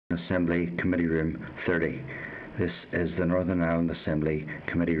Assembly Committee Room 30. This is the Northern Ireland Assembly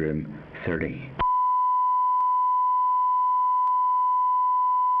Committee Room 30.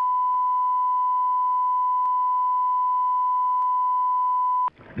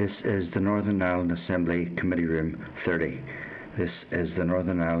 This is the Northern Ireland Assembly Committee Room 30. This is the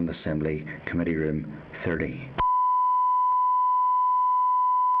Northern Ireland Assembly Committee Room 30.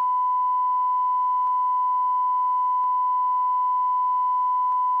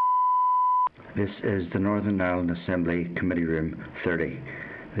 This is the Northern Ireland Assembly Committee Room 30.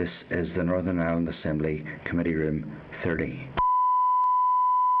 This is the Northern Ireland Assembly Committee Room 30.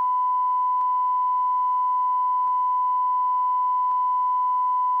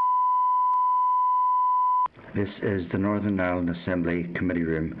 This is the Northern Ireland Assembly Committee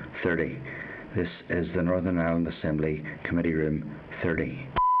Room 30. This is the Northern Ireland Assembly Committee Room 30.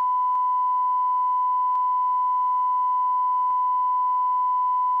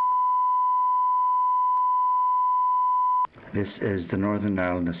 This is the Northern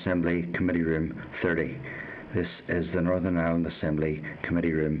Ireland Assembly Committee Room 30. This is the Northern Ireland Assembly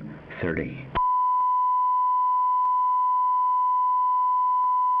Committee Room 30.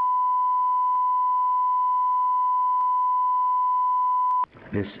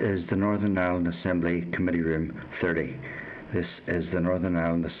 This is the Northern Ireland Assembly Committee Room 30. This is the Northern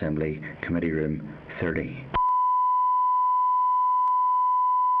Ireland Assembly Committee Room 30.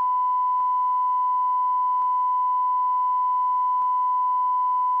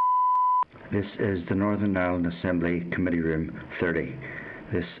 This is the Northern Ireland Assembly Committee Room 30.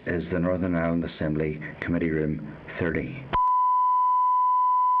 This is the Northern Ireland Assembly Committee Room 30.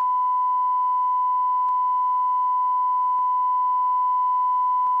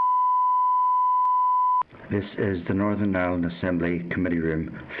 This is the Northern Ireland Assembly Committee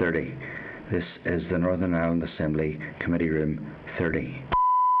Room 30. This is the Northern Ireland Assembly Committee Room 30.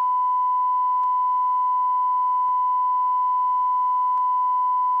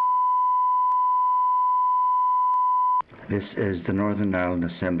 This is the Northern Ireland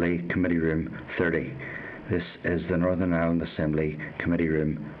Assembly Committee Room 30. This is the Northern Ireland Assembly Committee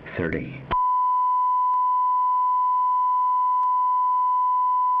Room 30.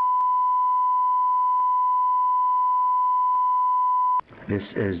 This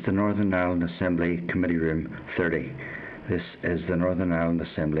is the Northern Ireland Assembly Committee Room 30. This is the Northern Ireland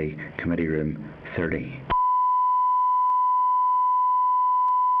Assembly Committee Room 30.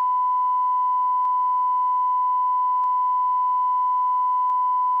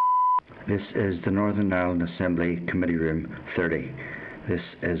 This is the Northern Ireland Assembly Committee Room 30.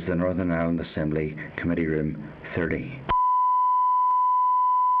 This is the Northern Ireland Assembly Committee Room 30.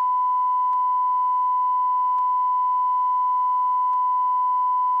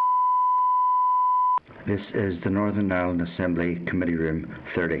 This is the Northern Ireland Assembly Committee Room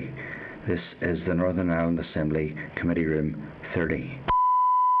 30. This is the Northern Ireland Assembly Committee Room 30.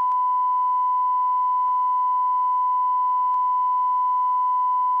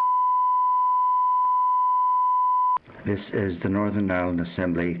 This is the Northern Ireland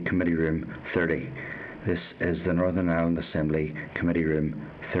Assembly Committee Room 30. This is the Northern Ireland Assembly Committee Room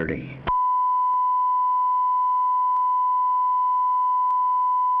 30.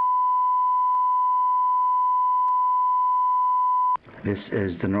 This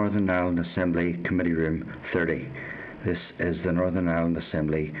is the Northern Ireland Assembly Committee Room 30. This is the Northern Ireland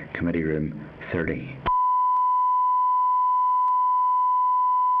Assembly Committee Room 30.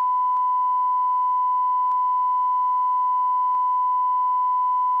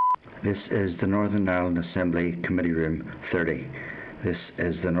 This is the Northern Ireland Assembly Committee Room 30. This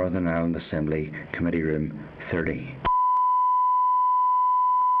is the Northern Ireland Assembly Committee Room 30.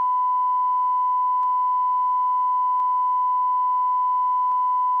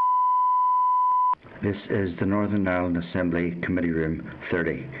 This is the Northern Ireland Assembly Committee Room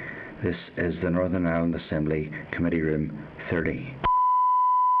 30. This is the Northern Ireland Assembly Committee Room 30.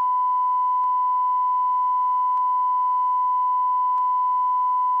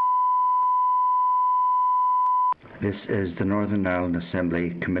 This is the Northern Ireland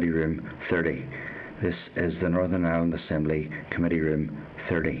Assembly Committee Room 30. This is the Northern Ireland Assembly Committee Room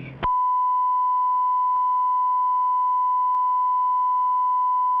 30.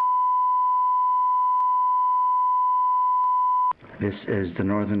 This is the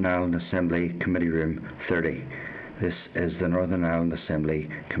Northern Ireland Assembly Committee Room 30. This is the Northern Ireland Assembly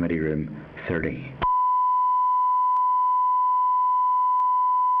Committee Room 30.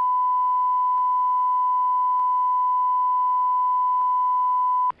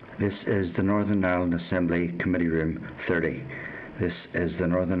 This is the Northern Ireland Assembly Committee Room 30. This is the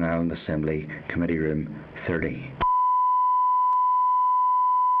Northern Ireland Assembly Committee Room 30.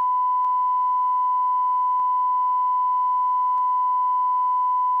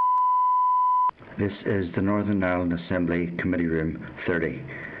 This is the Northern Ireland Assembly Committee Room 30.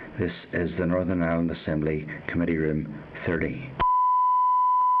 This is the Northern Ireland Assembly Committee Room 30.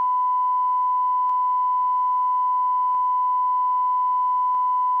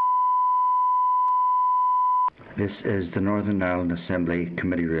 This is the Northern Ireland Assembly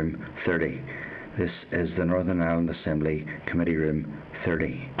Committee Room 30. This is the Northern Ireland Assembly Committee Room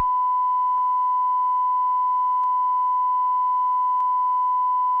 30.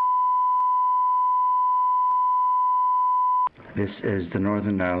 This is the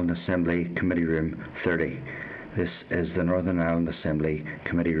Northern Ireland Assembly Committee Room 30. This is the Northern Ireland Assembly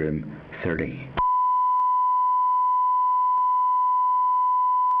Committee Room 30.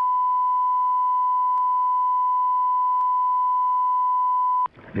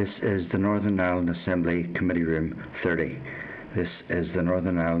 This is the Northern Ireland Assembly Committee Room 30. This is the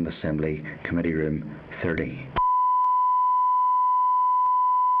Northern Ireland Assembly Committee Room 30.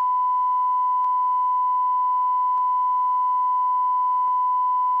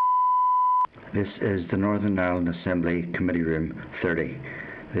 This is the Northern Ireland Assembly Committee Room 30.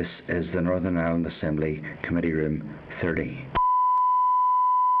 This is the Northern Ireland Assembly Committee Room 30.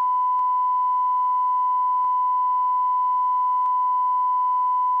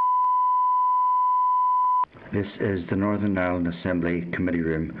 This is the Northern Ireland Assembly Committee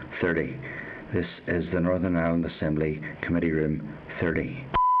Room 30. This is the Northern Ireland Assembly Committee Room 30.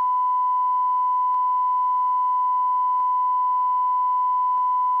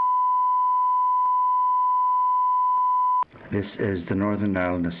 This is the Northern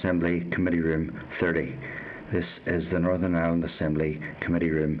Ireland Assembly Committee Room 30. This is the Northern Ireland Assembly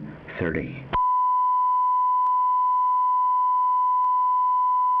Committee Room 30.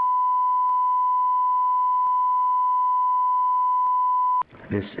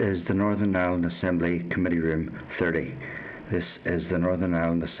 This is the Northern Ireland Assembly Committee Room 30. This is the Northern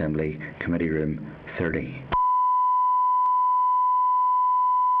Ireland Assembly Committee Room 30.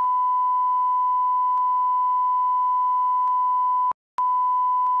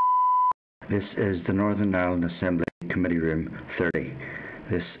 This is the Northern Ireland Assembly Committee Room 30.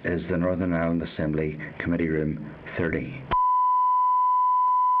 This is the Northern Ireland Assembly Committee Room 30.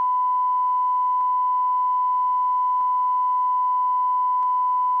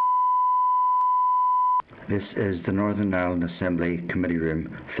 This is the Northern Ireland Assembly Committee Room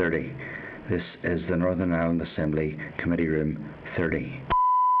 30. This is the Northern Ireland Assembly Committee Room 30.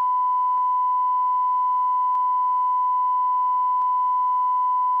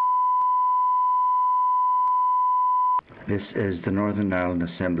 This is the Northern Ireland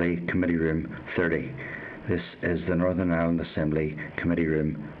Assembly Committee Room 30. This is the Northern Ireland Assembly Committee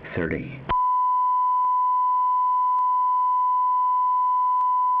Room 30.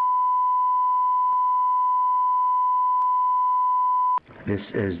 This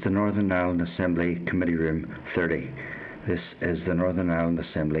is the Northern Ireland Assembly Committee Room 30. This is the Northern Ireland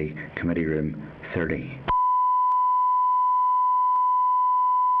Assembly Committee Room 30.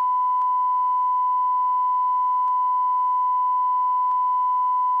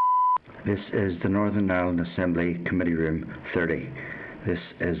 This is the Northern Ireland Assembly Committee Room 30. This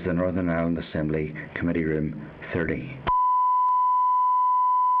is the Northern Ireland Assembly Committee Room 30.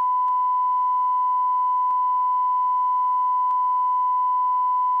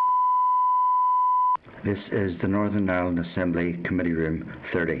 This is the Northern Ireland Assembly Committee Room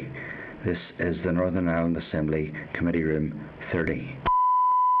 30. This is the Northern Ireland Assembly Committee Room 30.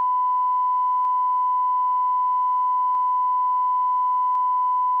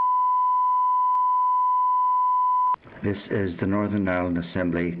 This is the Northern Ireland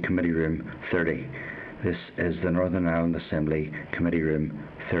Assembly Committee Room 30. This is the Northern Ireland Assembly Committee Room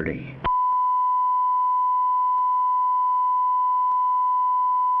 30.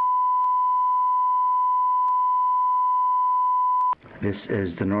 This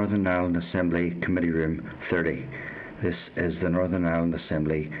is the Northern Ireland Assembly Committee Room 30. This is the Northern Ireland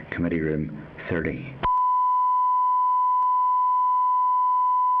Assembly Committee Room 30.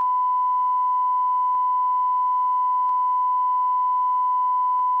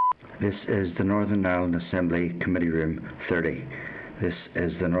 This is the Northern Ireland Assembly Committee Room 30. This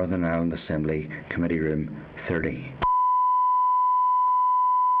is the Northern Ireland Assembly Committee Room 30.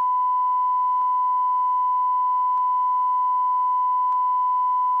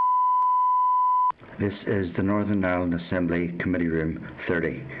 This is the Northern Ireland Assembly Committee Room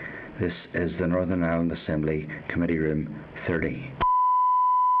 30. This is the Northern Ireland Assembly Committee Room 30.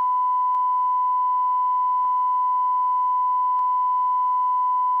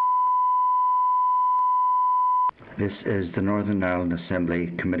 This is the Northern Ireland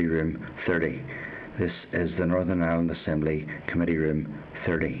Assembly Committee Room 30. This is the Northern Ireland Assembly Committee Room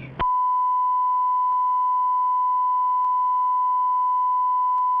 30.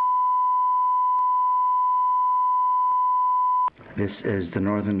 This is the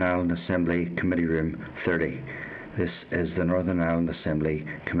Northern Ireland Assembly Committee Room 30. This is the Northern Ireland Assembly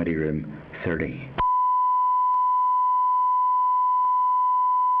Committee Room 30.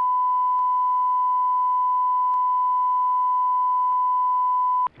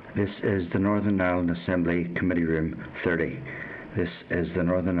 This is the Northern Ireland Assembly Committee Room 30. This is the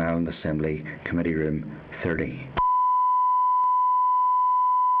Northern Ireland Assembly Committee Room 30.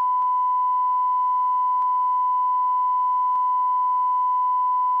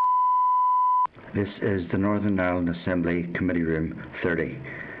 This is the Northern Ireland Assembly Committee Room 30.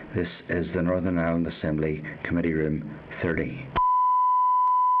 This is the Northern Ireland Assembly Committee Room 30.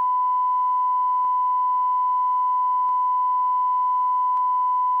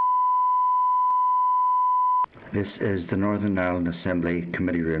 This is the Northern Ireland Assembly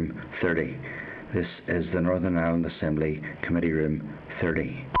Committee Room 30. This is the Northern Ireland Assembly Committee Room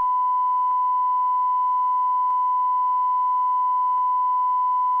 30.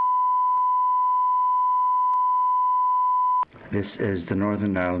 This is the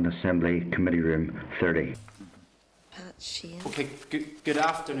Northern Ireland Assembly Committee Room 30. Okay, good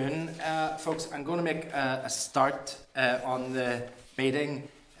afternoon, folks. I'm going to make a start on the meeting.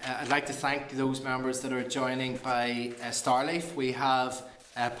 I'd like to thank those members that are joining by Starleaf. We have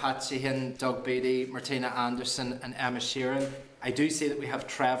Pat Sheehan, Doug Beattie, Martina Anderson and Emma Sheeran. I do see that we have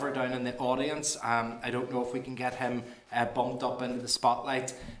Trevor down in the audience. I don't know if we can get him bumped up into the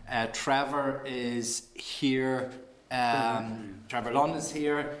spotlight. Trevor is here. Trevor Lunn is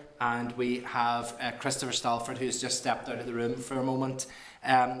here, and we have Christopher Stalford, who's just stepped out of the room for a moment.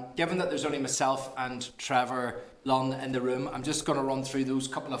 Given that there's only myself and Trevor Lunn in the room, I'm just going to run through those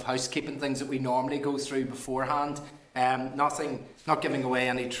couple of housekeeping things that we normally go through beforehand. Not giving away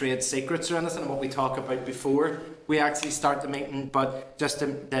any trade secrets or anything, what we talk about before we actually start the meeting, but just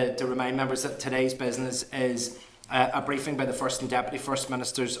to remind members that today's business is a briefing by the First and Deputy First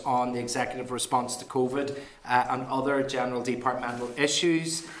Ministers on the executive response to COVID and other general departmental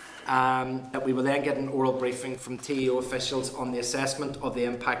issues. That we will then get an oral briefing from TEO officials on the assessment of the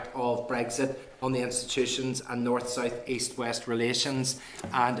impact of Brexit on the institutions and North-South East-West relations,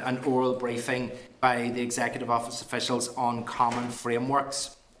 and an oral briefing by the Executive Office officials on common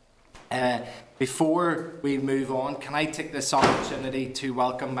frameworks. Before we move on, can I take this opportunity to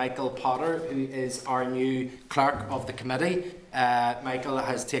welcome Michael Potter, who is our new clerk of the committee. Michael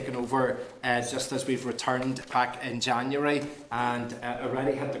has taken over just as we've returned back in January, and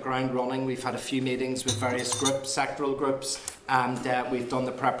already hit the ground running. We've had a few meetings with various groups, sectoral groups, and we've done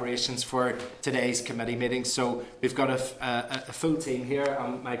the preparations for today's committee meeting. So we've got a full team here.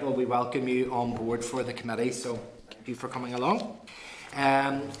 Michael, we welcome you on board for the committee, so thank you for coming along.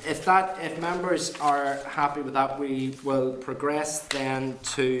 If members are happy with that, we will progress then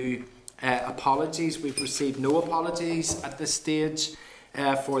to apologies. We've received no apologies at this stage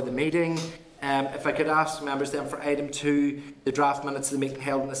for the meeting. If I could ask members then for item 2, the draft minutes of the meeting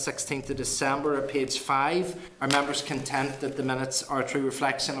held on the 16th of December at page 5. Are members content that the minutes are a true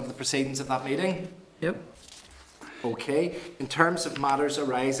reflection of the proceedings of that meeting? Yep. Okay. In terms of matters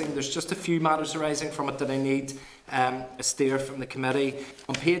arising, there's just a few matters arising from it that I need a steer from the committee.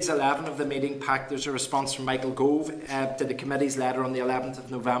 On page 11 of the meeting pack, there's a response from Michael Gove to the committee's letter on the 11th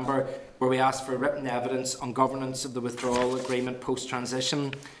of November, where we asked for written evidence on governance of the withdrawal agreement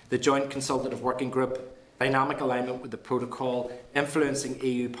post-transition, the joint consultative working group, dynamic alignment with the protocol, influencing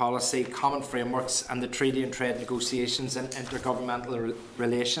EU policy, common frameworks, and the treaty and trade negotiations and intergovernmental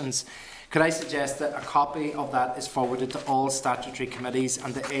relations. Could I suggest that a copy of that is forwarded to all statutory committees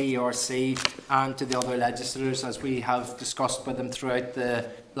and the AERC and to the other legislators, as we have discussed with them throughout the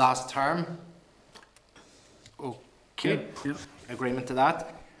last term? Okay, yeah. Agreement to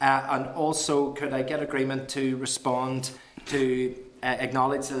that. And also, could I get agreement to respond to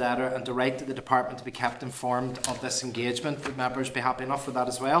acknowledge the letter and to write to the department to be kept informed of this engagement? Would members be happy enough with that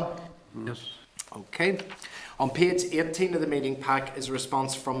as well? Yes. Okay. On page 18 of the meeting pack is a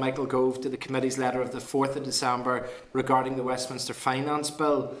response from Michael Gove to the committee's letter of the 4th of December regarding the Westminster Finance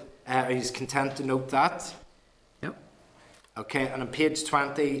Bill. Are you content to note that? Yep. Okay, and on page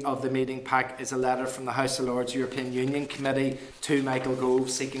 20 of the meeting pack is a letter from the House of Lords European Union Committee to Michael Gove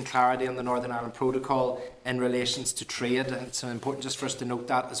seeking clarity on the Northern Ireland Protocol in relations to trade. And it's important just for us to note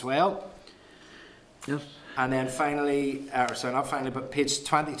that as well. Yes. And then finally, not finally, but page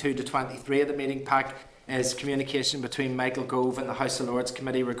 22 to 23 of the meeting pack is communication between Michael Gove and the House of Lords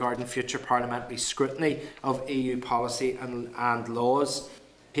Committee regarding future parliamentary scrutiny of EU policy and laws.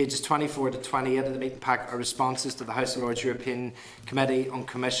 Pages 24 to 28 of the meeting pack are responses to the House of Lords European Committee on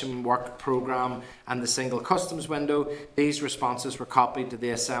Commission Work Programme and the Single Customs Window. These responses were copied to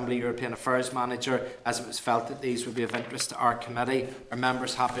the Assembly European Affairs Manager as it was felt that these would be of interest to our committee. Are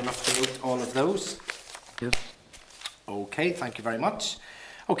members happy enough to note all of those? Yes. Okay, thank you very much.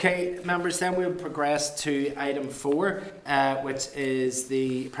 Okay, members, then we'll progress to item 4, which is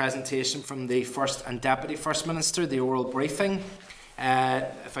the presentation from the First and Deputy First Minister, the oral briefing.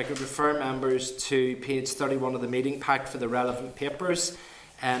 If I could refer members to page 31 of the meeting pack for the relevant papers.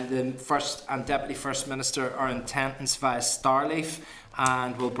 The First and Deputy First Minister are in attendance via Starleaf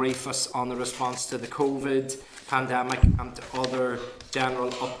and will brief us on the response to the COVID pandemic and to other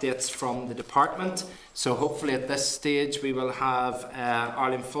general updates from the department. So hopefully at this stage we will have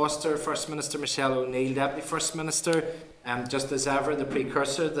Arlene Foster, First Minister, Michelle O'Neill, Deputy First Minister. Just as ever, the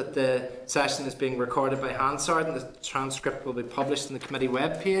precursor that the session is being recorded by Hansard and the transcript will be published on the committee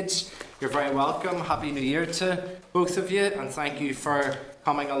webpage. You're very welcome. Happy New Year to both of you and thank you for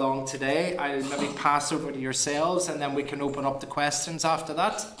coming along today. I'll maybe pass over to yourselves and then we can open up the questions after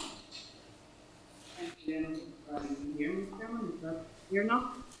that. Thank you. You're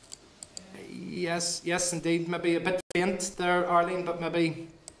not? Yes, indeed. Maybe a bit faint there, Arlene, but maybe...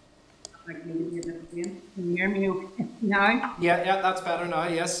 Can you hear me okay now? Yeah, that's better now,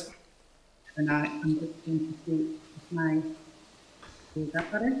 yes. And I'm just going to see if my... Is that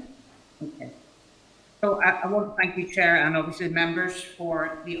better? Okay. So I want to thank you, Chair, and obviously members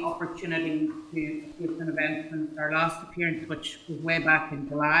for the opportunity to give an event since our last appearance, which was way back in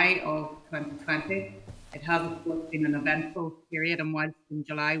July of 2020. It has, of course, been an eventful period, and whilst in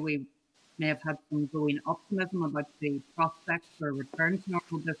July we may have had some growing optimism about the prospects for a return to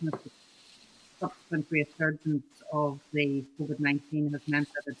normal business, the subsequent resurgence of the COVID-19 has meant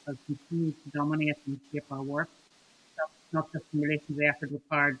that it has continued to dominate and shape our work. That's not just in relation to the effort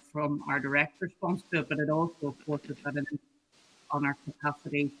required from our direct response to it, but it also, of course, has had an impact on our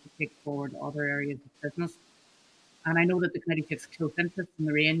capacity to take forward other areas of business. And I know that the committee takes close interest in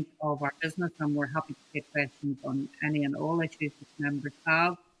the range of our business, and we're happy to take questions on any and all issues that members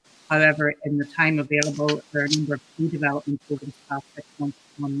have. However, in the time available, there are a number of key developments over the past 6 months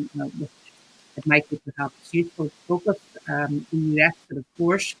on which it might be perhaps useful to focus. EU exit, of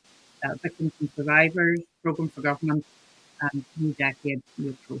course, victims and survivors, programme for government, and new decade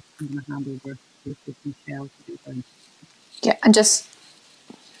new approach. I'm going to hand over to Michelle to do that. Yeah, and just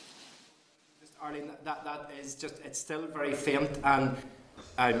Arlene, that is just, it's still very faint, and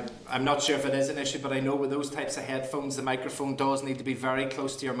I'm not sure if it is an issue, but I know with those types of headphones, the microphone does need to be very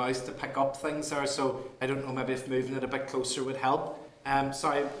close to your mouth to pick up things there, so I don't know, maybe if moving it a bit closer would help.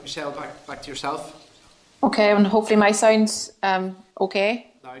 Sorry, Michelle, back to yourself. okay, and hopefully my sound's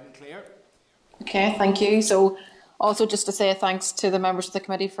okay. Loud and clear. Okay, thank you. So also just to say thanks to the members of the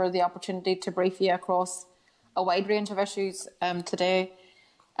committee for the opportunity to brief you across a wide range of issues today.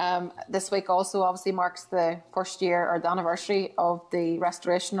 This week also obviously marks the first year or the anniversary of the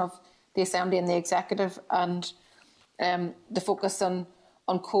restoration of the Assembly and the Executive, and the focus on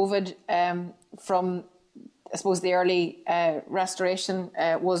COVID from, I suppose, the early restoration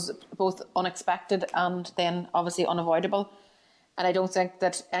was both unexpected and then obviously unavoidable. And I don't think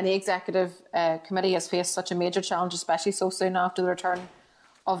that any executive committee has faced such a major challenge, especially so soon after the return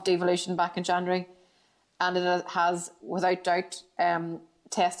of devolution back in January. And it has, without doubt,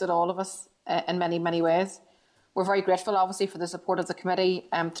 tested all of us in many, many ways. We're very grateful, obviously, for the support of the committee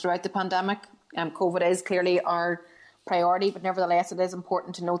throughout the pandemic. COVID is clearly our priority, but nevertheless, it is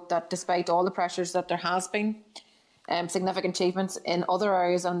important to note that despite all the pressures that there has been, significant achievements in other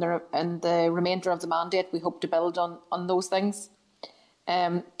areas and the remainder of the mandate, we hope to build on those things.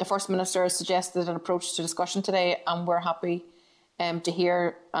 The First Minister has suggested an approach to discussion today, and we're happy to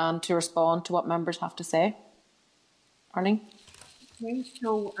hear and to respond to what members have to say. Arlene? Okay,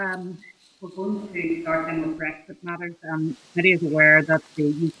 so we're going to start then with Brexit matters. The committee is aware that the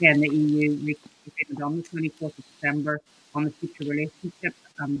UK and the EU reached agreement on the 24th of December on the future relationship,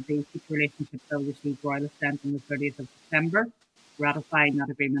 and the future relationship bill received royal assent on the 30th of December, ratifying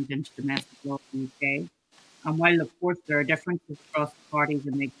that agreement into domestic law in the UK. And while, of course, there are differences across the parties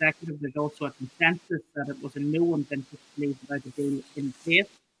in the executive, there's also a consensus that it was in no one's interest to leave without a deal in place.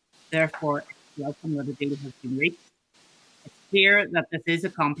 Therefore, it's welcome that a deal has been reached. It's clear that this is a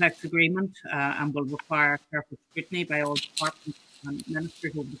complex agreement and will require careful scrutiny by all departments and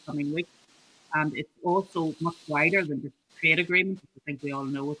ministers over the coming weeks. And it's also much wider than just a trade agreement, which I think we all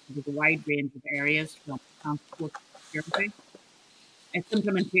know. There's a wide range of areas from transport to security. Its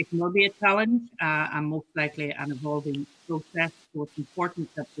implementation will be a challenge and most likely an evolving process. So it's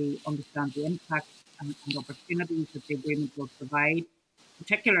important that we understand the impacts and opportunities that the agreement will provide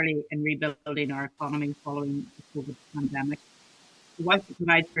particularly in rebuilding our economy following the COVID pandemic. Whilst it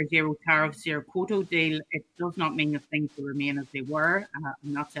provides for a zero tariff, zero quota deal, it does not mean that things will remain as they were,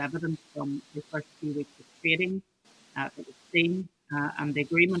 and that's evident from the first few weeks of trading that we've seen. And the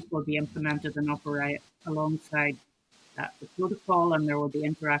agreement will be implemented and operate alongside the protocol, and there will be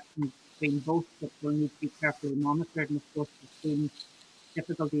interactions between both that will need to be carefully monitored. And of course, we've seen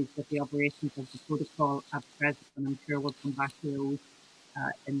difficulties with the operations of the protocol at present, and I'm sure we'll come back to those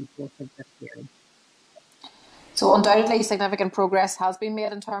in the course of this hearing. So undoubtedly significant progress has been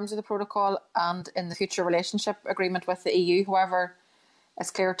made in terms of the protocol and in the future relationship agreement with the EU. However,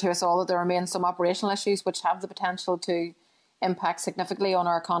 it's clear to us all that there remain some operational issues which have the potential to impact significantly on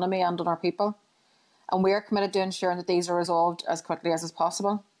our economy and on our people. And we are committed to ensuring that these are resolved as quickly as is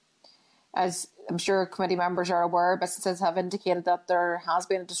possible. As I'm sure committee members are aware, businesses have indicated that there has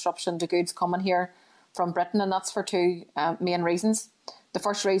been a disruption to goods coming here from Britain, and that's for two main reasons. The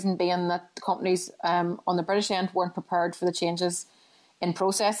first reason being that the companies on the British end weren't prepared for the changes in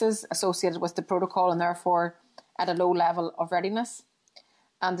processes associated with the protocol and therefore at a low level of readiness.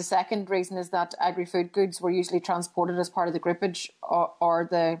 And the second reason is that agri-food goods were usually transported as part of the groupage or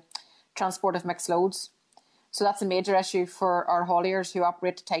the transport of mixed loads. So that's a major issue for our hauliers who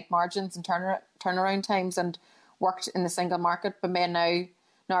operate to tight margins and turnaround times and worked in the single market but may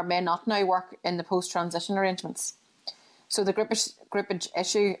not now work in the post-transition arrangements. So the groupage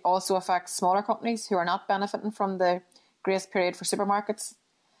issue also affects smaller companies who are not benefiting from the grace period for supermarkets.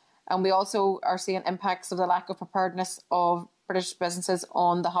 And we also are seeing impacts of the lack of preparedness of British businesses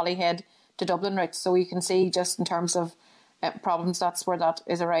on the Holyhead to Dublin route. So you can see just in terms of problems, that's where that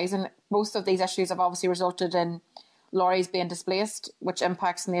is arising. Most of these issues have obviously resulted in lorries being displaced, which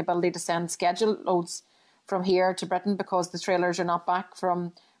impacts on the ability to send scheduled loads from here to Britain because the trailers are not back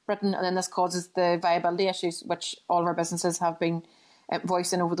from Britain, and then this causes the viability issues which all of our businesses have been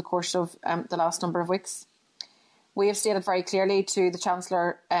voicing over the course of the last number of weeks. We have stated very clearly to the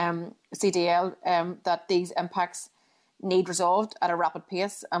Chancellor CDL that these impacts need resolved at a rapid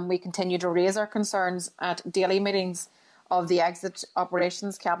pace, and we continue to raise our concerns at daily meetings of the Exit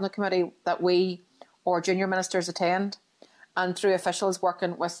Operations Cabinet Committee that we or junior ministers attend, and through officials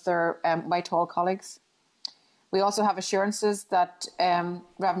working with their Whitehall colleagues. We also have assurances that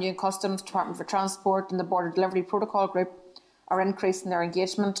Revenue and Customs, Department for Transport and the Border Delivery Protocol Group are increasing their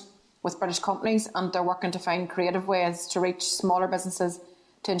engagement with British companies, and they're working to find creative ways to reach smaller businesses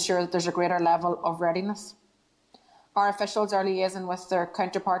to ensure that there's a greater level of readiness. Our officials are liaising with their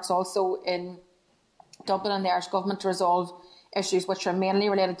counterparts also in Dublin and the Irish Government to resolve issues which are mainly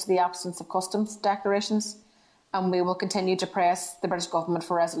related to the absence of customs declarations, and we will continue to press the British Government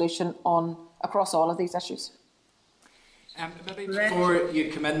for resolution across all of these issues. Maybe before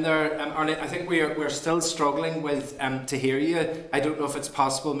you come in there, Arlene, I think we're still struggling with to hear you. I don't know if it's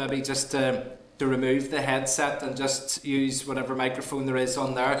possible maybe just to remove the headset and just use whatever microphone there is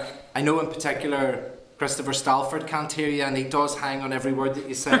on there. I know in particular Christopher Stalford can't hear you, and he does hang on every word that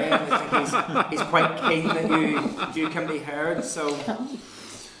you say, and I think he's quite keen that you can be heard. So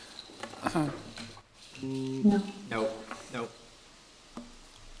no.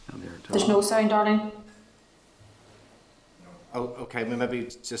 There's no sound, darling. Oh, okay. Maybe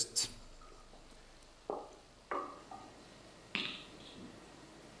just.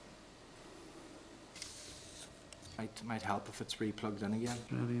 Might help if it's replugged in again.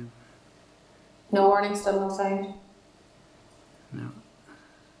 Brilliant. No warning, still no sound. No.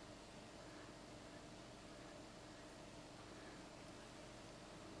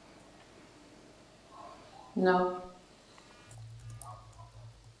 No.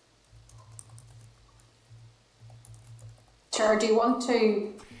 Chair, do you want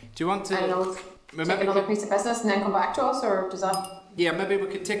to take another piece of business and then come back to us, or does that? Yeah, maybe we'll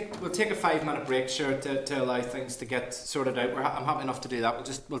take a 5-minute break, sure, to allow things to get sorted out. I'm happy enough to do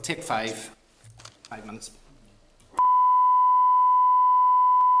that. We'll take 5 minutes.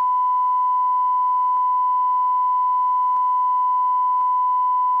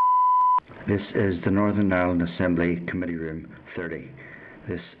 This is the Northern Ireland Assembly Committee Room 30.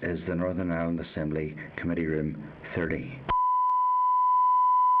 This is the Northern Ireland Assembly Committee Room 30.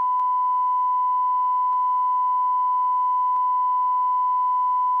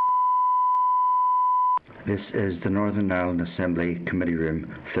 This is the Northern Ireland Assembly Committee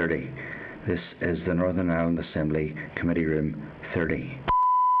Room 30. This is the Northern Ireland Assembly Committee Room 30.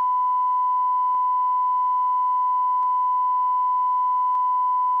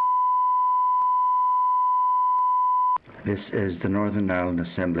 This is the Northern Ireland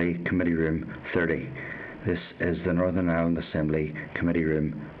Assembly Committee Room 30. This is the Northern Ireland Assembly Committee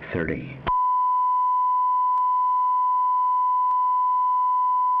Room 30.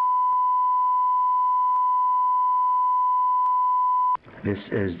 This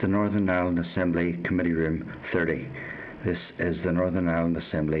is the Northern Ireland Assembly Committee Room 30. This is the Northern Ireland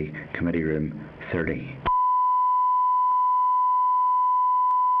Assembly Committee Room 30.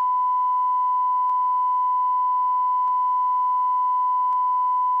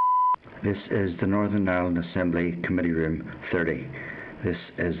 This is the Northern Ireland Assembly Committee Room 30. This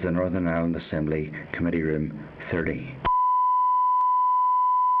is the Northern Ireland Assembly Committee Room 30.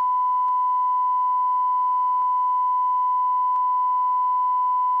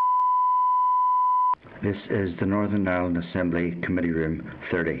 This is the Northern Ireland Assembly Committee Room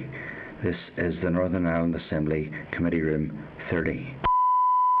 30. This is the Northern Ireland Assembly Committee Room 30.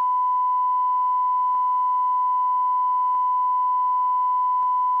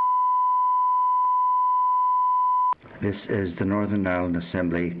 This is the Northern Ireland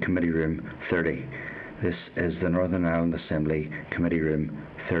Assembly Committee Room 30. This is the Northern Ireland Assembly Committee Room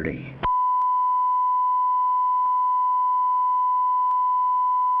 30.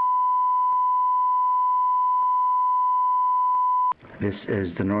 This is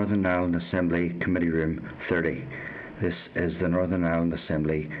the Northern Ireland Assembly Committee Room 30. This is the Northern Ireland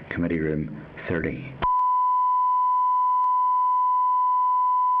Assembly Committee Room 30.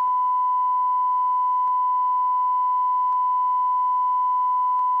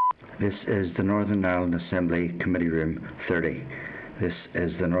 This is the Northern Ireland Assembly Committee Room 30. This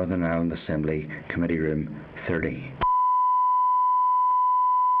is the Northern Ireland Assembly Committee Room 30.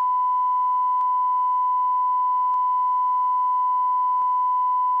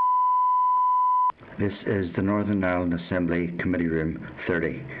 This is the Northern Ireland Assembly Committee Room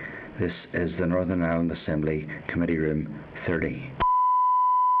 30. This is the Northern Ireland Assembly Committee Room 30.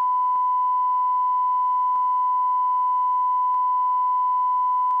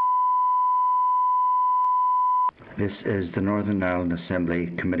 This is the Northern Ireland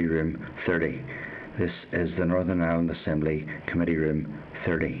Assembly Committee Room 30. This is the Northern Ireland Assembly Committee Room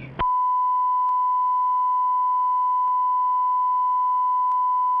 30.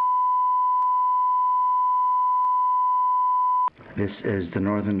 This is the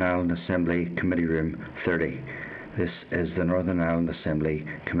Northern Ireland Assembly Committee Room 30. This is the Northern Ireland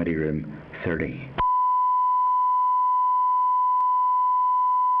Assembly Committee Room 30.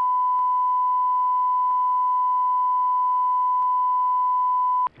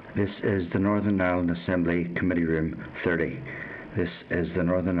 This is the Northern Ireland Assembly Committee Room 30. This is the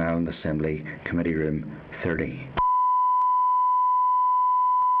Northern Ireland Assembly Committee Room 30.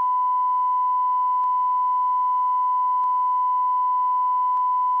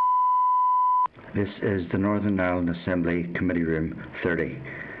 This is the Northern Ireland Assembly Committee Room 30.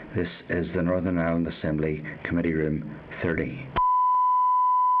 This is the Northern Ireland Assembly Committee Room 30.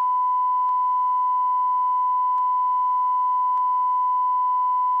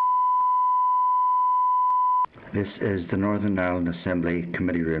 This is the Northern Ireland Assembly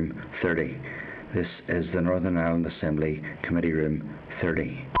Committee Room 30. This is the Northern Ireland Assembly Committee Room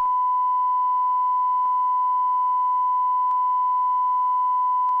 30.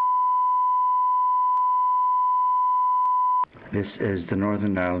 This is the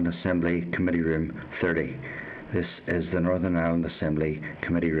Northern Ireland Assembly Committee Room 30. This is the Northern Ireland Assembly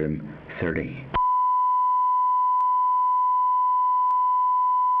Committee Room 30.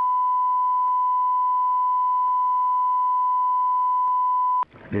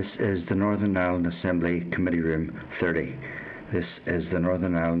 This is the Northern Ireland Assembly Committee Room 30. This is the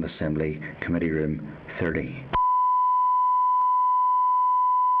Northern Ireland Assembly Committee Room 30.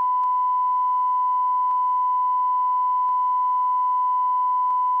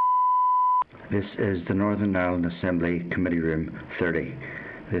 This is the Northern Ireland Assembly Committee Room 30.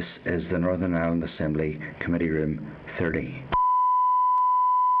 This is the Northern Ireland Assembly Committee Room 30.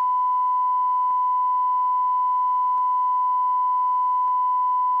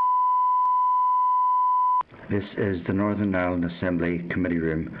 This is the Northern Ireland Assembly Committee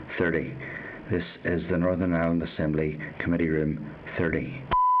Room 30. This is the Northern Ireland Assembly Committee Room 30.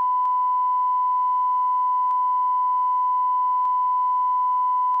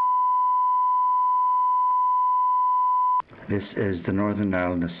 This is the Northern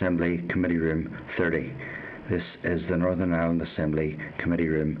Ireland Assembly Committee Room 30. This is the Northern Ireland Assembly Committee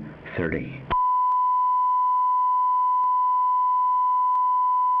Room 30.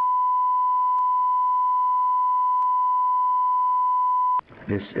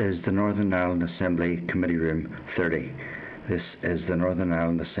 This is the Northern Ireland Assembly Committee Room 30. This is the Northern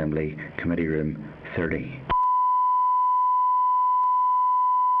Ireland Assembly Committee Room 30.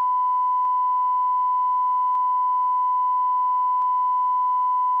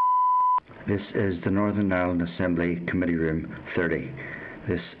 This is the Northern Ireland Assembly Committee Room 30.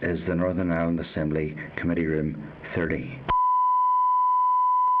 This is the Northern Ireland Assembly Committee Room 30.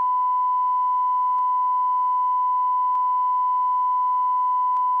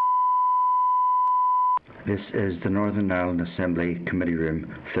 This is the Northern Ireland Assembly Committee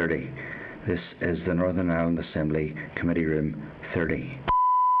Room 30. This is the Northern Ireland Assembly Committee Room 30.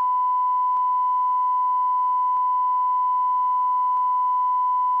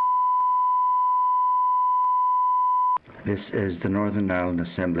 This is the Northern Ireland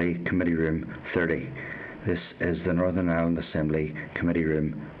Assembly Committee Room 30. This is the Northern Ireland Assembly Committee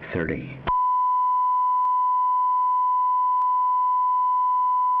Room 30.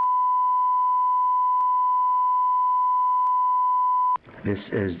 This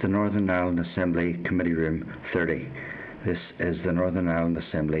is the Northern Ireland Assembly Committee Room 30. This is the Northern Ireland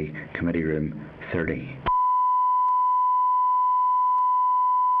Assembly Committee Room 30.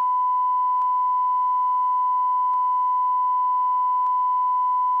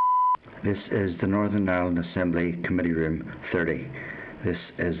 This is the Northern Ireland Assembly Committee Room 30. This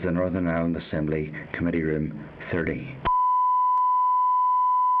is the Northern Ireland Assembly Committee Room 30.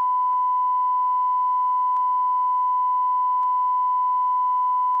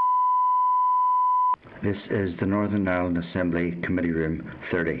 This is the Northern Ireland Assembly Committee Room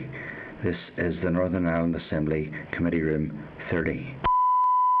 30. This is the Northern Ireland Assembly Committee Room 30.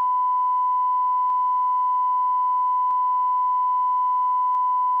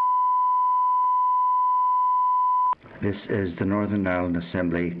 This is the Northern Ireland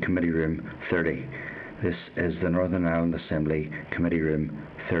Assembly Committee Room 30. This is the Northern Ireland Assembly Committee Room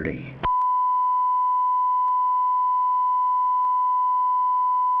 30.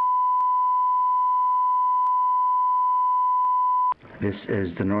 This is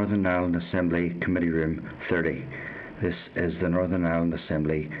the Northern Ireland Assembly Committee Room 30. This is the Northern Ireland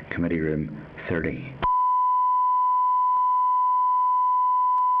Assembly Committee Room 30.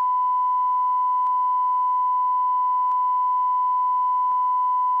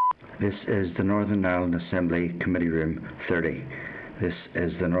 This is the Northern Ireland Assembly Committee Room 30. This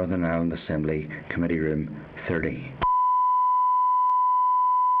is the Northern Ireland Assembly Committee Room 30.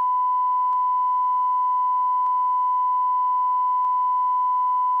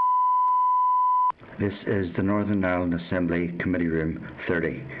 This is the Northern Ireland Assembly Committee Room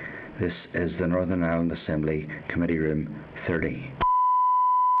 30. This is the Northern Ireland Assembly Committee Room 30.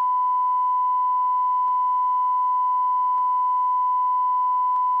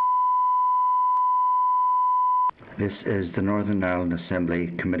 This is the Northern Ireland Assembly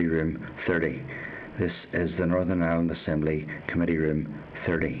Committee Room 30. This is the Northern Ireland Assembly Committee Room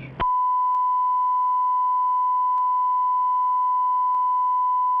 30.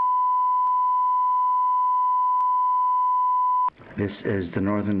 This is the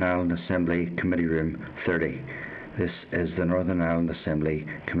Northern Ireland Assembly Committee Room 30. This is the Northern Ireland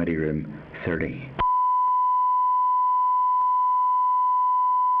Assembly Committee Room 30.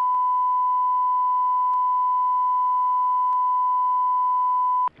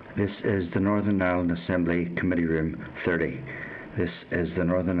 This is the Northern Ireland Assembly Committee Room 30. This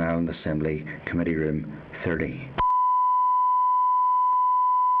is the Northern Ireland Assembly Committee Room 30.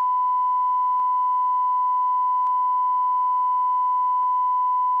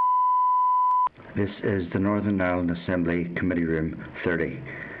 This is the Northern Ireland Assembly Committee Room 30.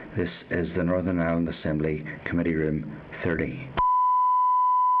 This is the Northern Ireland Assembly Committee Room 30.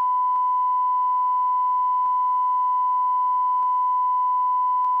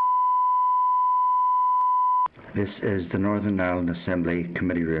 This is the Northern Ireland Assembly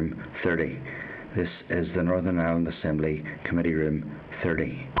Committee Room 30. This is the Northern Ireland Assembly Committee Room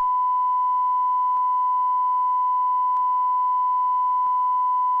 30.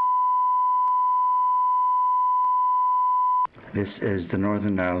 This is the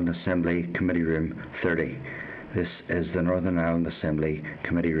Northern Ireland Assembly Committee Room 30. This is the Northern Ireland Assembly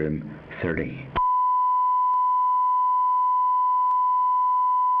Committee Room 30.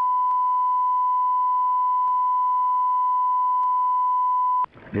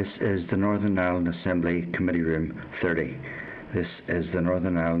 This is the Northern Ireland Assembly Committee Room 30. This is the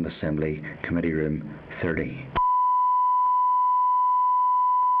Northern Ireland Assembly Committee Room 30.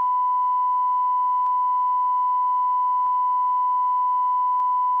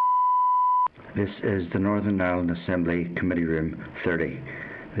 This is the Northern Ireland Assembly Committee Room 30.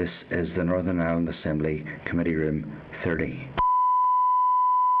 This is the Northern Ireland Assembly Committee Room 30.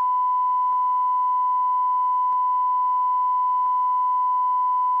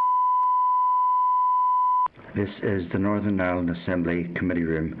 This is the Northern Ireland Assembly Committee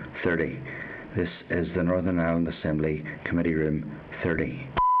Room 30. This is the Northern Ireland Assembly Committee Room 30.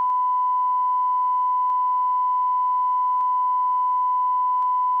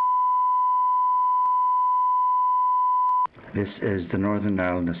 This is the Northern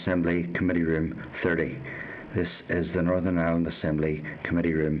Ireland Assembly Committee Room 30. This is the Northern Ireland Assembly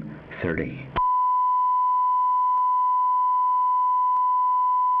Committee Room 30.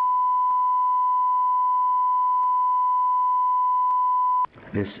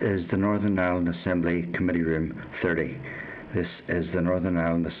 This is the Northern Ireland Assembly Committee Room 30. This is the Northern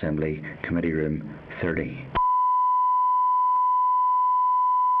Ireland Assembly Committee Room 30.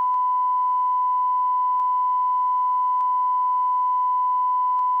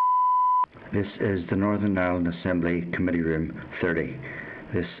 This is the Northern Ireland Assembly Committee Room 30.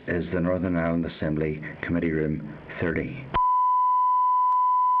 This is the Northern Ireland Assembly Committee Room 30.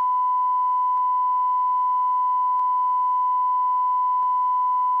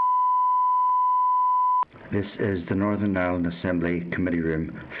 This is the Northern Ireland Assembly Committee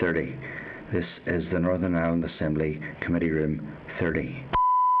Room 30. This is the Northern Ireland Assembly Committee Room 30.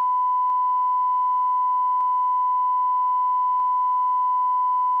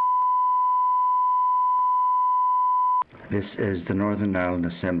 This is the Northern Ireland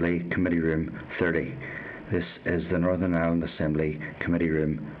Assembly Committee Room 30. This is the Northern Ireland Assembly Committee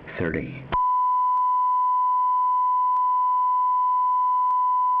Room 30.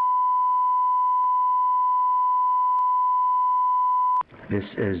 This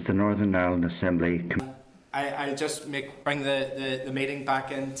is the Northern Ireland Assembly. I'll just bring the meeting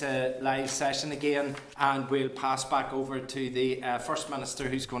back into live session again, and we'll pass back over to the First Minister,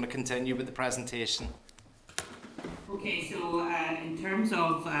 who's going to continue with the presentation. Okay, so in terms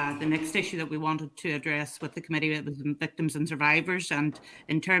of the next issue that we wanted to address with the committee, it was victims and survivors, and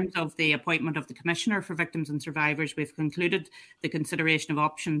in terms of the appointment of the Commissioner for Victims and Survivors, we've concluded the consideration of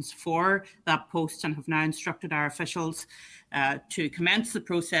options for that post and have now instructed our officials to commence the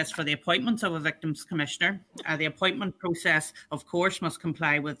process for the appointments of a Victims Commissioner. The appointment process, of course, must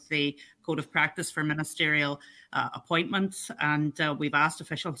comply with the Code of Practice for Ministerial appointments, and we've asked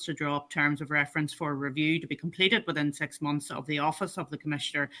officials to draw up terms of reference for review to be completed within 6 months of the office of the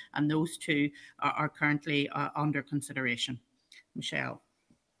Commissioner, and those two are currently under consideration. Michelle.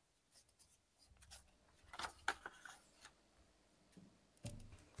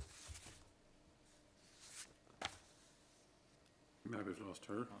 Maybe we've lost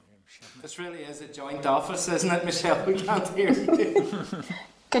her. This really is a joint office, isn't it, Michelle? We can't hear you.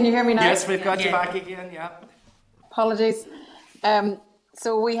 Can you hear me now? Yes, we've got you back again, yeah. Apologies.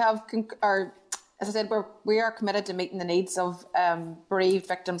 So we have, as I said, we are committed to meeting the needs of bereaved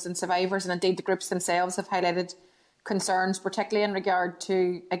victims and survivors, and indeed the groups themselves have highlighted concerns, particularly in regard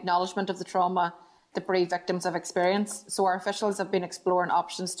to acknowledgement of the trauma that bereaved victims have experienced. So our officials have been exploring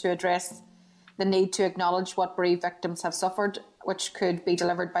options to address the need to acknowledge what bereaved victims have suffered, which could be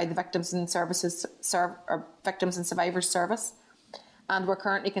delivered by the Victims and Victims and Survivors Service. And we're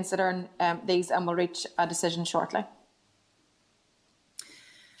currently considering these, and will reach a decision shortly.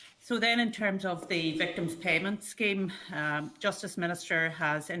 So then, in terms of the Victims Payment Scheme, Justice Minister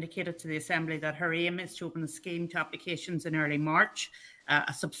has indicated to the Assembly that her aim is to open the scheme to applications in early March.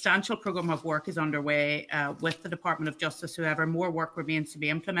 A substantial programme of work is underway with the Department of Justice. However, more work remains to be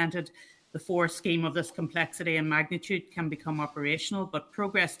implemented before a scheme of this complexity and magnitude can become operational, but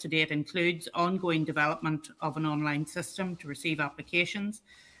progress to date includes ongoing development of an online system to receive applications.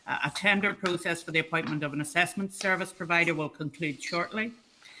 A tender process for the appointment of an assessment service provider will conclude shortly.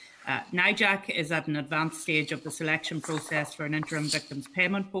 NIJAC is at an advanced stage of the selection process for an interim victims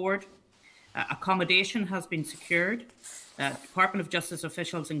payment board. Accommodation has been secured. Department of Justice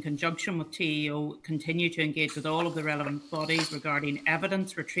officials, in conjunction with TEO, continue to engage with all of the relevant bodies regarding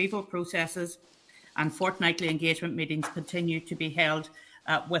evidence retrieval processes, and fortnightly engagement meetings continue to be held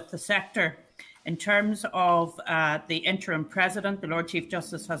with the sector. In terms of the interim president, the Lord Chief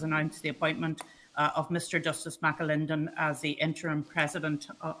Justice has announced the appointment of Mr Justice McAlinden as the interim president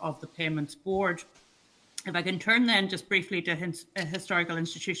of the Payments Board. If I can turn then just briefly to historical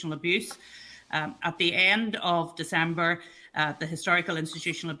institutional abuse. At the end of December, the Historical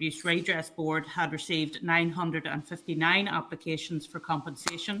Institutional Abuse Redress Board had received 959 applications for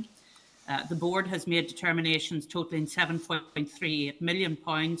compensation. The board has made determinations totalling £7.38 million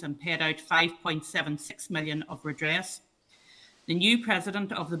and paid out £5.76 million of redress. The new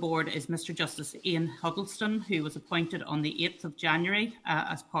president of the board is Mr Justice Ian Huddleston, who was appointed on the 8th of January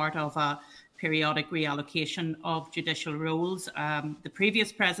as part of a periodic reallocation of judicial roles. The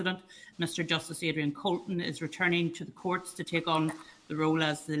previous president, Mr Justice Adrian Colton, is returning to the courts to take on the role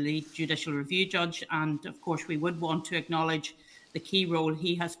as the lead judicial review judge, and of course we would want to acknowledge the key role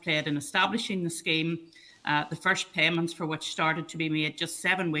he has played in establishing the scheme, the first payments for which started to be made just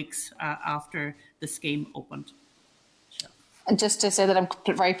 7 weeks after the scheme opened. And just to say that I'm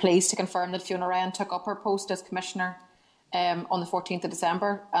very pleased to confirm that Fiona Ryan took up her post as Commissioner on the 14th of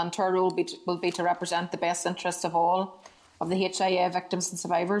December, and her role will be to represent the best interests of all of the HIA victims and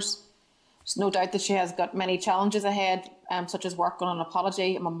survivors. There's no doubt that she has got many challenges ahead, such as work on an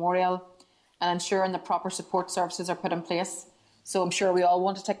apology, a memorial, and ensuring that proper support services are put in place. So I'm sure we all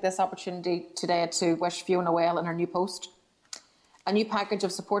want to take this opportunity today to wish Fiona well in her new post. A new package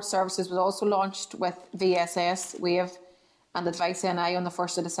of support services was also launched with VSS, WAVE and Advice NI on the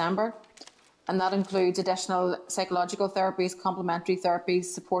 1st of December. And that includes additional psychological therapies, complementary therapies,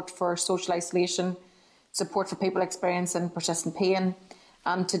 support for social isolation, support for people experiencing persistent pain.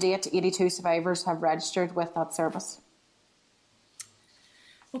 And to date, 82 survivors have registered with that service.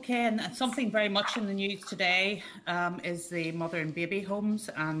 Okay, and something very much in the news today is the mother and baby homes,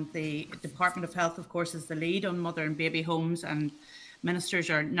 and the Department of Health, of course, is the lead on mother and baby homes, and ministers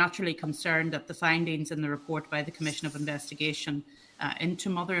are naturally concerned at the findings in the report by the Commission of Investigation into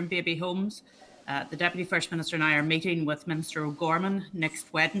mother and baby homes. The Deputy First Minister and I are meeting with Minister O'Gorman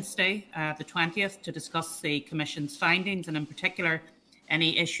next Wednesday, the 20th, to discuss the Commission's findings, and in particular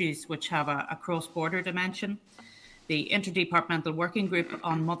any issues which have a cross-border dimension. The Interdepartmental Working Group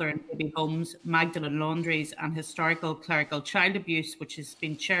on Mother and Baby Homes, Magdalen Laundries and Historical Clerical Child Abuse, which has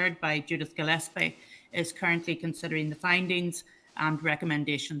been chaired by Judith Gillespie, is currently considering the findings and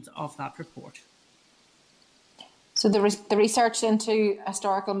recommendations of that report. So the research into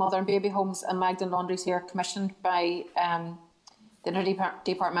historical mother and baby homes and Magdalen Laundries here, commissioned by the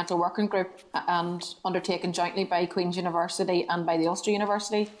Interdepartmental Working Group and undertaken jointly by Queen's University and by the Ulster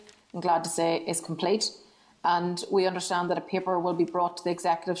University, I'm glad to say is complete. And we understand that a paper will be brought to the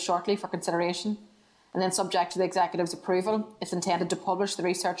Executive shortly for consideration. And then, subject to the Executive's approval, it's intended to publish the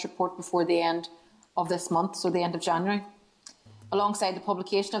research report before the end of this month, so the end of January. Alongside the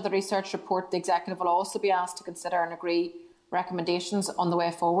publication of the research report, the Executive will also be asked to consider and agree recommendations on the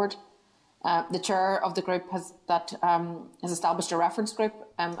way forward. The chair of the group has established a reference group,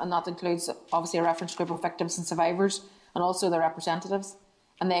 and that includes obviously a reference group of victims and survivors and also their representatives.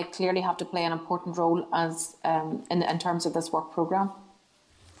 And they clearly have to play an important role as in terms of this work programme.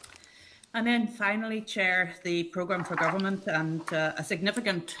 And then finally, Chair, the programme for government, and a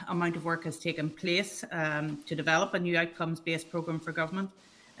significant amount of work has taken place to develop a new outcomes-based programme for government.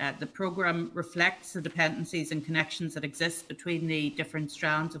 The programme reflects the dependencies and connections that exist between the different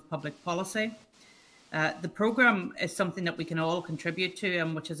strands of public policy. The programme is something that we can all contribute to,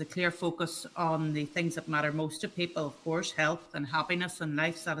 and which has a clear focus on the things that matter most to people, of course, health and happiness and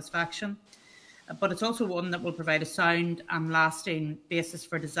life satisfaction. But it's also one that will provide a sound and lasting basis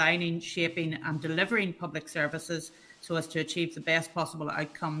for designing, shaping and delivering public services so as to achieve the best possible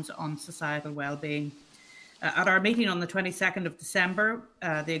outcomes on societal well-being. At our meeting on the 22nd of December,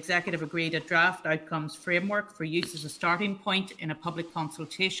 the Executive agreed a draft outcomes framework for use as a starting point in a public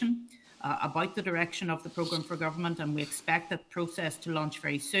consultation about the direction of the programme for government, and we expect that process to launch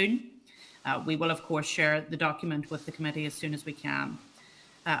very soon. We will, of course, share the document with the committee as soon as we can.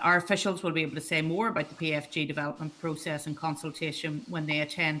 Our officials will be able to say more about the PFG development process and consultation when they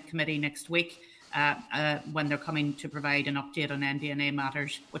attend committee next week, when they're coming to provide an update on NDNA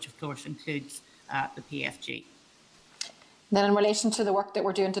matters, which of course includes the PFG. Then in relation to the work that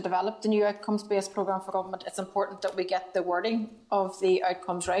we're doing to develop the new outcomes-based programme for government, it's important that we get the wording of the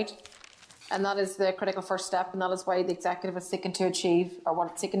outcomes right. And that is the critical first step, and that is why the Executive is seeking to achieve, or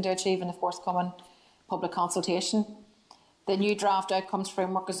what it's seeking to achieve in the forthcoming public consultation. The new draft outcomes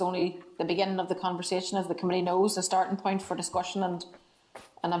framework is only the beginning of the conversation, as the committee knows, a starting point for discussion and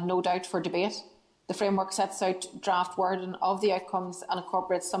I've no doubt for debate. The framework sets out draft wording of the outcomes and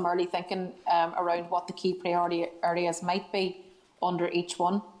incorporates some early thinking around what the key priority areas might be under each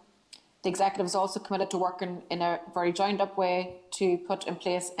one. The Executive is also committed to working in a very joined-up way to put in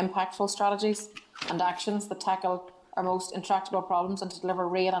place impactful strategies and actions that tackle our most intractable problems and to deliver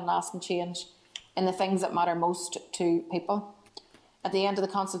real and lasting change in the things that matter most to people. At the end of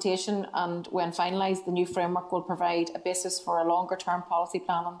the consultation and when finalised, the new framework will provide a basis for a longer-term policy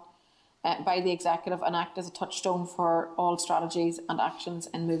planning by the Executive and act as a touchstone for all strategies and actions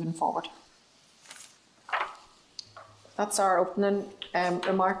in moving forward. That's our opening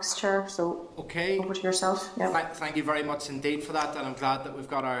remarks, Chair, so okay. Over to yourself. Yep. Thank you very much indeed for that, and I'm glad that we've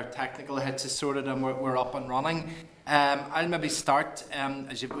got our technical hitches sorted and we're up and running. I'll maybe start,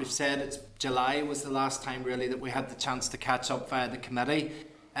 as we've said, it's July was the last time really that we had the chance to catch up via the committee.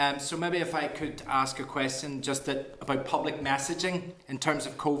 So maybe if I could ask a question just about public messaging in terms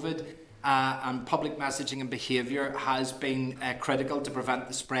of COVID, and public messaging and behaviour has been critical to prevent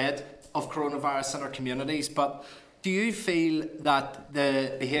the spread of coronavirus in our communities, but do you feel that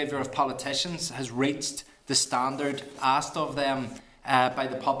the behaviour of politicians has reached the standard asked of them by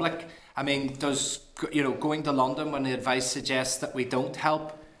the public? I mean, does going to London when the advice suggests that we don't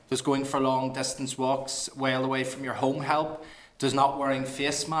help? Does going for long distance walks well away from your home help? Does not wearing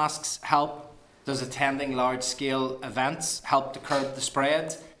face masks help? Does attending large scale events help to curb the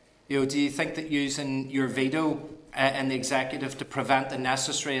spread? Do you think that using your veto in the executive to prevent the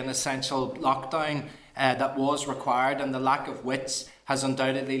necessary and essential lockdown that was required, and the lack of which has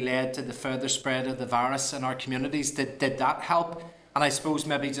undoubtedly led to the further spread of the virus in our communities, did that help? And I suppose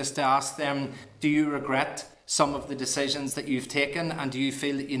maybe just to ask them, do you regret some of the decisions that you've taken, and do you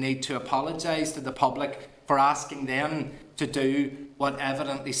feel that you need to apologise to the public for asking them to do what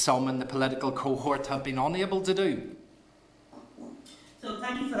evidently some in the political cohort have been unable to do? So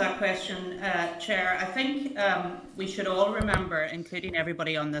thank you for that question, Chair. I think we should all remember, including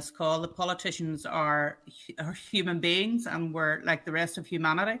everybody on this call, that politicians are human beings, and we're like the rest of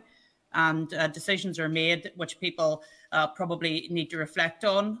humanity, and decisions are made which people probably need to reflect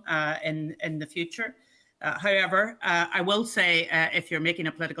on in the future. However, I will say, if you're making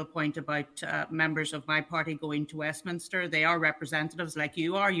a political point about members of my party going to Westminster, they are representatives like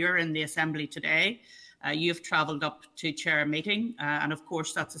you are. You're in the Assembly today. You've travelled up to chair a meeting, and of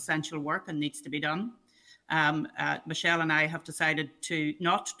course that's essential work and needs to be done. Michelle and I have decided to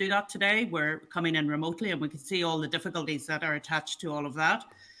not do that today. We're coming in remotely, and we can see all the difficulties that are attached to all of that.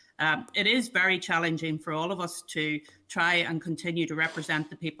 It is very challenging for all of us to try and continue to represent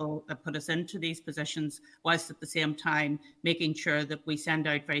the people that put us into these positions, whilst at the same time making sure that we send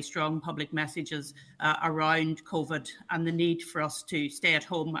out very strong public messages around COVID and the need for us to stay at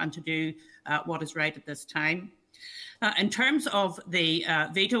home and to do what is right at this time. In terms of the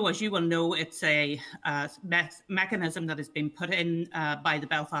veto, as you will know, it's a mechanism that has been put in by the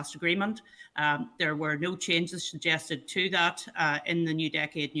Belfast Agreement. There were no changes suggested to that in the New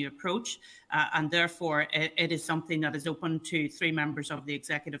Decade, New Approach, and therefore it is something that is open to 3 members of the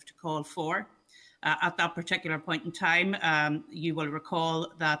Executive to call for. At that particular point in time, you will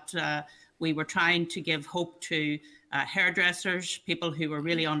recall that we were trying to give hope to hairdressers, people who were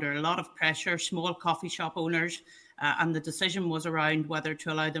really under a lot of pressure, small coffee shop owners, and the decision was around whether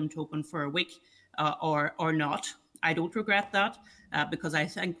to allow them to open for a week or not. I don't regret that because I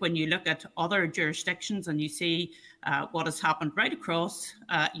think when you look at other jurisdictions and you see what has happened right across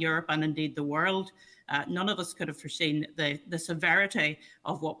Europe and indeed the world, none of us could have foreseen the severity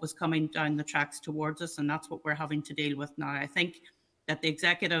of what was coming down the tracks towards us, and that's what we're having to deal with now. I think that the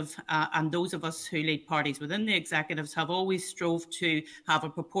Executive and those of us who lead parties within the Executives have always strove to have a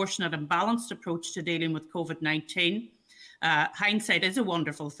proportionate and balanced approach to dealing with COVID-19. Hindsight is a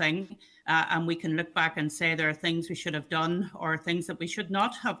wonderful thing, and we can look back and say there are things we should have done or things that we should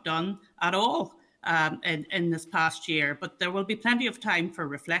not have done at all in this past year. But there will be plenty of time for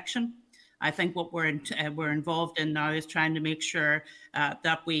reflection. I think what we're involved in now is trying to make sure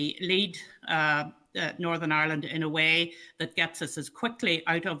that we lead Northern Ireland in a way that gets us as quickly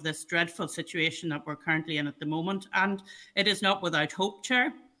out of this dreadful situation that we're currently in at the moment. And it is not without hope,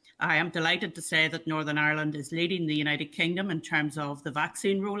 Chair. I am delighted to say that Northern Ireland is leading the United Kingdom in terms of the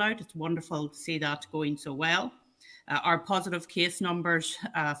vaccine rollout. It's wonderful to see that going so well. Our positive case numbers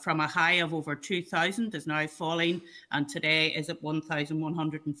from a high of over 2,000 is now falling, and today is at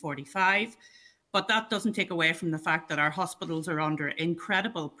 1,145. But that doesn't take away from the fact that our hospitals are under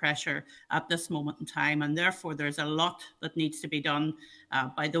incredible pressure at this moment in time, and therefore there's a lot that needs to be done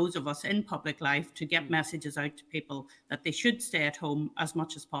by those of us in public life to get messages out to people that they should stay at home as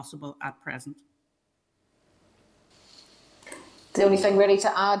much as possible at present. The only thing really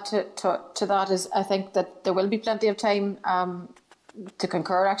to add to that is I think that there will be plenty of time to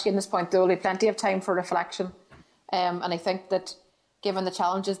concur actually in this point. There will be plenty of time for reflection, and I think that given the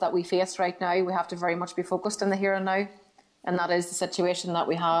challenges that we face right now, we have to very much be focused in the here and now. And that is the situation that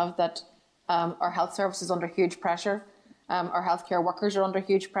we have, that our health service is under huge pressure. Our healthcare workers are under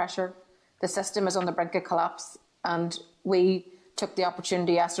huge pressure. The system is on the brink of collapse. And we took the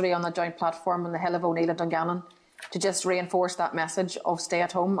opportunity yesterday on the joint platform on the Hill of O'Neill and Dungannon to just reinforce that message of stay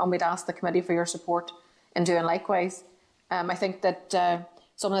at home. And we'd ask the committee for your support in doing likewise. I think that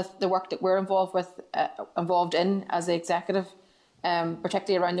some of the work that we're involved in as the executive,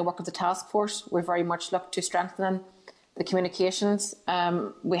 particularly around the work of the task force, we very much look to strengthening the communications.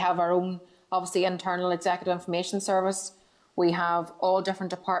 We have our own, obviously, internal executive information service. We have all different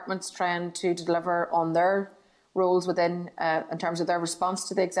departments trying to deliver on their roles within, in terms of their response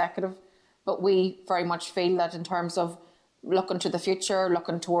to the executive. But we very much feel that in terms of looking to the future,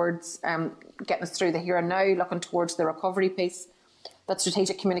 looking towards getting us through the here and now, looking towards the recovery piece, that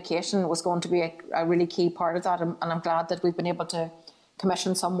strategic communication was going to be a really key part of that, and I'm glad that we've been able to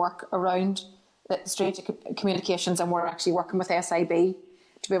commission some work around the strategic communications, and we're actually working with SIB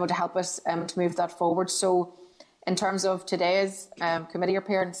to be able to help us to move that forward. So in terms of today's committee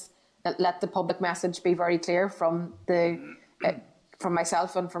appearance, let the public message be very clear from from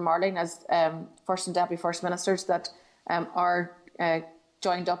myself and from Arlene as First and Deputy First Ministers, that our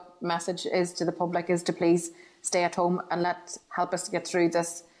joined up message is to the public is to please stay at home and help us to get through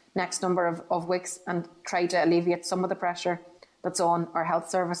this next number of weeks and try to alleviate some of the pressure that's on our health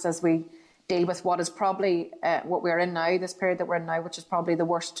service as we deal with what is probably what we're in now, this period that we're in now, which is probably the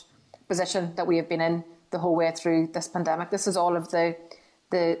worst position that we have been in the whole way through this pandemic. This is all of the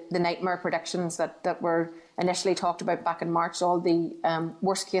nightmare predictions that were initially talked about back in March, all the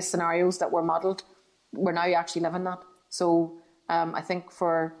worst case scenarios that were modelled. We're now actually living that. So I think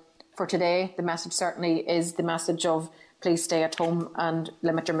for today, the message certainly is the message of please stay at home and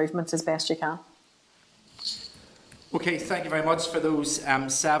limit your movements as best you can. Okay, thank you very much for those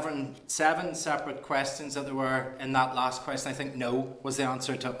seven separate questions that there were in that last question. I think no was the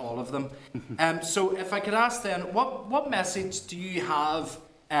answer to all of them. So if I could ask then, what message do you have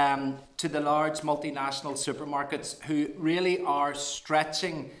to the large multinational supermarkets who really are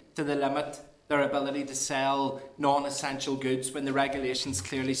stretching to the limit their ability to sell non-essential goods when the regulations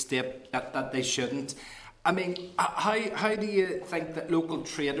clearly state that they shouldn't? I mean, how do you think that local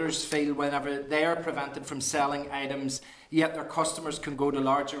traders feel whenever they are prevented from selling items, yet their customers can go to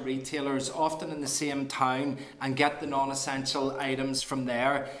larger retailers, often in the same town, and get the non-essential items from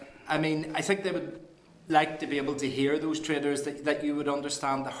there? I mean, I think they would like to be able to hear those traders that you would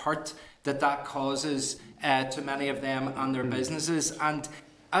understand the hurt that causes to many of them and their businesses. And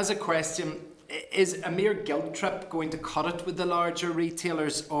as a question, is a mere guilt trip going to cut it with the larger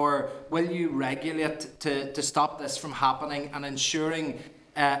retailers, or will you regulate to stop this from happening and ensuring,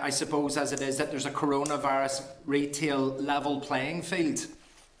 I suppose as it is, that there's a coronavirus retail level playing field?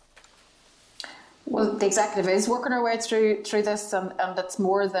 Well, the executive is working our way through this, and it's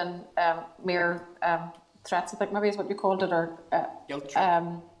more than mere threats, I think maybe is what you called it, or guilt trip.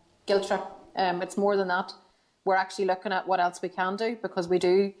 Guilt trip. It's more than that. We're actually looking at what else we can do, because we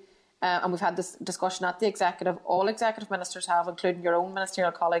do. And we've had this discussion at the executive, all executive ministers have, including your own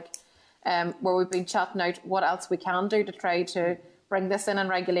ministerial colleague, where we've been chatting out what else we can do to try to bring this in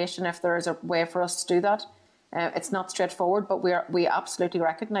regulation if there is a way for us to do that. It's not straightforward, but we absolutely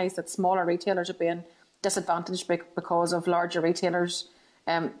recognise that smaller retailers are being disadvantaged because of larger retailers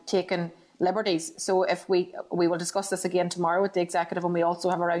taking liberties. So if we will discuss this again tomorrow with the executive, and we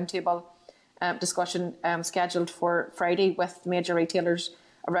also have a roundtable discussion scheduled for Friday with major retailers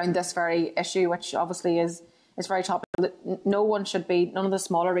around this very issue, which obviously is very topical. None of the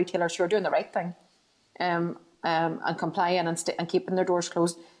smaller retailers who are doing the right thing and complying and keeping their doors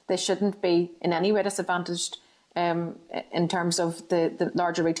closed, they shouldn't be in any way disadvantaged in terms of the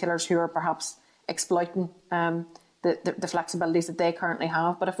larger retailers who are perhaps exploiting the flexibilities that they currently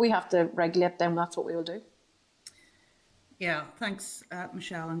have. But if we have to regulate them, that's what we will do. Yeah, thanks,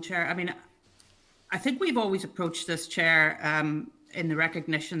 Michelle and Chair. I mean, I think we've always approached this, Chair, in the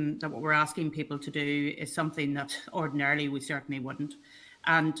recognition that what we're asking people to do is something that ordinarily we certainly wouldn't.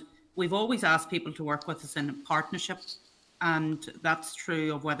 And we've always asked people to work with us in a partnership. And that's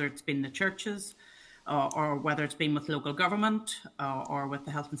true of whether it's been the churches or whether it's been with local government or with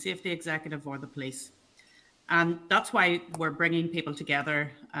the Health and Safety Executive or the police. And that's why we're bringing people together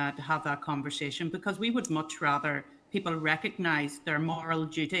to have that conversation, because we would much rather people recognise their moral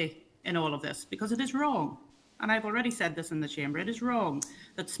duty in all of this, because it is wrong. And I've already said this in the chamber, it is wrong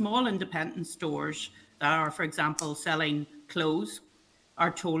that small independent stores that are, for example, selling clothes are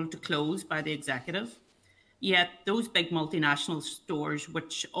told to close by the executive. Yet those big multinational stores,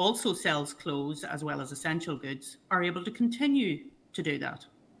 which also sells clothes as well as essential goods, are able to continue to do that.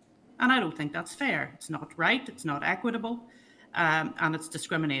 And I don't think that's fair. It's not right, it's not equitable, and it's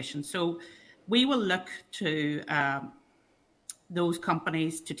discrimination. So we will look to those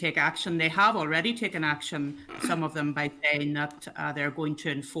companies to take action. They have already taken action, some of them by saying that they're going to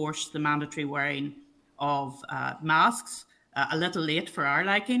enforce the mandatory wearing of masks. A little late for our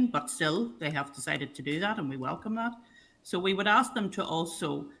liking, but still they have decided to do that, and we welcome that. So we would ask them to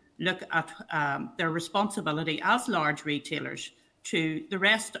also look at their responsibility as large retailers to the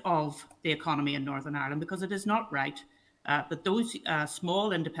rest of the economy in Northern Ireland, because it is not right that those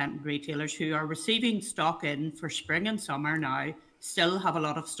small independent retailers who are receiving stock in for spring and summer now still have a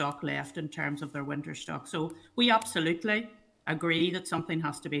lot of stock left in terms of their winter stock. So we absolutely agree that something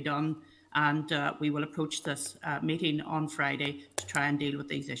has to be done, and we will approach this meeting on Friday to try and deal with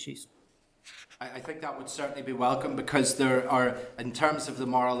these issues. I think that would certainly be welcome, because there are, in terms of the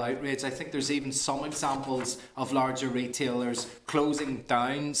moral outrage, I think there's even some examples of larger retailers closing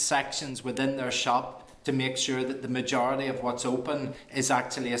down sections within their shop to make sure that the majority of what's open is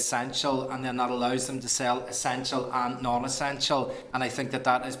actually essential, and then that allows them to sell essential and non-essential. And I think that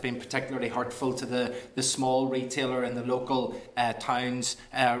that has been particularly hurtful to the small retailer in the local towns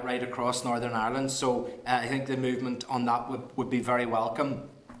right across Northern Ireland. So I think the movement on that would be very welcome.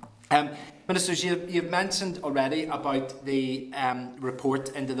 Ministers, you've mentioned already about the report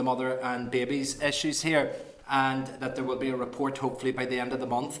into the mother and babies issues here, and that there will be a report hopefully by the end of the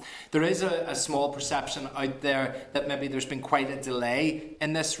month. There is a small perception out there that maybe there's been quite a delay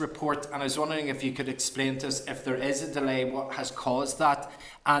in this report, and I was wondering if you could explain to us, if there is a delay, what has caused that,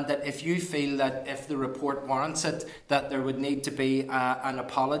 and that if you feel that if the report warrants it, that there would need to be an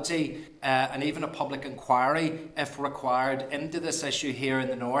apology and even a public inquiry, if required, into this issue here in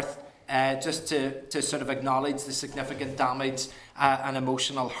the North. Just to sort of acknowledge the significant damage and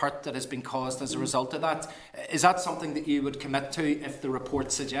emotional hurt that has been caused as a result of that. Is that something that you would commit to if the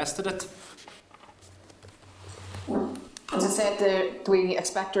report suggested it? As I said, we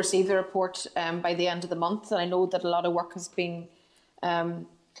expect to receive the report by the end of the month, and I know that a lot of work has been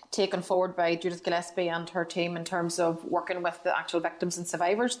taken forward by Judith Gillespie and her team in terms of working with the actual victims and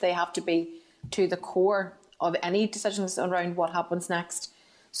survivors. They have to be to the core of any decisions around what happens next.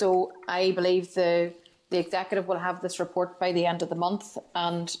 So I believe the executive will have this report by the end of the month,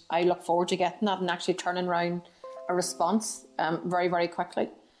 and I look forward to getting that and actually turning around a response very, very quickly.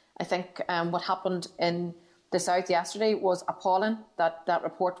 I think what happened in the South yesterday was appalling, that that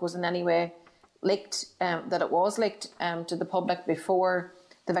report was in any way leaked, that it was leaked to the public before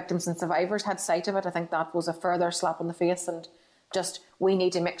the victims and survivors had sight of it. I think that was a further slap in the face, and just we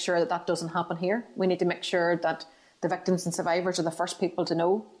need to make sure that that doesn't happen here. We need to make sure that the victims and survivors are the first people to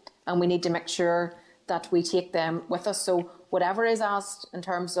know, and we need to make sure that we take them with us. So whatever is asked in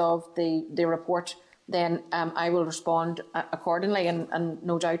terms of the report, then I will respond accordingly, and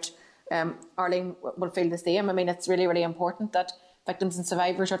no doubt Arlene will feel the same. I mean, it's really, really important that victims and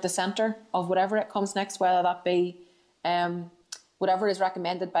survivors are at the centre of whatever it comes next, whether that be whatever is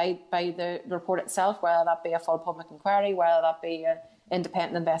recommended by the report itself, whether that be a full public inquiry, whether that be an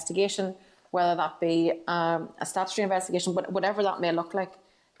independent investigation, whether that be a statutory investigation, but whatever that may look like,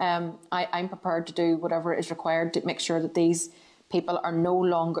 I'm prepared to do whatever is required to make sure that these people are no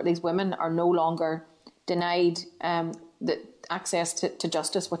longer, these women are no longer denied the access to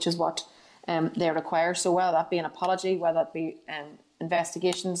justice, which is what they require. So whether that be an apology, whether that be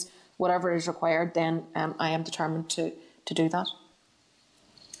investigations, whatever is required, then I am determined to do that.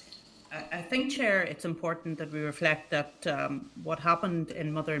 I think, Chair, it's important that we reflect that what happened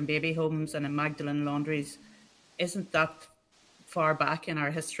in mother and baby homes and in Magdalen laundries isn't that far back in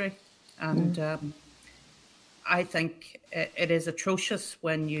our history. And I think it is atrocious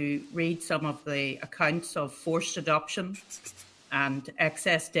when you read some of the accounts of forced adoption and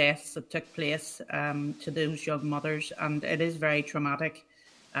excess deaths that took place to those young mothers. And it is very traumatic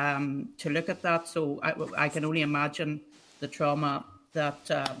to look at that. So I can only imagine the trauma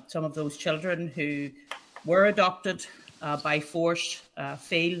that some of those children who were adopted by force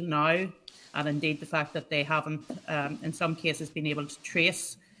feel now, and indeed the fact that they haven't, in some cases, been able to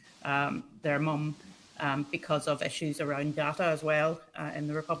trace their mum because of issues around data as well in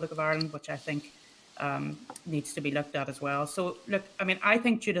the Republic of Ireland, which I think needs to be looked at as well. So, look, I mean, I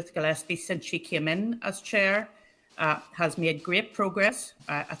think Judith Gillespie, since she came in as chair, has made great progress.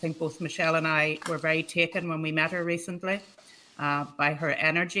 I think both Michelle and I were very taken when we met her recently by her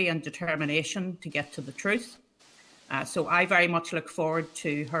energy and determination to get to the truth. So I very much look forward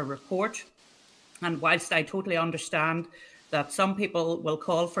to her report. And whilst I totally understand that some people will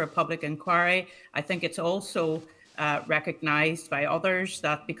call for a public inquiry, I think it's also recognised by others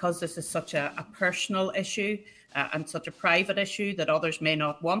that because this is such a personal issue and such a private issue, that others may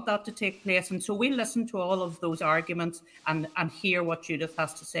not want that to take place. And so we'll listen to all of those arguments and hear what Judith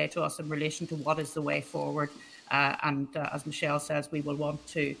has to say to us in relation to what is the way forward. And as Michelle says, we will want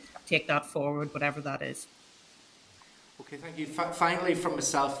to take that forward, whatever that is. Okay, thank you. Finally, from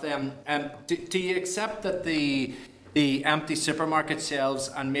myself then, do you accept that the empty supermarket shelves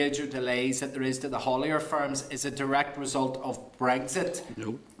and major delays that there is to the haulier firms is a direct result of Brexit?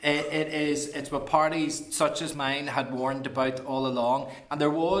 No. It's what parties such as mine had warned about all along, and there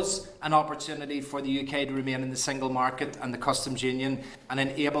was an opportunity for the UK to remain in the single market and the customs union and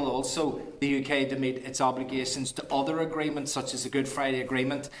enable also the UK to meet its obligations to other agreements such as the Good Friday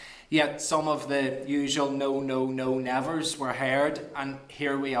Agreement. Yet some of the usual no, nevers were heard, and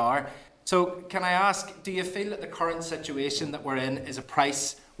here we are. So can I ask, do you feel that the current situation that we're in is a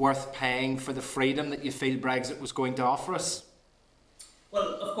price worth paying for the freedom that you feel Brexit was going to offer us?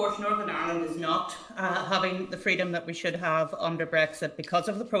 Well, of course, Northern Ireland is not having the freedom that we should have under Brexit because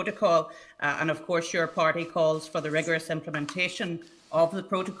of the protocol. And of course, your party calls for the rigorous implementation of the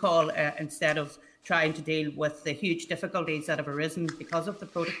protocol instead of trying to deal with the huge difficulties that have arisen because of the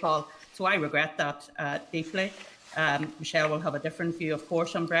protocol. So I regret that deeply. Michelle will have a different view, of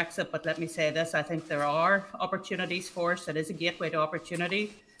course, on Brexit. But let me say this, I think there are opportunities for us. It is a gateway to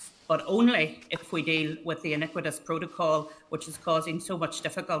opportunity, but only if we deal with the iniquitous protocol, which is causing so much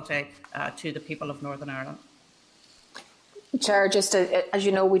difficulty to the people of Northern Ireland. Chair, just as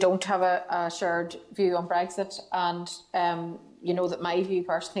you know, we don't have a shared view on Brexit, and you know that my view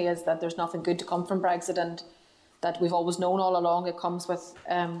personally is that there's nothing good to come from Brexit, and that we've always known all along it comes with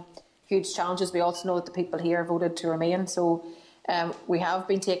huge challenges. We also know that the people here voted to remain, so we have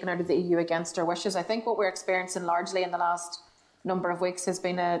been taken out of the EU against our wishes. I think what we're experiencing largely in the last number of weeks has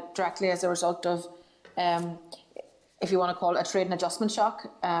been directly as a result of, if you want to call it a trade and adjustment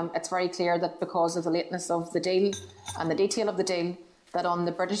shock. It's very clear that because of the lateness of the deal and the detail of the deal, that on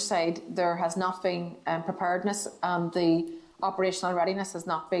the British side there has not been preparedness, and the operational readiness has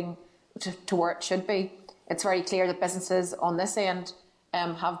not been to where it should be. It's very clear that businesses on this end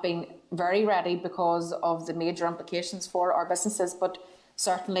have been very ready because of the major implications for our businesses, but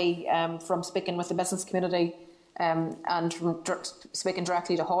certainly from speaking with the business community and from speaking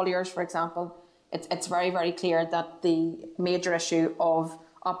directly to hauliers, for example, it's very, very clear that the major issue of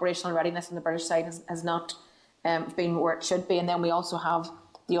operational readiness on the British side has not been where it should be. And then we also have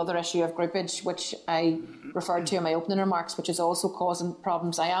the other issue of groupage, which I referred to in my opening remarks, which is also causing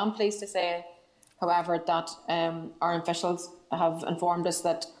problems. I am pleased to say, however, that our officials have informed us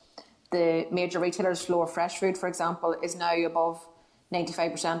that the major retailers' flow of fresh food, for example, is now above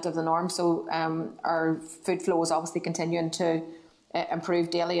 95% of the norm. So our food flow is obviously continuing to improve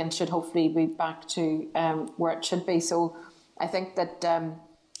daily and should hopefully be back to where it should be. So I think that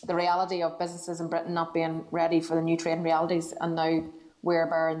the reality of businesses in Britain not being ready for the new trading realities, and now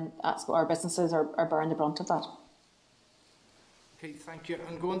our businesses are bearing the brunt of that. Okay, thank you.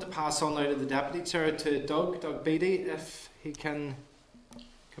 I'm going to pass on now to the Deputy Chair, to Doug Beattie, if he can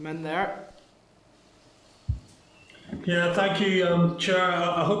come in there. Yeah, thank you, Chair.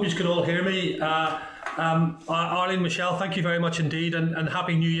 I hope you can all hear me. Arlene, Michelle, thank you very much indeed, and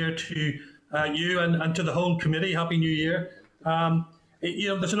Happy New Year to you and to the whole committee. Happy New Year.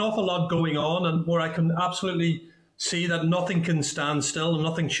 There's an awful lot going on, and where I can absolutely see that nothing can stand still and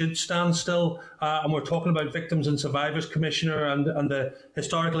nothing should stand still. And we're talking about Victims and Survivors Commissioner and the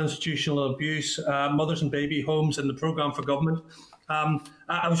historical institutional abuse, mothers and baby homes, and the programme for government.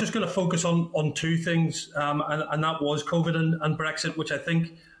 I was just going to focus on two things, and that was COVID and Brexit, which I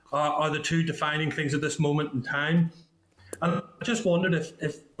think are the two defining things at this moment in time. And I just wondered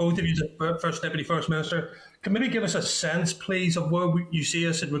if both of you, the First Deputy First Minister, can maybe give us a sense, please, of where you see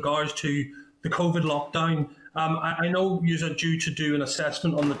us in regards to the COVID lockdown. I know you are due to do an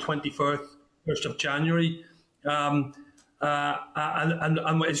assessment on the 21st of January, and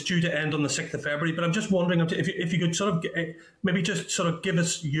it's due to end on the 6th of February. But I'm just wondering if you could sort of maybe just sort of give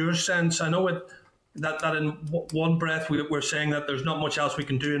us your sense. I know that in one breath we're saying that there's not much else we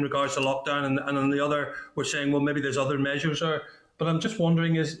can do in regards to lockdown, and on the other we're saying, well, maybe there's other measures. But I'm just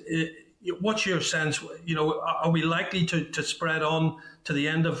wondering, what's your sense? Are we likely to spread on to the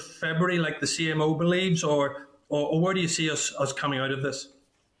end of February like the CMO believes, or where do you see us coming out of this?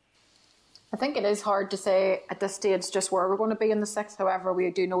 I think it is hard to say at this stage just where we're going to be in the 6th. However, we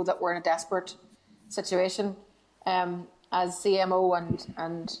do know that we're in a desperate situation. As CMO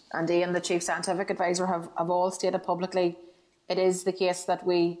and Ian, the Chief Scientific Advisor, have all stated publicly, it is the case that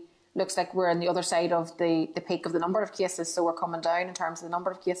looks like we're on the other side of the peak of the number of cases. So we're coming down in terms of the number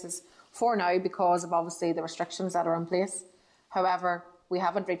of cases for now because of obviously the restrictions that are in place. However, we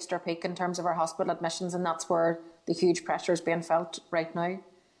haven't reached our peak in terms of our hospital admissions, and that's where the huge pressure is being felt right now.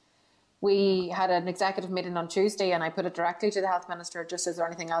 We had an executive meeting on Tuesday, and I put it directly to the Health Minister, just is there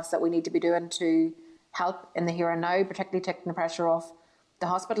anything else that we need to be doing to help in the here and now, particularly taking the pressure off the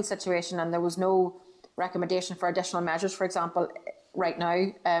hospital situation. And there was no recommendation for additional measures, for example, right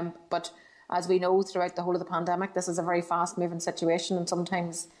now. But as we know, throughout the whole of the pandemic, this is a very fast moving situation, and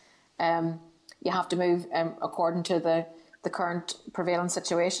sometimes you have to move according to the current prevailing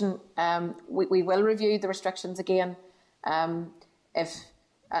situation. We will review the restrictions again.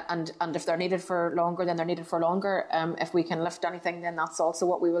 If they're needed for longer, then they're needed for longer. If we can lift anything, then that's also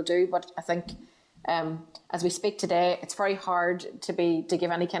what we will do. But I think as we speak today, it's very hard to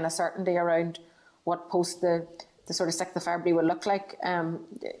give any kind of certainty around what post the sort of 6th of February will look like.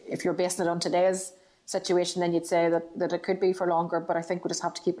 If you're basing it on today's situation, then you'd say that it could be for longer. But I think we just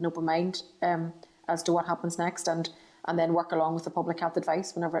have to keep an open mind as to what happens next. And and then work along with the public health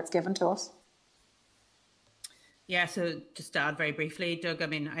advice whenever it's given to us. Yeah, so just to add very briefly, Doug, I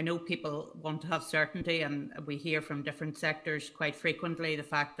mean, I know people want to have certainty, and we hear from different sectors quite frequently the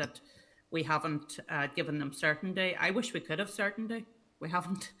fact that we haven't given them certainty. I wish we could have certainty. We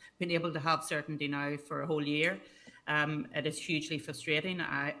haven't been able to have certainty now for a whole year. It is hugely frustrating.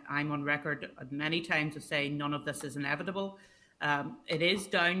 I'm on record many times of saying none of this is inevitable. It is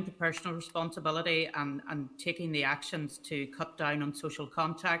down to personal responsibility and taking the actions to cut down on social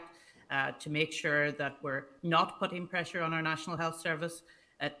contact, to make sure that we're not putting pressure on our National Health Service.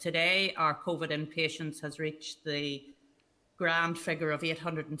 Today, our COVID inpatients has reached the grand figure of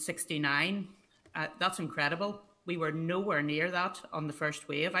 869. That's incredible. We were nowhere near that on the first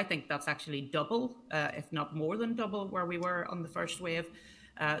wave. I think that's actually double, if not more than double, where we were on the first wave.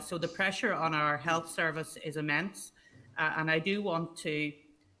 So the pressure on our health service is immense. And I do want to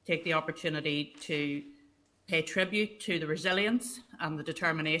take the opportunity to pay tribute to the resilience and the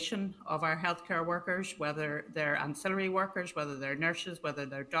determination of our healthcare workers, whether they're ancillary workers, whether they're nurses, whether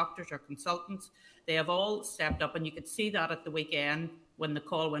they're doctors or consultants. They have all stepped up, and you could see that at the weekend when the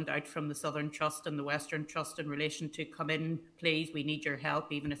call went out from the Southern Trust and the Western Trust in relation to come in, please, we need your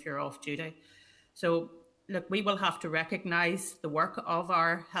help, even if you're off duty. So, look, we will have to recognise the work of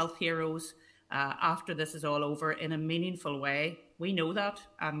our health heroes after this is all over in a meaningful way. We know that,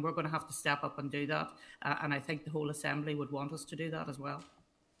 and we're going to have to step up and do that. And I think the whole Assembly would want us to do that as well.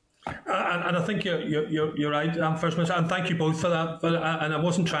 And I think you're right, First Minister, and thank you both for that. And I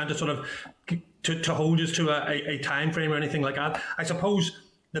wasn't trying to sort of to hold us to a time frame or anything like that. I suppose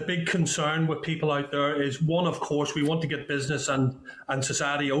the big concern with people out there is, one, of course, we want to get business and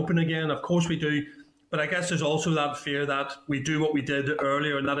society open again. Of course we do. But I guess there's also that fear that we do what we did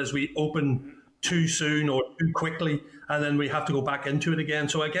earlier, and that is we open too soon or too quickly, and then we have to go back into it again.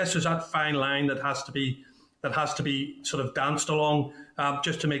 So I guess there's that fine line that has to be sort of danced along,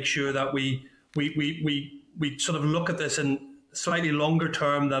 just to make sure that we sort of look at this in slightly longer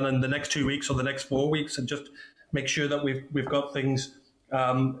term than in the next 2 weeks or the next 4 weeks, and just make sure that we've got things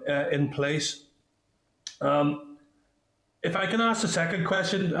in place. If I can ask a second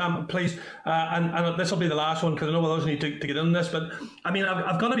question, please, and this will be the last one because I know others need to get in this, but I mean,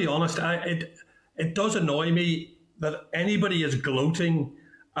 I've got to be honest, it does annoy me that anybody is gloating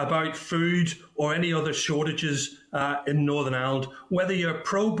about food or any other shortages in Northern Ireland. Whether you're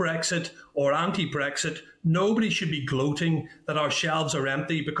pro-Brexit or anti-Brexit, nobody should be gloating that our shelves are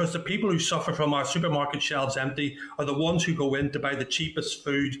empty, because the people who suffer from our supermarket shelves empty are the ones who go in to buy the cheapest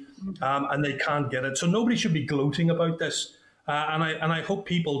food, and they can't get it. So nobody should be gloating about this, and I hope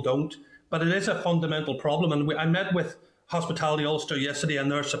people don't. But it is a fundamental problem. And I met with Hospitality Ulster yesterday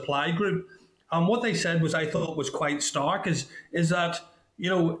and their supply group, and what they said was, I thought was quite stark, is that, you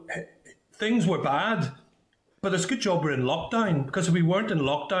know, things were bad, but it's a good job we're in lockdown, because if we weren't in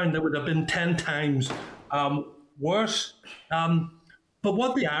lockdown, there would have been 10 times worse. But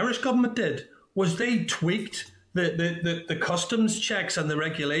what the Irish government did was they tweaked the customs checks and the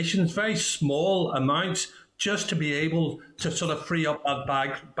regulations, very small amounts, just to be able to sort of free up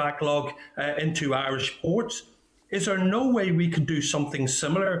that backlog into Irish ports. Is there no way we can do something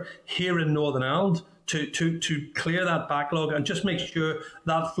similar here in Northern Ireland to clear that backlog and just make sure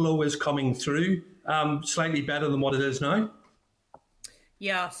that flow is coming through slightly better than what it is now?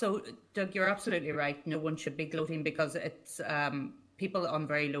 Yeah, so Doug, you're absolutely right. No one should be gloating, because it's people on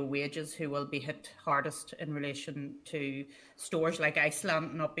very low wages who will be hit hardest in relation to stores like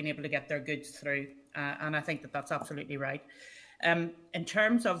Iceland not being able to get their goods through. And I think that that's absolutely right. In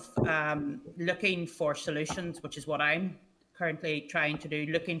terms of looking for solutions, which is what I'm currently trying to do,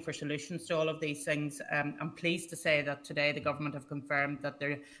 looking for solutions to all of these things. I'm pleased to say that today the government have confirmed that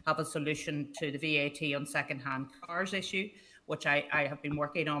they have a solution to the VAT on second-hand cars issue, which I have been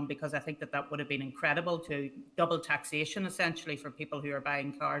working on, because I think that would have been incredible, to double taxation essentially for people who are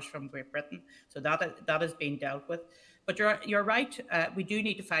buying cars from Great Britain. So that has been dealt with. But you're right, we do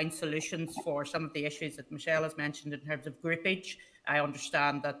need to find solutions for some of the issues that Michelle has mentioned in terms of groupage. I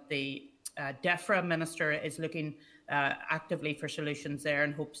understand that the DEFRA Minister is looking actively for solutions there,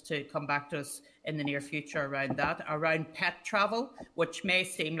 and hopes to come back to us in the near future around that. Around pet travel, which may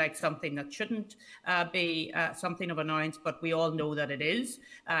seem like something that shouldn't be something of annoyance, but we all know that it is,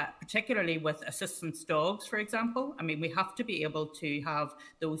 particularly with assistance dogs, for example. I mean, we have to be able to have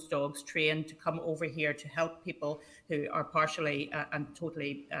those dogs trained to come over here to help people who are partially and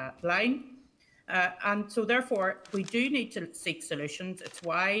totally blind. And so, therefore, we do need to seek solutions. It's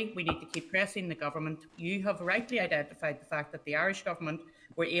why we need to keep pressing the government. You have rightly identified the fact that the Irish government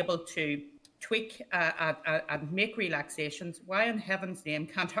were able to tweak and make relaxations, why in heaven's name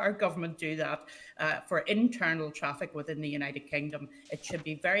can't our government do that for internal traffic within the United Kingdom? It should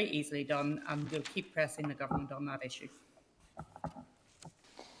be very easily done, and we'll keep pressing the government on that issue.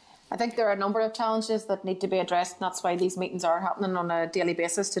 I think there are a number of challenges that need to be addressed, and that's why these meetings are happening on a daily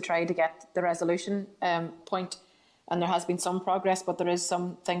basis to try to get the resolution point. And there has been some progress, but there is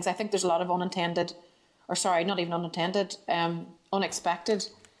some things. I think there's a lot of unintended, or sorry, not even unintended, unexpected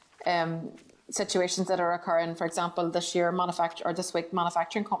situations that are occurring. For example, this week,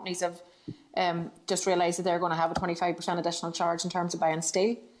 manufacturing companies have just realised that they're going to have a 25% additional charge in terms of buying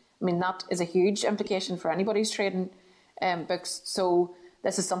steel. I mean, that is a huge implication for anybody's trading books. So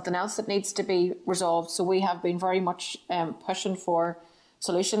this is something else that needs to be resolved. So we have been very much pushing for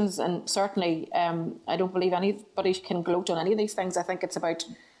solutions, and certainly I don't believe anybody can gloat on any of these things. I think it's about,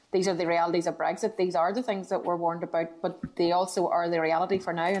 these are the realities of Brexit. These are the things that we're warned about, but they also are the reality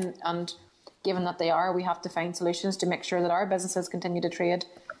for now. And given that they are, we have to find solutions to make sure that our businesses continue to trade,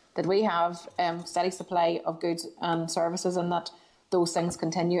 that we have steady supply of goods and services, and that those things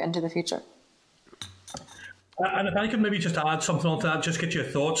continue into the future. And if I could maybe just add something on to that, just get your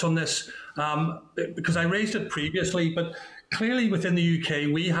thoughts on this, because I raised it previously, but clearly within the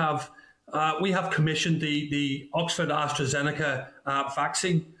UK we have commissioned the Oxford AstraZeneca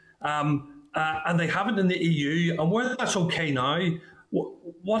vaccine, and they have it in the EU. And whether that's okay now,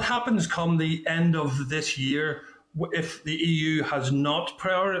 what happens come the end of this year if the EU has not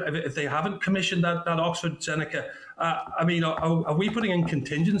if they haven't commissioned that Oxford AstraZeneca? I mean, are we putting in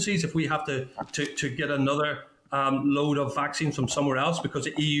contingencies if we have to get another load of vaccines from somewhere else because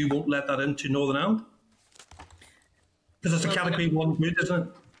the EU won't let that into Northern Ireland? Because it's a category 1 good,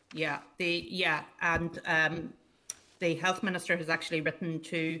 isn't it? And the health minister has actually written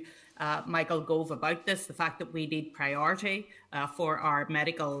to Michael Gove about this, the fact that we need priority for our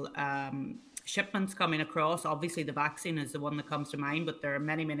medical shipments coming across. Obviously, the vaccine is the one that comes to mind, but there are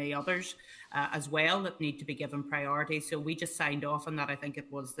many, many others as well that need to be given priority. So we just signed off on that. I think it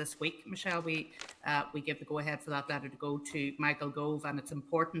was this week, Michelle. We give the go-ahead for that letter to go to Michael Gove, and it's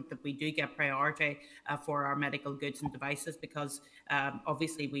important that we do get priority for our medical goods and devices, because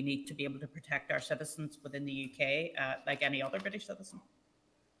obviously we need to be able to protect our citizens within the UK like any other British citizen.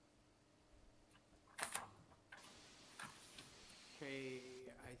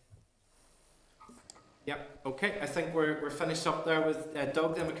 Yep. Okay. I think we're finished up there with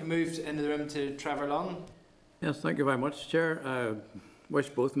Doug. Then we can move into the room to Trevor Lunn. Yes, thank you very much, Chair. Wish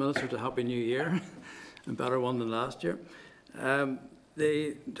both ministers a happy new year, a better one than last year.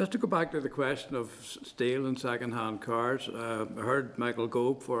 Just to go back to the question of steel and second-hand cars, I heard Michael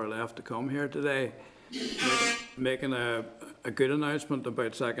Gove before I left to come here today making a good announcement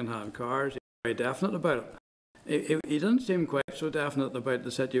about second-hand cars. He was very definite about it. He didn't seem quite so definite about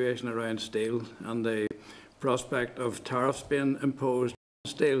the situation around steel and the prospect of tariffs being imposed on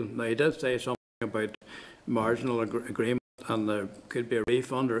steel. Now, he did say something about marginal agreement, and there could be a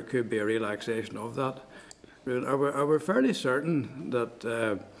refund or it could be a relaxation of that. Are we fairly certain that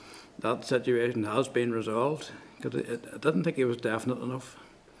that situation has been resolved? Because I didn't think he was definite enough.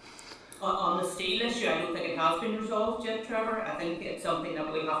 On the steel issue, I don't think it has been resolved yet, Trevor. I think it's something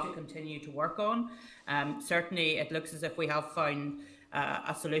that we have to continue to work on. Certainly, it looks as if we have found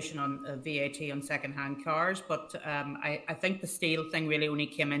a solution on VAT on second-hand cars, but I think the steel thing really only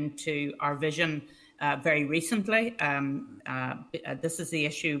came into our vision very recently. This is the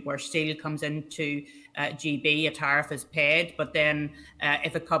issue where steel comes into GB, a tariff is paid, but then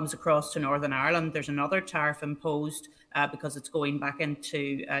if it comes across to Northern Ireland, there's another tariff imposed because it's going back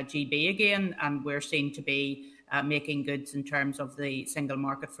into GB again, and we're seen to be making goods in terms of the single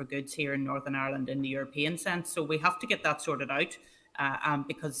market for goods here in Northern Ireland in the European sense. So we have to get that sorted out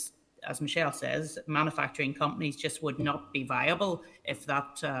because, as Michelle says, manufacturing companies just would not be viable if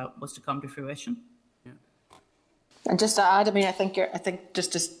that was to come to fruition. Yeah. And just to add, I mean, I think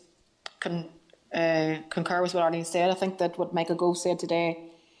just to concur with what Arlene said, I think that what Michael Gove said today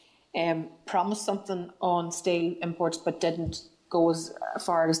promised something on steel imports, but didn't go as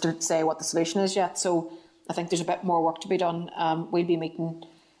far as to say what the solution is yet. So I think there's a bit more work to be done. We'll be meeting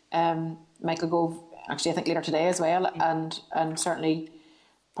Michael Gove, actually, I think later today as well, and certainly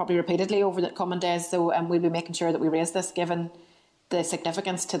probably repeatedly over the coming days. So we'll be making sure that we raise this, given the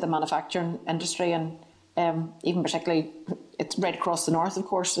significance to the manufacturing industry, and even particularly it's right across the north, of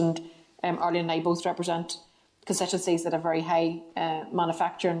course. And Arlene and I both represent constituencies that have very high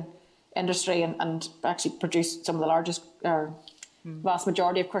manufacturing industry and actually produce some of the largest vast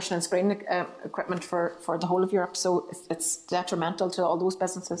majority of crushing and screening equipment for the whole of Europe. So it's detrimental to all those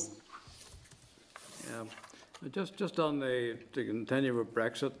businesses. Yeah. Just on to continue with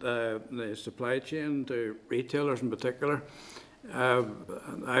Brexit, the supply chain to retailers in particular,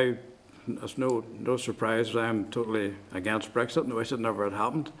 it's no surprise that I'm totally against Brexit and I wish it never had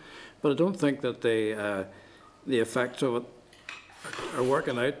happened. But I don't think that the effects of it are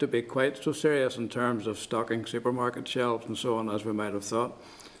working out to be quite so serious in terms of stocking supermarket shelves and so on as we might have thought.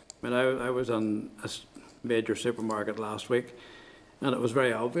 I mean, I was in a major supermarket last week, and it was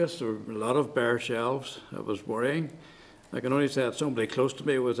very obvious. There were a lot of bare shelves. It was worrying. I can only say that somebody close to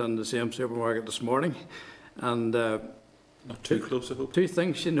me was in the same supermarket this morning, and Not too close, I hope. two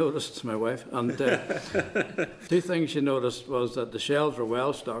things she noticed, my wife, and two things she noticed was that the shelves were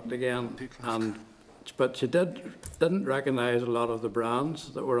well stocked again, but she didn't recognise a lot of the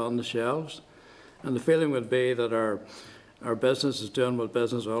brands that were on the shelves, and the feeling would be that our business is doing what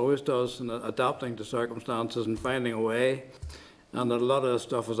business always does, and adapting to circumstances and finding a way. And that a lot of this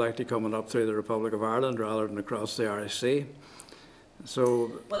stuff was actually coming up through the Republic of Ireland rather than across the RIC. So,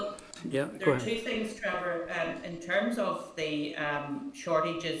 well, yeah, there are two things, Trevor. In terms of the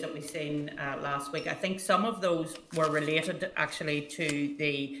shortages that we've seen last week, I think some of those were related actually to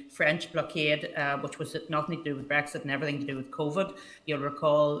the French blockade, which was nothing to do with Brexit and everything to do with COVID. You'll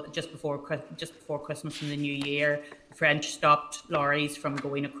recall just before Christmas and the New Year, the French stopped lorries from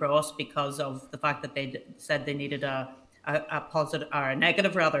going across because of the fact that they said they needed a positive or a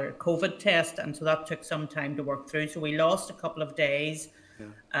negative rather COVID test, and so that took some time to work through. So we lost a couple of days,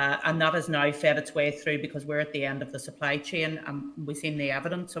 and that has now fed its way through because we're at the end of the supply chain, and we've seen the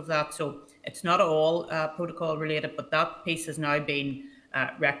evidence of that. So it's not all protocol related, but that piece has now been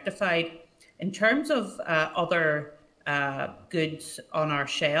rectified. In terms of other goods on our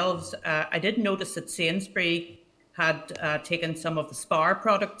shelves, I did notice that Sainsbury had taken some of the Spar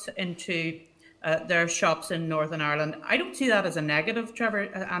products into their shops in Northern Ireland. I don't see that as a negative, Trevor,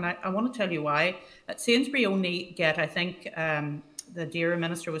 and I want to tell you why. Sainsbury only get, I think, the dear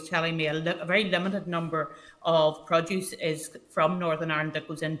Minister was telling me, a very limited number of produce is from Northern Ireland that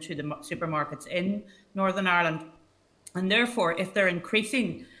goes into the supermarkets in Northern Ireland. And therefore, if they're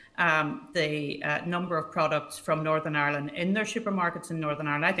increasing the number of products from Northern Ireland in their supermarkets in Northern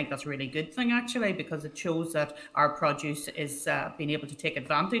Ireland, I think that's a really good thing, actually, because it shows that our produce is being able to take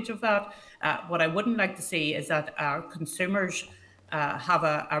advantage of that. What I wouldn't like to see is that our consumers have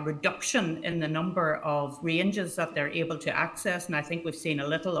a reduction in the number of ranges that they're able to access, and I think we've seen a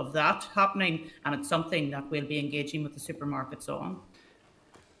little of that happening, and it's something that we'll be engaging with the supermarkets on.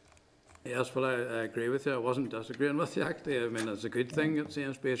 Yes, well, I agree with you. I wasn't disagreeing with you, actually. I mean, it's a good thing that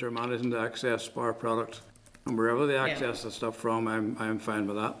Sainsbury's are managing to access Spar products, and wherever they access the stuff from, I'm fine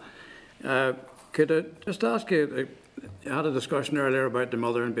with that. Could I just ask you, you had a discussion earlier about the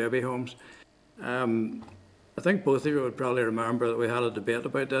mother and baby homes. I think both of you would probably remember that we had a debate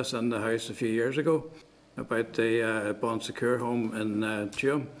about this in the House a few years ago, about the Bon Secure home in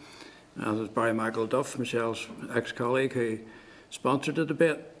Tuam. It was Barry Michael Duff, Michelle's ex-colleague, who sponsored the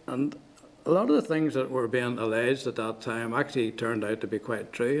debate. And a lot of the things that were being alleged at that time actually turned out to be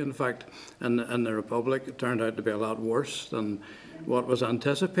quite true. In fact, in the Republic, it turned out to be a lot worse than what was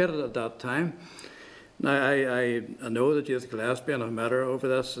anticipated at that time. Now, I know that Youth Gillespie, and I've met her over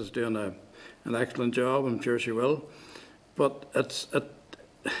this, is doing an excellent job. I'm sure she will. But there's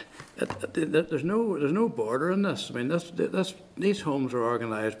no border in this. I mean, these homes are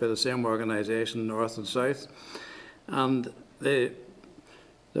organised by the same organisation, North and South, and the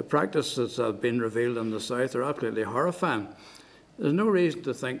practices that have been revealed in the South are absolutely horrifying. There's no reason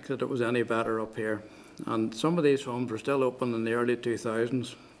to think that it was any better up here. And some of these homes were still open in the early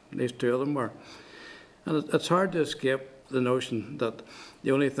 2000s, at least two of them were. And it's hard to escape the notion that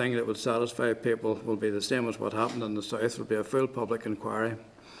the only thing that would satisfy people will be the same as what happened in the South, will be a full public inquiry.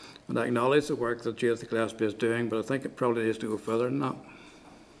 And I acknowledge the work that Judith Gillespie is doing, but I think it probably needs to go further than that.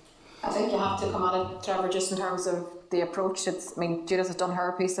 I think you have to come at it, Trevor, just in terms of the approach. I mean, Judith has done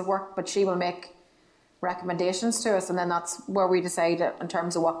her piece of work, but she will make recommendations to us, and then that's where we decide in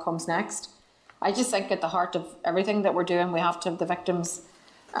terms of what comes next. I just think at the heart of everything that we're doing, we have to have the victims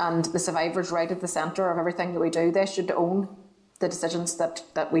and the survivors right at the centre of everything that we do. They should own the decisions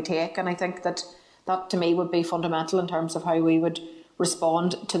that we take, and I think that to me would be fundamental in terms of how we would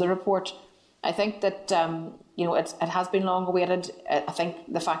respond to the report. I think that it has been long awaited. I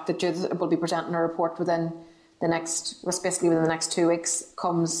think the fact that Judith will be presenting a report within the next 2 weeks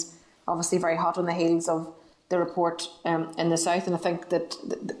comes obviously very hot on the heels of the report in the South, and I think that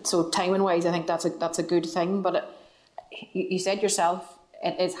so timing wise, I think that's a good thing. But you said yourself,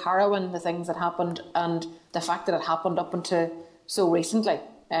 it is harrowing, the things that happened, and the fact that it happened up until so recently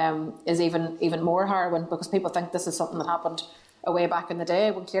is even more harrowing, because people think this is something that happened way back in the day,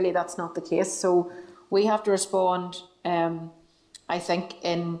 when clearly that's not the case. So we have to respond, I think,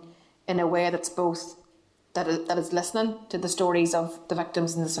 in a way that's both that is listening to the stories of the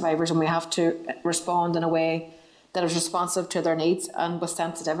victims and the survivors, and we have to respond in a way that is responsive to their needs and with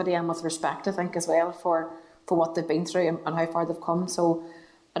sensitivity and with respect, I think, as well for what they've been through and how far they've come. So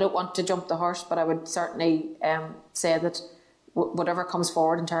I don't want to jump the horse, but I would certainly say that whatever comes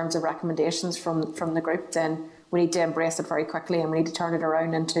forward in terms of recommendations from the group, then we need to embrace it very quickly, and we need to turn it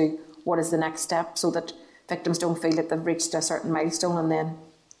around into what is the next step, so that victims don't feel that they've reached a certain milestone and then,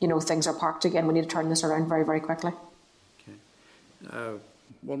 you know, things are parked again. We need to turn this around very, very quickly. Okay.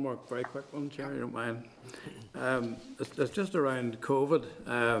 One more very quick one, Chair, you don't mind. It's just around COVID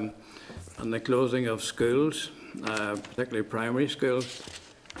and the closing of schools, particularly primary schools.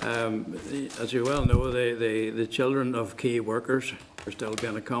 As you well know, the children of key workers are still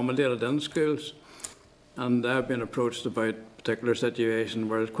being accommodated in schools, and I've been approached about a particular situation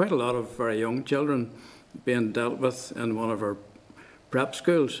where there's quite a lot of very young children being dealt with in one of our prep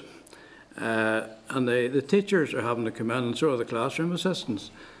schools. And the teachers are having to come in, and so are the classroom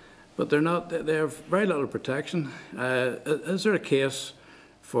assistants, but they have very little protection. Is there a case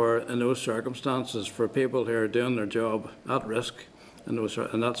for, in those circumstances, for people who are doing their job at risk in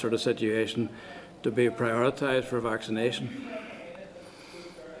that sort of situation to be prioritised for vaccination?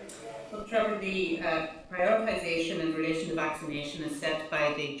 Well, Trevor, the prioritisation in relation to vaccination is set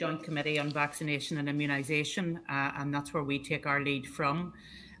by the Joint Committee on Vaccination and Immunisation, and that's where we take our lead from.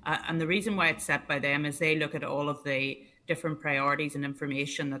 And the reason why it's set by them is they look at all of the different priorities and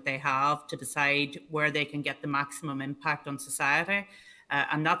information that they have to decide where they can get the maximum impact on society.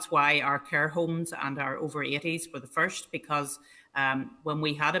 And that's why our care homes and our over 80s were the first, because when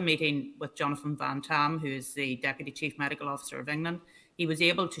we had a meeting with Jonathan Van Tam, who is the Deputy Chief Medical Officer of England, he was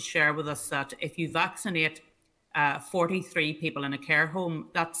able to share with us that if you vaccinate 43 people in a care home,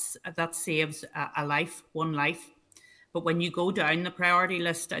 that saves a life, one life. But when you go down the priority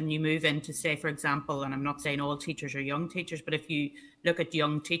list and you move into, say, for example, and I'm not saying all teachers are young teachers, but if you look at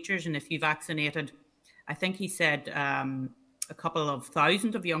young teachers and if you vaccinated, I think he said a couple of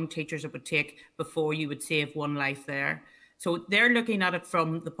thousand of young teachers it would take before you would save one life there. So they're looking at it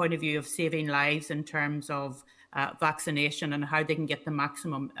from the point of view of saving lives in terms of vaccination and how they can get the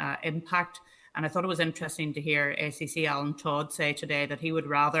maximum impact. And I thought it was interesting to hear ACC Alan Todd say today that he would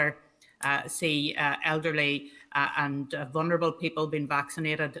rather see elderly and vulnerable people being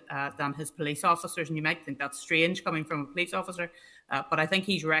vaccinated than his police officers. And you might think that's strange coming from a police officer, but I think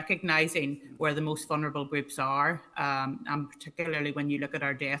he's recognising where the most vulnerable groups are, and particularly when you look at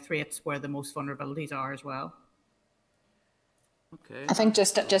our death rates, where the most vulnerabilities are as well. Okay. I think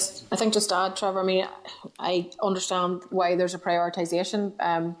just to add, Trevor, I mean, I understand why there's a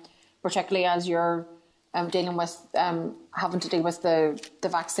prioritisation, particularly as you're dealing with having to deal with the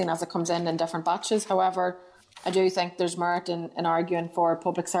vaccine as it comes in different batches. However, I do think there's merit in arguing for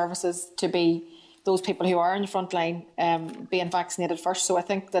public services to be those people who are in the front line being vaccinated first. So I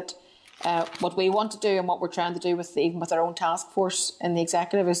think that what we want to do and what we're trying to do even with our own task force in the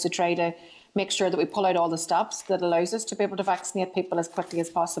executive is to try to make sure that we pull out all the stops that allows us to be able to vaccinate people as quickly as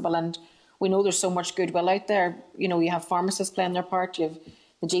possible. And we know there's so much goodwill out there. You know, you have pharmacists playing their part, you have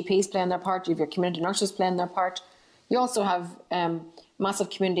the GPs playing their part, you have your community nurses playing their part. You also have massive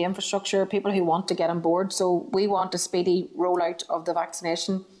community infrastructure, people who want to get on board. So we want a speedy rollout of the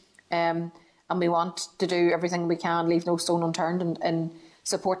vaccination, and we want to do everything we can, leave no stone unturned in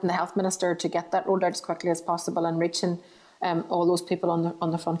supporting the Health Minister to get that rolled out as quickly as possible and reaching all those people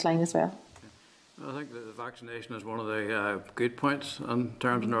on the front line as well. I think the vaccination is one of the good points in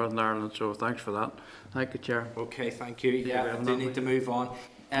terms of Northern Ireland, so thanks for that. Thank you, Chair. Okay, thank you. Yeah, I do need to move on.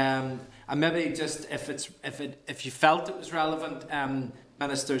 And maybe just if you felt it was relevant,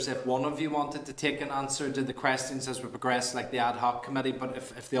 ministers, if one of you wanted to take an answer to the questions as we progress, like the ad hoc committee, but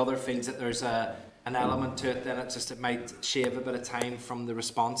if the other feels that there's an element to it, then it might shave a bit of time from the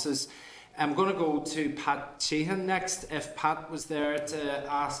responses. I'm going to go to Pat Sheehan next. If Pat was there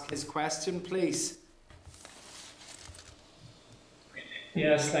to ask his question, please.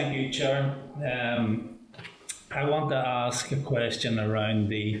 Yes, thank you, Chair. I want to ask a question around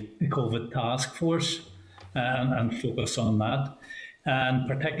the COVID task force and focus on that, and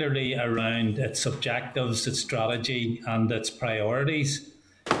particularly around its objectives, its strategy and its priorities.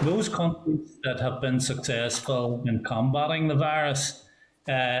 Those countries that have been successful in combating the virus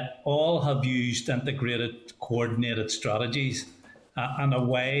all have used integrated, coordinated strategies and a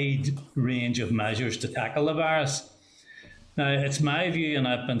wide range of measures to tackle the virus. Now, it's my view, and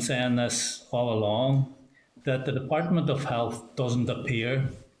I've been saying this all along, that the Department of Health doesn't appear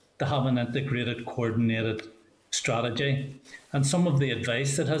to have an integrated, coordinated strategy. And some of the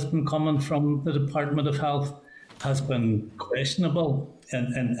advice that has been coming from the Department of Health has been questionable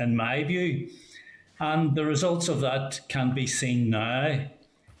in my view. And the results of that can be seen now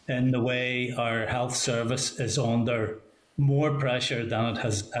in the way our health service is under more pressure than it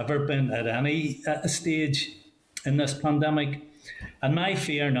has ever been at any stage in this pandemic. And my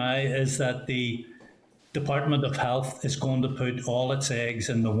fear now is that the Department of Health is going to put all its eggs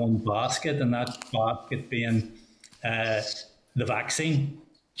in the one basket, and that basket being the vaccine.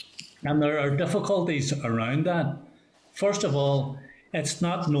 And there are difficulties around that. First of all, it's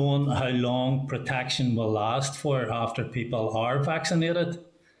not known how long protection will last for after people are vaccinated.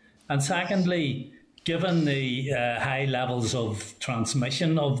 And secondly, given the high levels of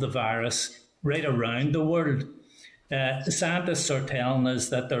transmission of the virus right around the world, the scientists are telling us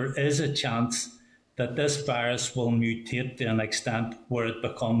that there is a chance that this virus will mutate to an extent where it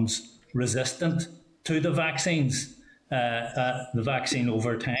becomes resistant to the vaccines, the vaccine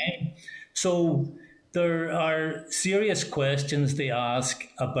over time. So there are serious questions to ask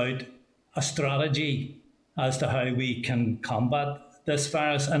about a strategy as to how we can combat this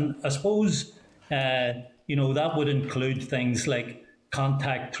virus. And I suppose, that would include things like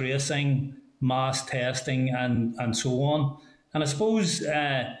contact tracing, mass testing, and so on. And I suppose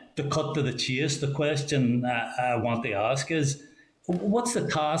to cut to the chase, the question I want to ask is, what's the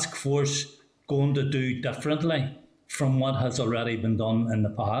task force going to do differently from what has already been done in the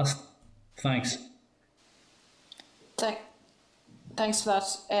past? Thanks. Thanks for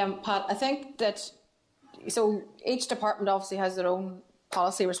that, Pat. I think that each department obviously has their own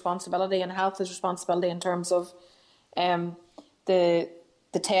policy responsibility, and health is responsibility in terms of the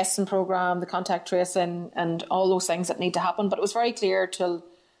testing programme, the contact tracing, and all those things that need to happen. But it was very clear to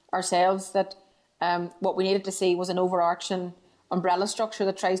ourselves that what we needed to see was an overarching umbrella structure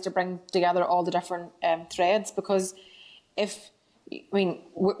that tries to bring together all the different threads. Because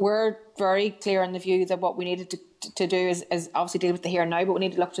we're very clear in the view that what we needed to do is obviously deal with the here and now, but we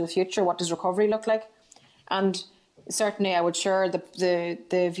need to look to the future. What does recovery look like? And certainly I would share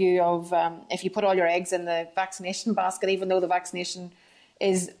the view of if you put all your eggs in the vaccination basket, even though the vaccination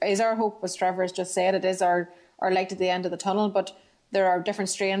is our hope, as Trevor has just said, it is our light at the end of the tunnel, but there are different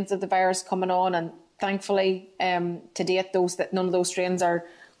strains of the virus coming on, and thankfully to date none of those strains are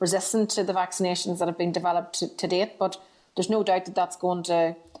resistant to the vaccinations that have been developed to date. But there's no doubt that that's going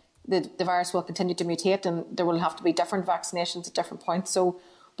to the virus will continue to mutate, and there will have to be different vaccinations at different points. So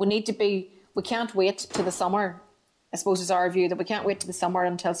we can't wait to the summer. I suppose is our view that we can't wait to the summer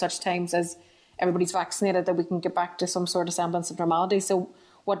until such times as everybody's vaccinated that we can get back to some sort of semblance of normality. So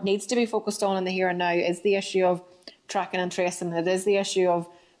what needs to be focused on in the here and now is the issue of tracking and tracing. It is the issue of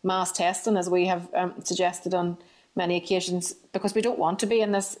mass testing, as we have suggested on many occasions, because we don't want to be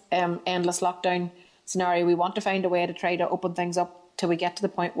in this endless lockdown scenario. We want to find a way to try to open things up till we get to the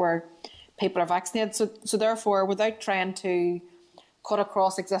point where people are vaccinated. So therefore, without trying to cut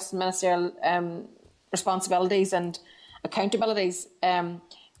across existing ministerial responsibilities and accountabilities,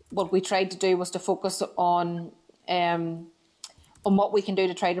 what we tried to do was to focus on what we can do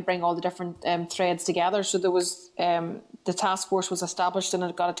to try to bring all the different threads together. So there was the task force was established, and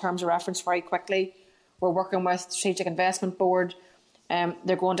it got a terms of reference very quickly. We're working with the Strategic Investment Board.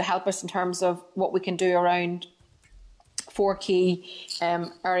 They're going to help us in terms of what we can do around 4 key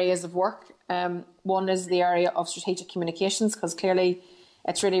areas of work. One is the area of strategic communications, because clearly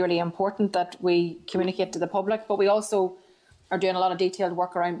it's really, really important that we communicate to the public, but we also are doing a lot of detailed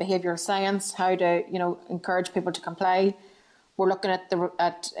work around behavioural science, how to encourage people to comply. We're looking at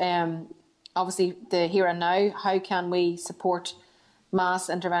obviously the here and now. How can we support mass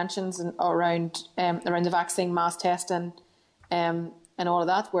interventions around the vaccine, mass testing, and all of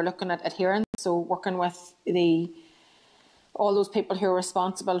that? We're looking at adherence, so working with all those people who are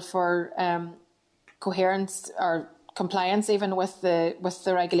responsible for coherence or compliance, even with the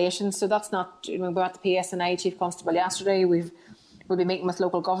regulations. So that's not. We were at the PSNI Chief Constable yesterday. We'll be meeting with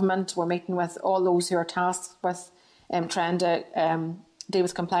local government. We're meeting with all those who are tasked with trying to deal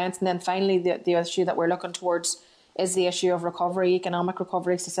with compliance. And then finally, the issue that we're looking towards is the issue of recovery, economic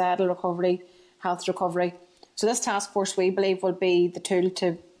recovery, societal recovery, health recovery. So this task force, we believe, will be the tool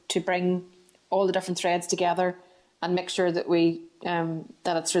to bring all the different threads together and make sure that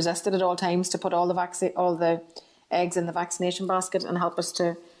that it's resisted at all times, to put all the eggs in the vaccination basket and help us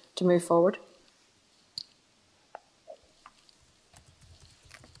to move forward.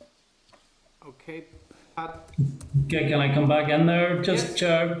 Okay, Pat. Okay, can I come back in there, just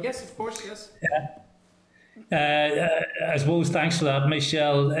Chair? Yes, of course, yes. I suppose thanks for that,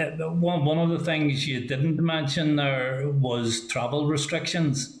 Michelle. One of the things you didn't mention there was travel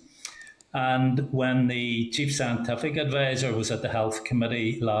restrictions. And when the Chief Scientific Advisor was at the Health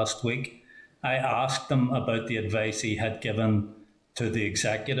Committee last week, I asked him about the advice he had given to the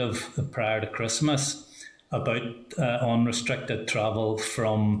executive prior to Christmas about unrestricted travel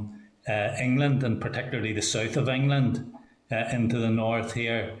from England, and particularly the south of England, into the north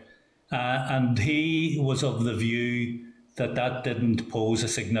here. And he was of the view that that didn't pose a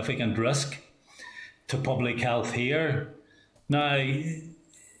significant risk to public health here. Now, I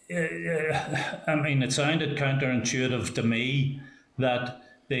mean, it sounded counterintuitive to me that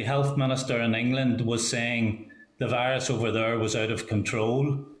the health minister in England was saying the virus over there was out of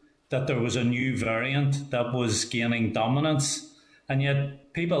control, that there was a new variant that was gaining dominance, and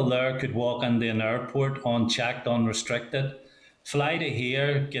yet people there could walk into an airport unchecked, unrestricted, fly to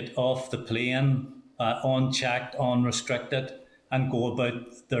here, get off the plane, unchecked, unrestricted, and go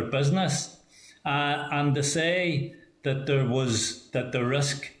about their business. And to say that the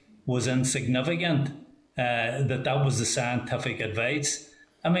risk was insignificant, that was the scientific advice.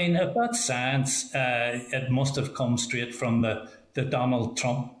 I mean, if that's science, it must have come straight from the Donald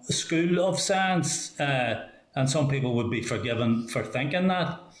Trump school of science, and some people would be forgiven for thinking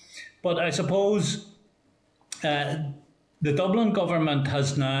that. But I suppose the Dublin government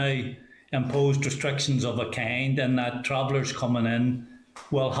has now imposed restrictions of a kind in that travellers coming in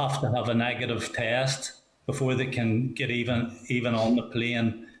will have to have a negative test before they can get even on the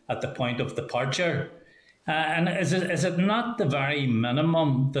plane at the point of departure. And is it not the very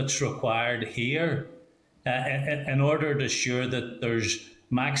minimum that's required here in order to ensure that there's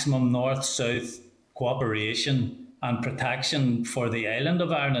maximum north-south cooperation and protection for the island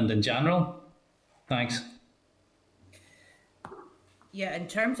of Ireland in general? Thanks. Yeah, in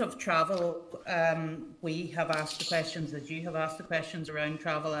terms of travel, we have asked the questions as you have asked the questions around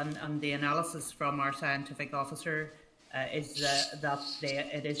travel, and the analysis from our scientific officer is that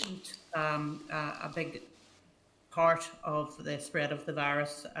it isn't a big part of the spread of the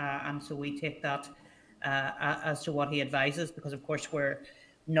virus, and so we take that as to what he advises, because of course we're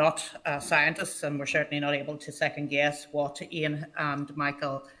not scientists, and we're certainly not able to second guess what Ian and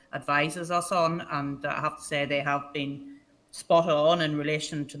Michael advises us on. And I have to say they have been spot on in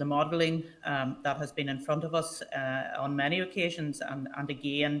relation to the modelling that has been in front of us on many occasions, and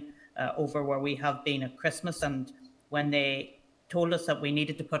again over where we have been at Christmas. And when they told us that we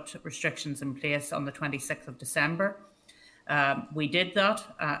needed to put restrictions in place on the 26th of December, we did that.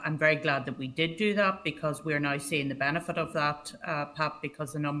 I'm very glad that we did do that, because we're now seeing the benefit of that, Pat,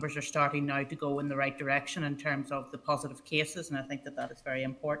 because the numbers are starting now to go in the right direction in terms of the positive cases, and I think that is very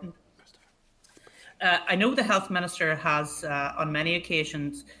important. I know the Health Minister has, on many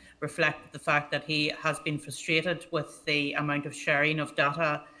occasions, reflected the fact that he has been frustrated with the amount of sharing of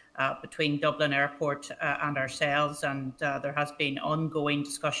data between Dublin Airport and ourselves, and there has been ongoing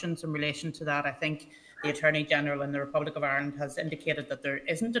discussions in relation to that. I think the Attorney General in the Republic of Ireland has indicated that there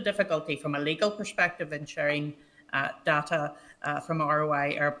isn't a difficulty from a legal perspective in sharing data from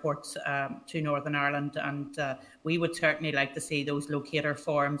ROI airports to Northern Ireland, and we would certainly like to see those locator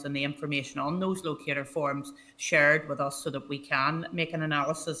forms and the information on those locator forms shared with us, so that we can make an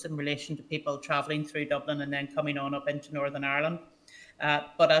analysis in relation to people travelling through Dublin and then coming on up into Northern Ireland.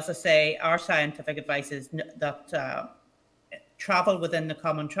 But as I say, our scientific advice is that travel within the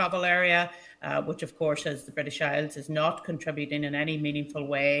common travel area, which of course, as the British Isles, is not contributing in any meaningful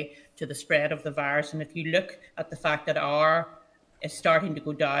way to the spread of the virus. And if you look at the fact that R is starting to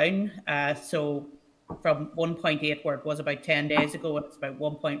go down, so from 1.8 where it was about 10 days ago, it's about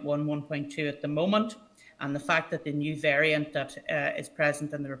 1.1, 1.2 at the moment. And the fact that the new variant that is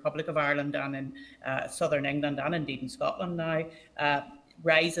present in the Republic of Ireland and in southern England and indeed in Scotland now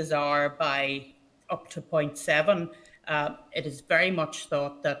rises R by up to 0.7. It is very much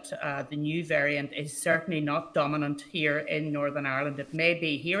thought that the new variant is certainly not dominant here in Northern Ireland. It may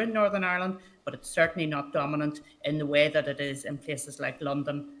be here in Northern Ireland, but it's certainly not dominant in the way that it is in places like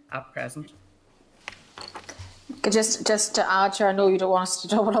London at present. Just to add, Chair, I know you don't want us to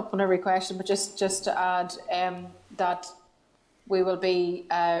double up on every question, but just to add that we will be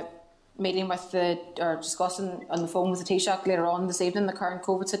meeting with or discussing on the phone with the Taoiseach later on this evening the current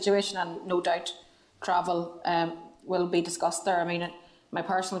COVID situation, and no doubt travel will be discussed there. I mean, my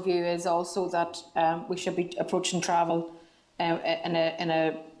personal view is also that we should be approaching travel in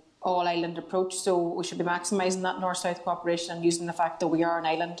a all-island approach, so we should be maximising that north-south cooperation and using the fact that we are an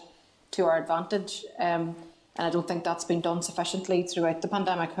island to our advantage. And I don't think that's been done sufficiently throughout the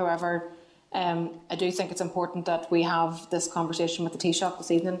pandemic. However, I do think it's important that we have this conversation with the Taoiseach this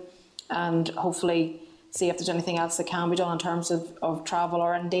evening, and hopefully see if there's anything else that can be done in terms of travel,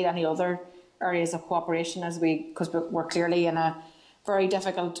 or indeed any other areas of cooperation, because we're clearly in a very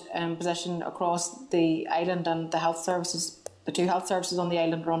difficult position across the island, and the health services, the two health services on the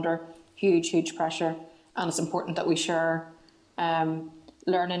island are under huge pressure, and it's important that we share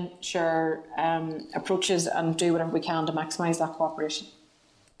learning, share approaches, and do whatever we can to maximise that cooperation.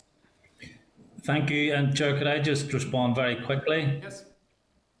 Thank you. And Chair, could I just respond very quickly? Yes.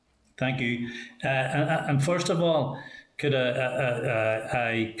 Thank you. And first of all, could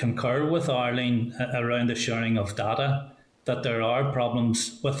I concur with Arlene around the sharing of data, that there are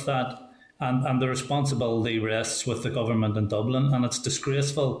problems with that, and the responsibility rests with the government in Dublin, and it's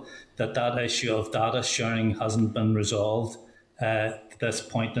disgraceful that that issue of data sharing hasn't been resolved at this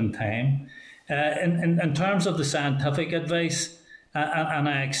point in time. In terms of the scientific advice, and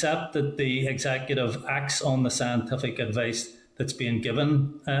I accept that the executive acts on the scientific advice that's being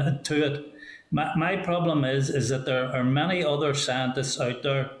given to it. My problem is that there are many other scientists out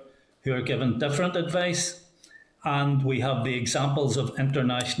there who are given different advice, and we have the examples of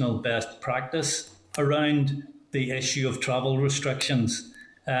international best practice around the issue of travel restrictions.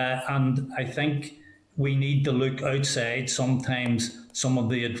 And I think we need to look outside sometimes some of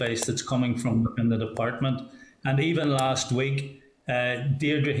the advice that's coming from within the department. And even last week,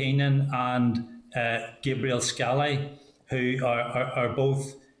 Deirdre Heenan and Gabriel Scally, who are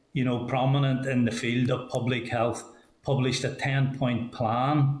both, prominent in the field of public health, published a 10-point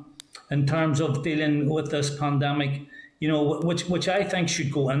plan in terms of dealing with this pandemic, which I think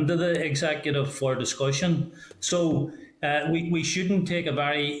should go into the executive for discussion. So we shouldn't take a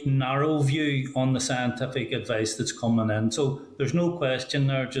very narrow view on the scientific advice that's coming in. So there's no question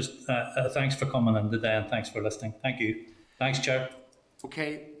there. Just thanks for coming in today, and thanks for listening. Thank you. Thanks, Chair.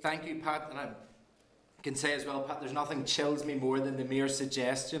 Okay, thank you, Pat. And I can say as well, Pat, there's nothing chills me more than the mere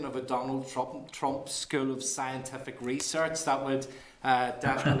suggestion of a Donald Trump School of Scientific Research. That would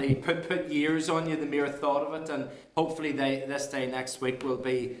definitely put years on you, the mere thought of it. And hopefully this day next week will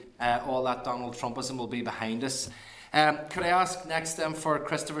be all that Donald Trumpism will be behind us. Could I ask next for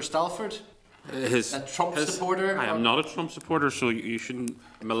Christopher Stalford? A Trump supporter? I am not a Trump supporter, so you shouldn't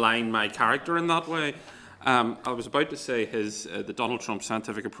malign my character in that way. I was about to say the Donald Trump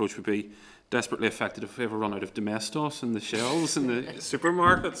scientific approach would be desperately effective if we ever run out of Domestos in the shelves in the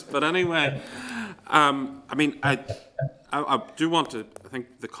supermarkets. But anyway, I do want to. I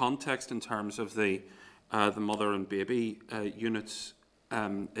think the context in terms of the mother and baby units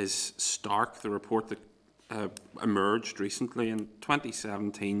is stark. The report that emerged recently in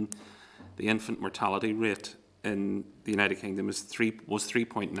 2017, the infant mortality rate in the United Kingdom was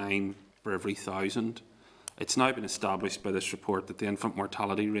 3.9 for every 1,000. It's now been established by this report that the infant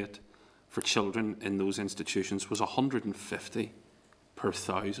mortality rate for children in those institutions was 150 per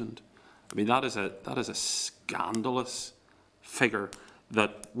 1,000. I mean, that is a scandalous figure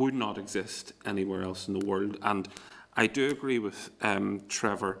that would not exist anywhere else in the world. And I do agree with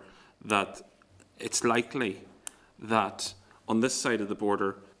Trevor that it's likely that on this side of the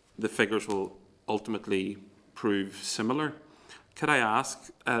border, the figures will ultimately prove similar. Could I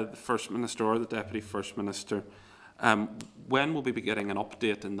ask the First Minister or the Deputy First Minister, when will we be getting an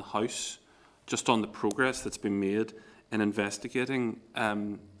update in the House just on the progress that's been made in investigating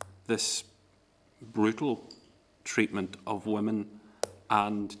this brutal treatment of women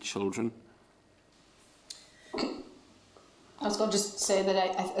and children? I was going to just say that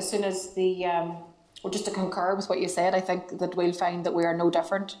as soon as just to concur with what you said, I think that we'll find that we are no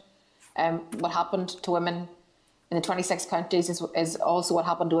different. What happened to women in the 26 counties is also what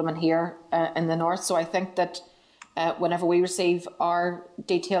happened to women here in the north. So I think that whenever we receive our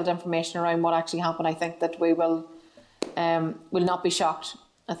detailed information around what actually happened, I think that we will not be shocked,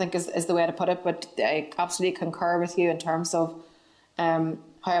 I think is the way to put it. But I absolutely concur with you in terms of how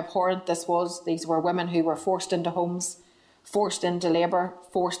abhorrent this was. These were women who were forced into homes, forced into labour,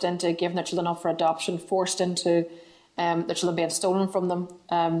 forced into giving their children up for adoption, forced into their children being stolen from them.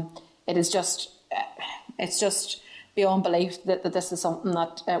 It's just beyond belief that this is something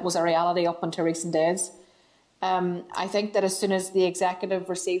that was a reality up until recent days. I think that as soon as the executive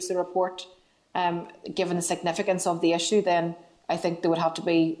receives the report, given the significance of the issue, then I think there would have to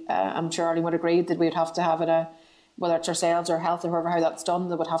be, I'm sure Arlene would agree, that we would have to have it, whether it's ourselves or health or whoever, how that's done,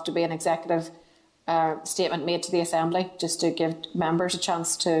 there would have to be an executive statement made to the Assembly just to give members a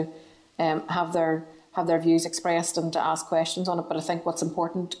chance to have their views expressed and to ask questions on it. But I think what's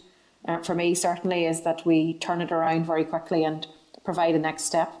important for me certainly is that we turn it around very quickly and provide a next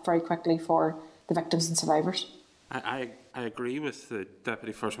step very quickly for the victims and survivors. I agree with the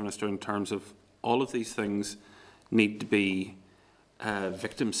Deputy First Minister in terms of all of these things need to be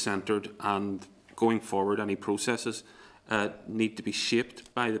victim-centred, and going forward any processes need to be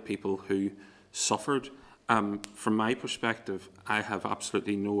shaped by the people who suffered. From my perspective, I have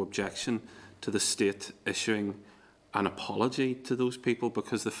absolutely no objection to the state issuing an apology to those people,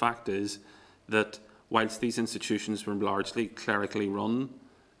 because the fact is that whilst these institutions were largely clerically run,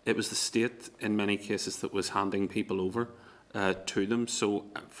 it was the state in many cases that was handing people over to them. So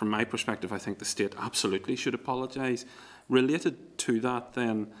from my perspective, I think the state absolutely should apologise. Related to that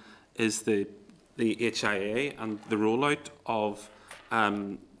then is the HIA and the rollout of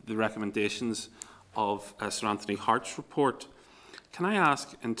the recommendations of Sir Anthony Hart's report. Can I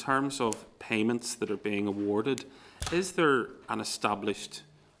ask, in terms of payments that are being awarded, is there an established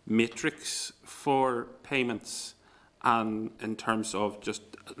matrix for payments, and in terms of just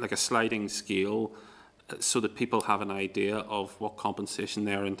like a sliding scale, so that people have an idea of what compensation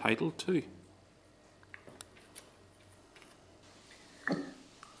they're entitled to?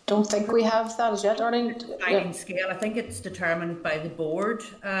 Don't think we have that as yet, Arlene. Sliding scale, I think it's determined by the board,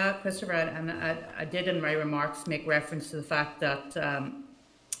 Christopher, and I did in my remarks make reference to the fact that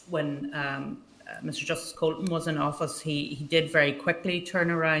when Mr. Justice Colton was in office, he did very quickly turn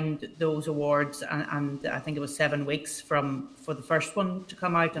around those awards, and I think it was 7 weeks for the first one to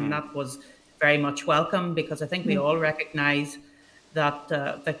come out, and that was very much welcome, because I think we all recognise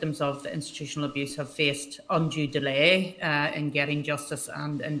that victims of institutional abuse have faced undue delay in getting justice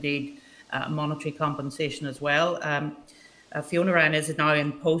and indeed monetary compensation as well. Fiona Ryan is now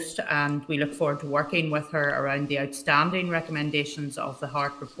in post, and we look forward to working with her around the outstanding recommendations of the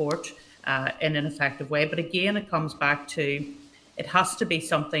Hart report in an effective way. But again, it comes back to, it has to be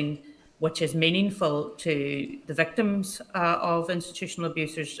something which is meaningful to the victims of institutional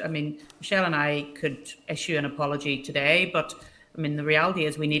abusers. I mean, Michelle and I could issue an apology today, but I mean, the reality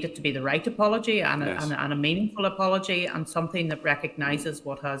is we need it to be the right apology and a meaningful apology, and something that recognises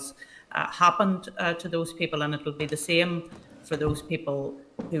what has happened to those people. And it will be the same for those people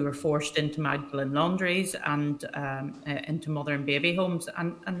who were forced into Magdalene laundries and into mother and baby homes.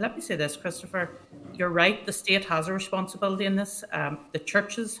 And let me say this, Christopher, you're right, the state has a responsibility in this. The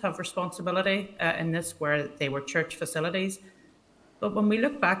churches have responsibility in this, where they were church facilities. But when we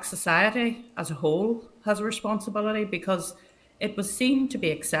look back, society as a whole has a responsibility, because it was seen to be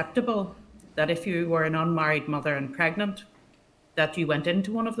acceptable that if you were an unmarried mother and pregnant, that you went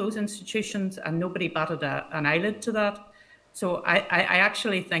into one of those institutions, and nobody batted an eyelid to that. So I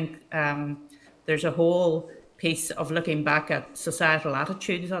actually think there's a whole piece of looking back at societal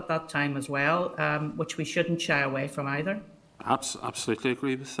attitudes at that time as well, which we shouldn't shy away from either. Absolutely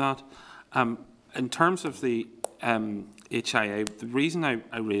agree with that. In terms of the HIA, the reason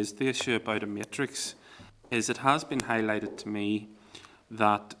I raised the issue about a matrix is it has been highlighted to me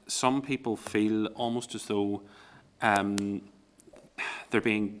that some people feel almost as though they're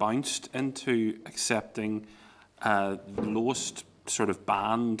being bounced into accepting the lowest sort of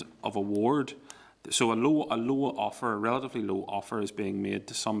band of award. So a relatively low offer is being made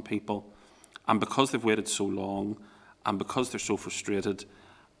to some people, and because they've waited so long, and because they're so frustrated,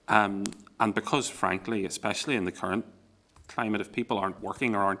 and because, frankly, especially in the current climate, if people aren't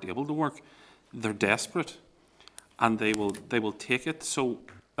working or aren't able to work, they're desperate, and they will take it. So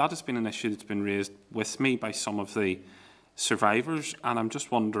that has been an issue that's been raised with me by some of the survivors, and I'm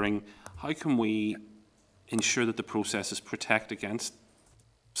just wondering, how can we ensure that the processes protect against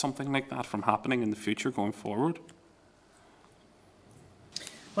something like that from happening in the future going forward?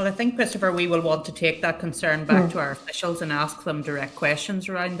 Well, I think, Christopher, we will want to take that concern back to our officials and ask them direct questions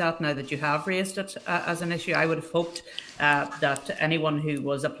around that now that you have raised it as an issue. I would have hoped that anyone who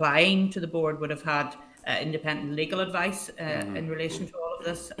was applying to the board would have had independent legal advice in relation to all of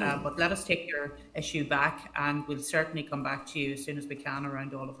this. But let us take your issue back, and we'll certainly come back to you as soon as we can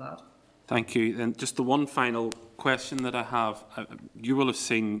around all of that. Thank you. And just the one final question that I have, you will have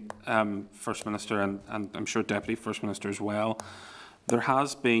seen, First Minister, and I'm sure Deputy First Minister as well, there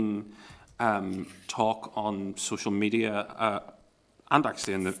has been talk on social media and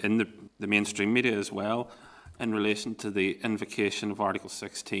actually in the mainstream media as well, in relation to the invocation of Article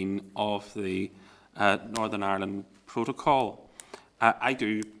 16 of the Northern Ireland Protocol.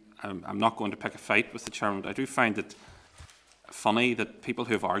 I'm not going to pick a fight with the Chairman, but I do find it funny that people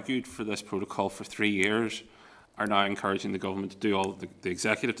who have argued for this protocol for 3 years are now encouraging the government to do the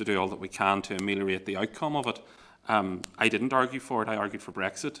executive to do all that we can to ameliorate the outcome of it. I didn't argue for it. I argued for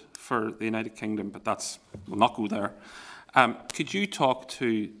Brexit for the United Kingdom, but we'll not go there. Could you talk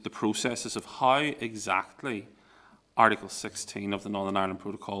to the processes of how exactly Article 16 of the Northern Ireland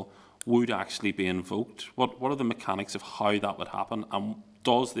Protocol would actually be invoked? What are the mechanics of how that would happen, and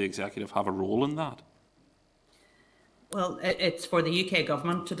does the executive have a role in that? Well, it's for the UK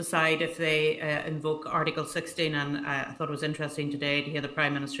government to decide if they invoke Article 16, and I thought it was interesting today to hear the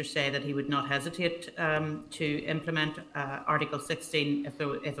Prime Minister say that he would not hesitate to implement Article 16 if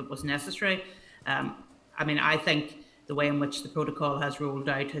it was necessary. I mean, I think the way in which the protocol has rolled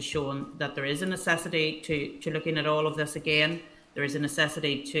out has shown that there is a necessity to looking at all of this again. There is a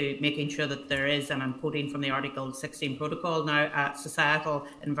necessity to making sure that there is, and I'm quoting from the Article 16 protocol now, societal,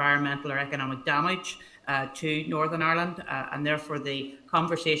 environmental or economic damage to Northern Ireland, and therefore the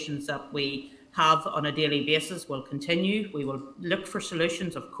conversations that we have on a daily basis will continue. We will look for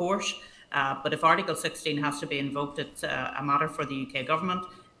solutions, of course, but if Article 16 has to be invoked, it's a matter for the UK government.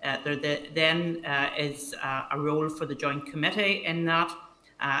 There then is a role for the Joint Committee in that.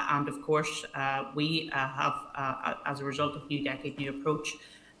 And of course, we have, as a result of New Decade, New Approach,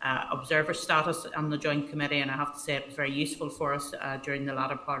 observer status on the Joint Committee, and I have to say it was very useful for us during the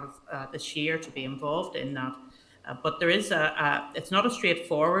latter part of this year to be involved in that. But there is it's not a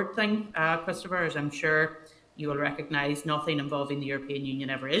straightforward thing, Christopher, as I'm sure you will recognise. Nothing involving the European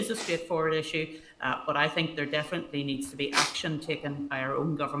Union ever is a straightforward issue, but I think there definitely needs to be action taken by our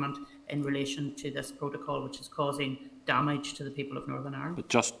own government in relation to this protocol, which is causing damage to the people of Northern Ireland. But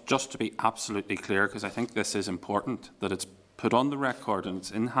just to be absolutely clear, because I think this is important, that it's put on the record and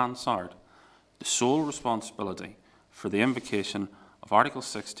it's in Hansard, the sole responsibility for the invocation of Article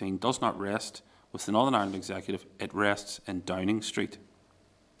 16 does not rest with the Northern Ireland Executive, it rests in Downing Street.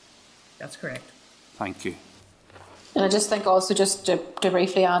 That's correct. Thank you. And I just think also, just to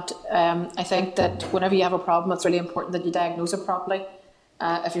briefly add, I think that whenever you have a problem, it's really important that you diagnose it properly.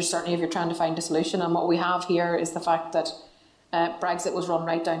 If you're trying to find a solution. And what we have here is the fact that Brexit was run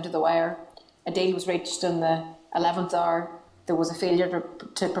right down to the wire. A deal was reached in the 11th hour. There was a failure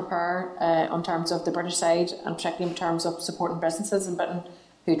to prepare on terms of the British side, and particularly in terms of supporting businesses in Britain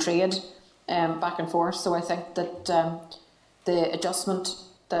who trade back and forth. So I think that the adjustment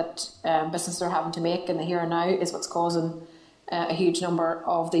that businesses are having to make in the here and now is what's causing a huge number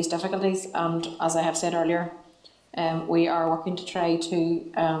of these difficulties. And as I have said earlier, we are working to try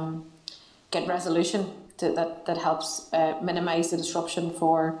to get resolution that helps minimise the disruption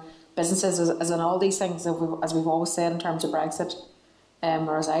for businesses, as in all these things, as we've always said in terms of Brexit,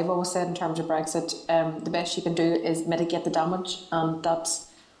 or as I've always said in terms of Brexit, the best you can do is mitigate the damage, and that's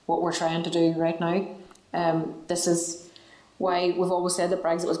what we're trying to do right now. This is why we've always said that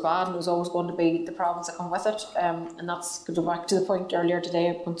Brexit was bad, and there's always going to be the problems that come with it, and that's to go back to the point earlier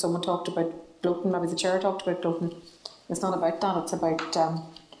today when someone talked about gloating, maybe the chair talked about gloating. It's not about that, it's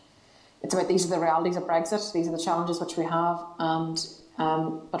about these are the realities of Brexit, these are the challenges which we have, and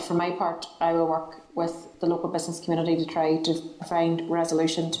but for my part, I will work with the local business community to try to find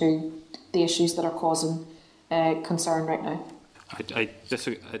resolution to the issues that are causing concern right now. I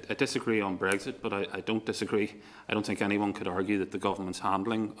disagree on Brexit, but I don't disagree. I don't think anyone could argue that the government's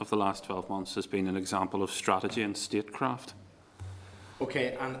handling of the last 12 months has been an example of strategy and statecraft.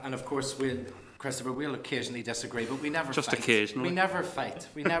 Okay, and of course, Christopher, we'll occasionally disagree, but we never just fight. Occasionally. We never fight.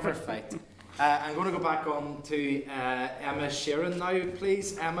 We never fight. I'm going to go back on to Emma Sheeran now,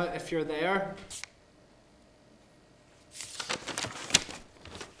 please. Emma, if you're there.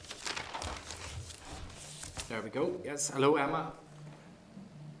 There we go. Yes, hello, Emma.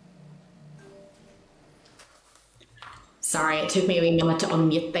 Sorry, it took me a wee minute to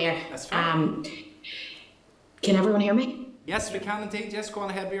unmute there. That's fine. Can everyone hear me? Yes, we can indeed. Yes, go on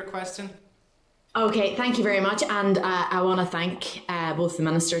ahead with your question. Okay, thank you very much, and I want to thank both the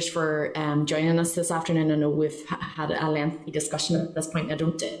ministers for joining us this afternoon. I know we've had a lengthy discussion at this point. I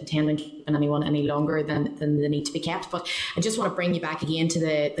don't intend on keeping anyone any longer than they need to be kept, but I just want to bring you back again to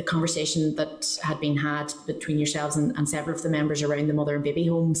the conversation that had been had between yourselves and several of the members around the mother and baby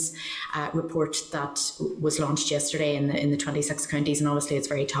homes report that was launched yesterday in the 26 counties, and obviously it's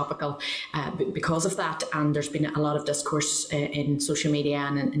very topical because of that, and there's been a lot of discourse in social media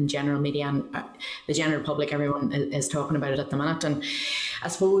and in general media, and the general public, everyone is talking about it at the minute. And I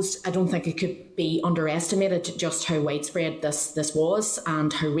suppose I don't think it could be underestimated just how widespread this was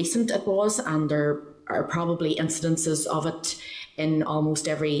and how recent it was, and there are probably incidences of it in almost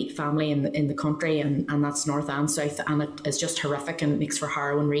every family in the country, and that's north and south, and it is just horrific and makes for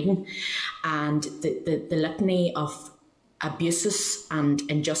harrowing reading. And the litany of abuses and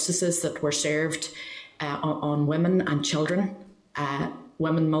injustices that were served on women and children,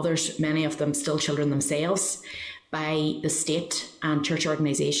 women, mothers, many of them still children themselves, by the state and church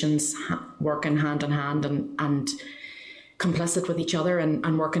organisations working hand in hand and complicit with each other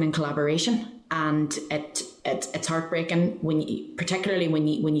and working in collaboration. And it's heartbreaking particularly when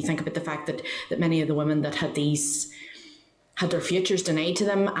you think about the fact that many of the women that had their futures denied to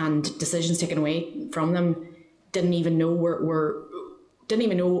them and decisions taken away from them didn't even know didn't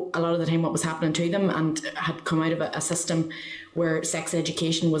even know a lot of the time what was happening to them, and had come out of a system where sex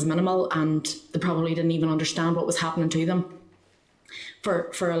education was minimal, and they probably didn't even understand what was happening to them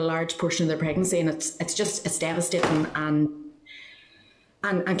for a large portion of their pregnancy. And it's devastating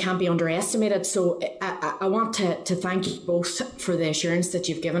and can't be underestimated. So I want to thank you both for the assurance that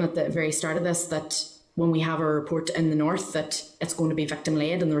you've given at the very start of this, that when we have a report in the North, that it's going to be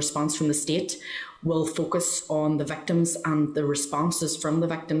victim-led, and the response from the state will focus on the victims and the responses from the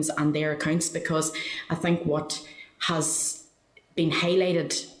victims and their accounts. Because I think what has been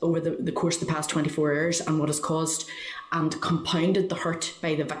highlighted over the course of the past 24 hours, and what has caused and compounded the hurt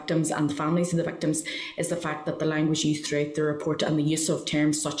by the victims and the families of the victims, is the fact that the language used throughout the report, and the use of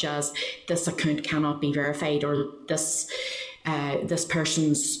terms such as "this account cannot be verified," or this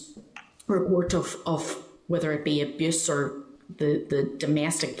person's report of whether it be abuse or the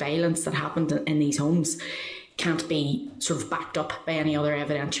domestic violence that happened in these homes, can't be sort of backed up by any other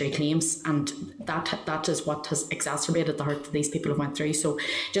evidentiary claims, and that is what has exacerbated the hurt that these people have went through. So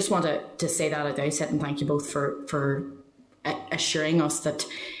just wanted to say that at the outset, and thank you both for assuring us that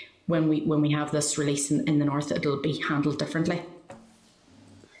when we have this release in the North, it'll be handled differently.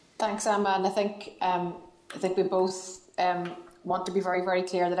 Thanks, Emma, and I think we both want to be very, very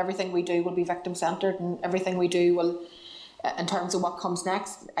clear that everything we do will be victim-centred, and everything we do will, in terms of what comes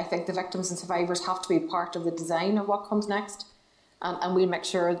next, I think the victims and survivors have to be part of the design of what comes next, and we'll make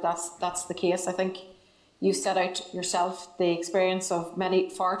sure that's the case. I think you set out yourself the experience of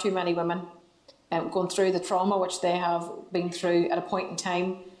far too many women going through the trauma which they have been through at a point in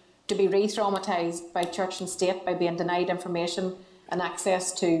time, to be re-traumatised by church and state by being denied information and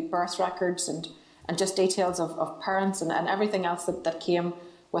access to birth records and just details of parents and everything else that came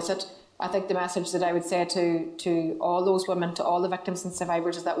with it. I think the message that I would say to all those women, to all the victims and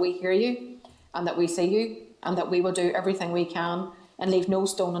survivors, is that we hear you and that we see you, and that we will do everything we can and leave no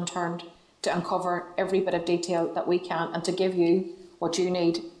stone unturned to uncover every bit of detail that we can, and to give you what you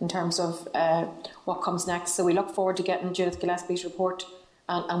need in terms of what comes next. So we look forward to getting Judith Gillespie's report,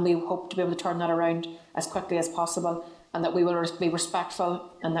 and we hope to be able to turn that around as quickly as possible, and that we will be respectful,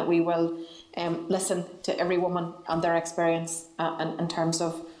 and that we will listen to every woman and their experience in terms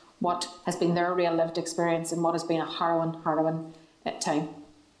of what has been their real lived experience and what has been a harrowing time.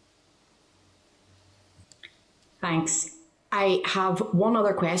 Thanks. I have one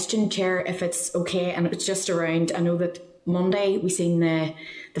other question, Chair, if it's okay, and it's just around, I know that Monday we seen the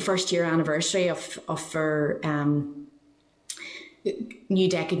first year anniversary of our New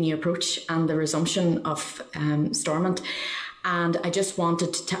Decade, New Approach, and the resumption of Stormont. And I just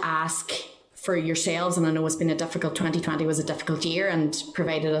wanted to ask for yourselves, and I know it's been a difficult, 2020 was a difficult year and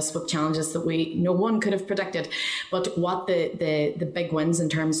provided us with challenges that no one could have predicted, but what the big wins in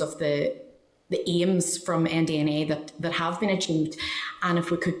terms of the aims from NDNA that have been achieved, and if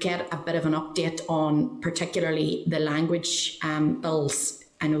we could get a bit of an update on particularly the language bills.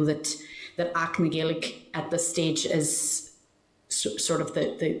 I know that Acna Gaelic at this stage is sort of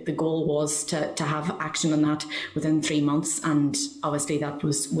the goal was to have action on that within 3 months, and obviously that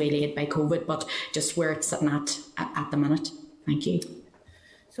was waylaid by COVID, but just where it's sitting at the minute. Thank you.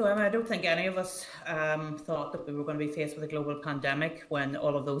 So Emma, I don't think any of us thought that we were going to be faced with a global pandemic when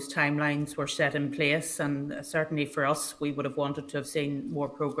all of those timelines were set in place, and certainly for us, we would have wanted to have seen more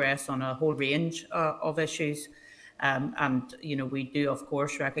progress on a whole range of issues. And we do of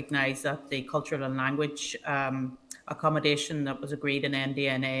course recognise that the cultural and language accommodation that was agreed in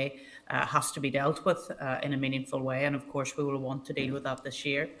NDNA has to be dealt with in a meaningful way, and of course we will want to deal with that this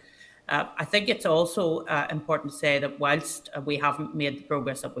year. I think it's also important to say that whilst we haven't made the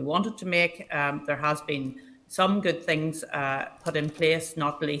progress that we wanted to make, there has been some good things put in place,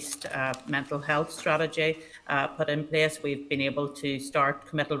 not least mental health strategy put in place. We've been able to start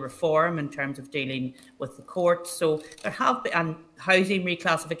committal reform in terms of dealing with the courts. So there have been, and housing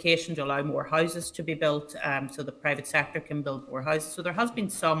reclassification to allow more houses to be built so the private sector can build more houses. So there has been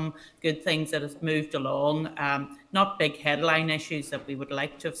some good things that have moved along, not big headline issues that we would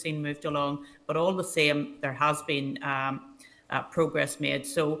like to have seen moved along, but all the same, there has been progress made.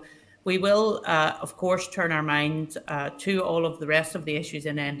 So we will, of course, turn our mind to all of the rest of the issues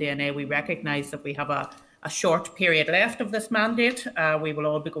in NDNA. We recognise that we have a short period left of this mandate. We will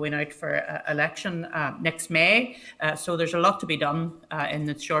all be going out for election next May. So there's a lot to be done in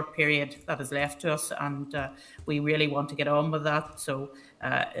the short period that is left to us, and we really want to get on with that. So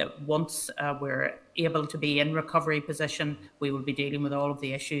once we're able to be in recovery position, we will be dealing with all of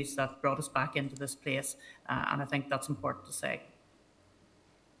the issues that brought us back into this place. And I think that's important to say.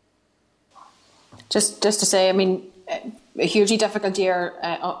 Just to say, I mean, a hugely difficult year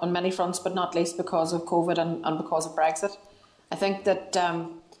on many fronts, but not least because of COVID and because of Brexit. I think that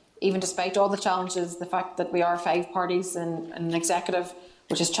even despite all the challenges, the fact that we are 5 parties in an executive,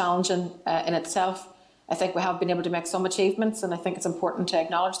 which is challenging in itself, I think we have been able to make some achievements, and I think it's important to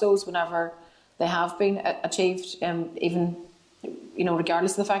acknowledge those whenever they have been achieved, even, you know,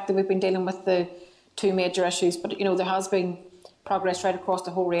 regardless of the fact that we've been dealing with the 2 major issues. But, you know, there has been progress right across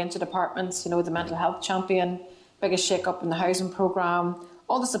the whole range of departments. You know, the mental health champion, biggest shake-up in the housing programme,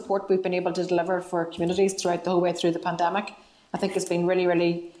 all the support we've been able to deliver for communities throughout the whole way through the pandemic, I think has been really,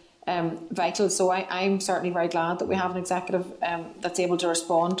 really vital. So I'm certainly very glad that we have an executive that's able to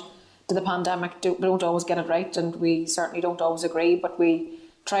respond to the pandemic. We don't always get it right, and we certainly don't always agree, but we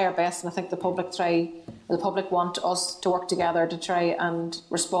try our best, and I think the public want us to work together to try and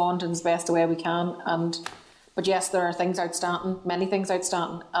respond in as best a way we can. But yes, there are things outstanding, many things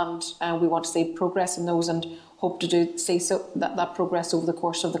outstanding, and we want to see progress in those, and hope to see that progress over the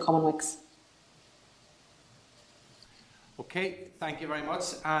course of the coming weeks. Okay, thank you very much.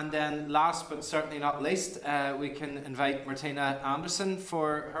 And then last but certainly not least, we can invite Martina Anderson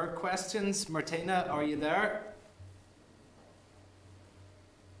for her questions. Martina, are you there?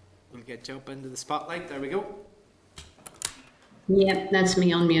 We'll get you up into the spotlight. There we go. Yeah, that's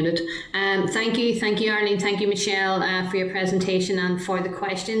me unmuted. Thank you, Arlene. Thank you, Michelle, for your presentation and for the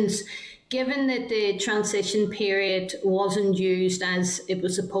questions. Given that the transition period wasn't used as it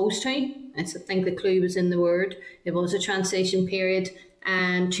was supposed to, I think the clue was in the word, it was a transition period,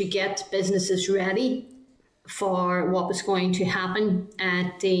 and to get businesses ready for what was going to happen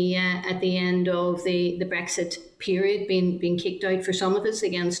at the end of the Brexit period, being kicked out for some of us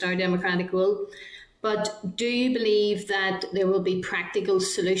against our democratic will. But do you believe that there will be practical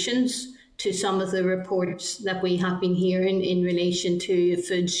solutions to some of the reports that we have been hearing in relation to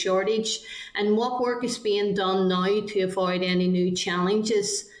food shortage? And what work is being done now to avoid any new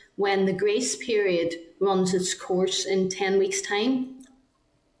challenges when the grace period runs its course in 10 weeks' time?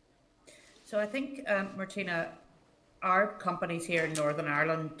 So I think, Martina, our companies here in Northern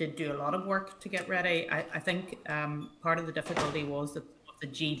Ireland did do a lot of work to get ready. I think part of the difficulty was that the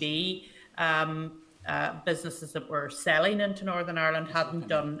GB businesses that were selling into Northern Ireland hadn't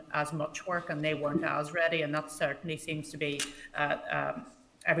done as much work, and they weren't as ready, and that certainly seems to be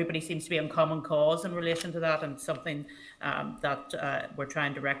everybody seems to be on common cause in relation to that, and something that we're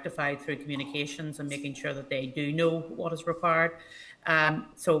trying to rectify through communications and making sure that they do know what is required.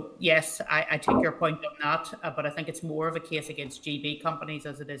 So yes, I take your point on that, but I think it's more of a case against GB companies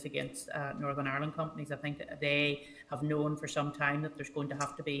as it is against Northern Ireland companies. I think they have known for some time that there's going to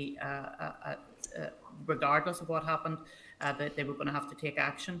have to be, regardless of what happened, that they were going to have to take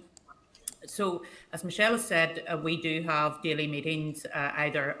action. So, as Michelle has said, we do have daily meetings.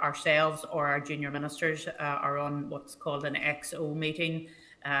 Either ourselves or our junior ministers are on what's called an XO meeting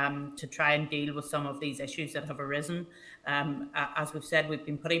to try and deal with some of these issues that have arisen. As we've said, we've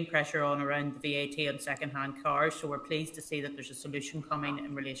been putting pressure on around the VAT on second-hand cars, so we're pleased to see that there's a solution coming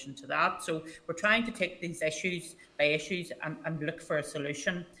in relation to that. So we're trying to take these issues by issues and look for a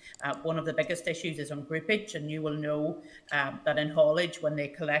solution. One of the biggest issues is on groupage, and you will know that in haulage, when they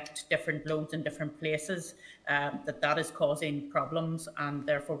collect different loads in different places, that is causing problems, and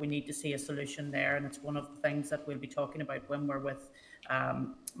therefore we need to see a solution there. And it's one of the things that we'll be talking about when we're with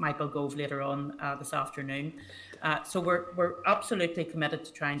Michael Gove later on this afternoon. So we're absolutely committed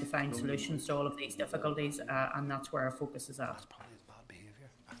to trying to find solutions to all of these difficulties, and that's where our focus is at.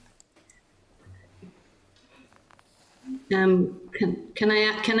 Can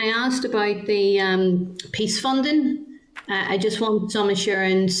I ask about the peace funding? I just want some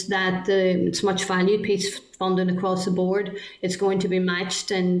assurance that it's much valued peace funding across the board. It's going to be matched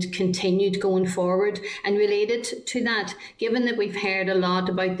and continued going forward. And related to that, given that we've heard a lot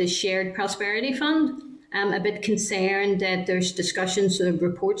about the Shared Prosperity Fund, I'm a bit concerned that there's discussions,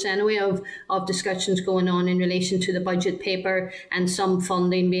 reports anyway, of discussions going on in relation to the budget paper and some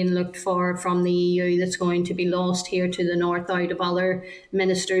funding being looked for from the EU that's going to be lost here to the north out of other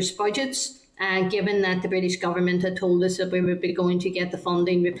ministers' budgets. Given that the British government had told us that we would be going to get the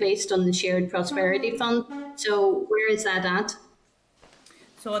funding replaced on the Shared Prosperity Fund. So where is that at?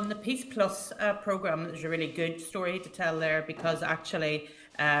 So on the Peace Plus programme, there's a really good story to tell there, because actually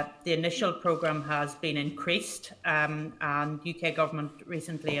the initial programme has been increased, and UK government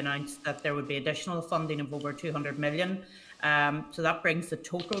recently announced that there would be additional funding of over 200 million. So that brings the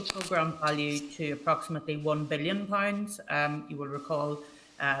total programme value to approximately £1 billion. You will recall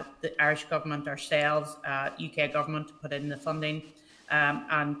the Irish government, ourselves, UK government put in the funding,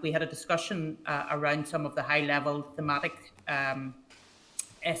 and we had a discussion around some of the high-level thematic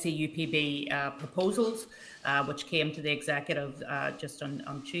SEUPB proposals, which came to the executive just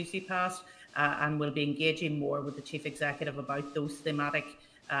on Tuesday past, and we'll be engaging more with the Chief Executive about those thematic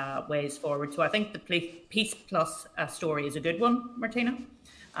ways forward. So I think the Peace Plus story is a good one, Martina.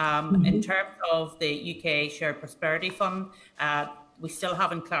 In terms of the UK Shared Prosperity Fund, we still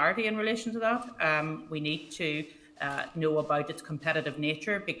haven't clarity in relation to that. We need to know about its competitive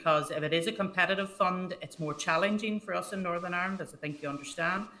nature, because if it is a competitive fund, it's more challenging for us in Northern Ireland, as I think you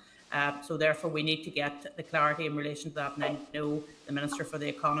understand. So therefore we need to get the clarity in relation to that, and I know the Minister for the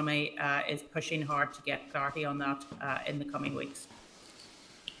Economy is pushing hard to get clarity on that in the coming weeks.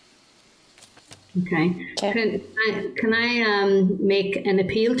 Okay. Can I make an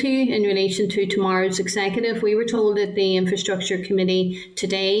appeal to you in relation to tomorrow's executive? We were told at the Infrastructure Committee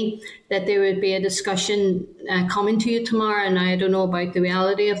today that there would be a discussion coming to you tomorrow, and I don't know about the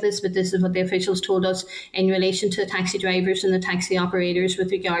reality of this, but this is what the officials told us in relation to taxi drivers and the taxi operators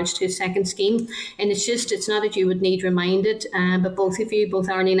with regards to a second scheme. And it's not that you would need reminded, but both of you, both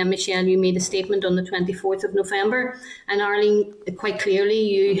Arlene and Michelle, you made a statement on the 24th of November, and Arlene, quite clearly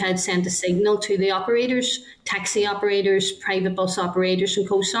you had sent a signal to the operators, taxi operators, private bus operators and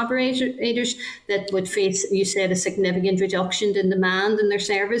coach operators that would face, you said, a significant reduction in demand in their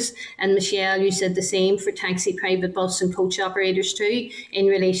service. And Michelle, you said the same for taxi, private bus and coach operators too, in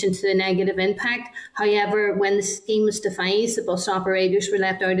relation to the negative impact. However, when the scheme was devised, the bus operators were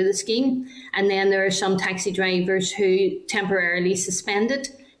left out of the scheme. And then there are some taxi drivers who temporarily suspended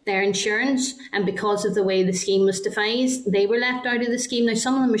their insurance. And because of the way the scheme was devised, they were left out of the scheme. Now,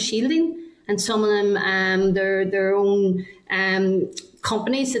 some of them are shielding, and some of them, their own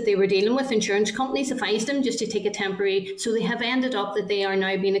companies that they were dealing with, insurance companies, advised them just to take a temporary. So they have ended up that they are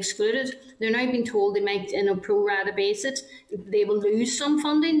now being excluded. They're now being told they might, in a pro rata basis, they will lose some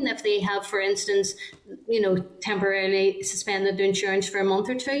funding if they have, for instance, temporarily suspended their insurance for a month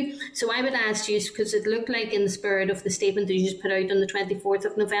or two. So I would ask you, because it looked like in the spirit of the statement that you just put out on the 24th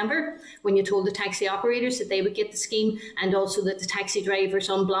of November, when you told the taxi operators that they would get the scheme, and also that the taxi drivers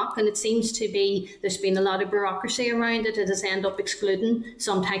unblock, and it seems to be there's been a lot of bureaucracy around it. It has ended up excluding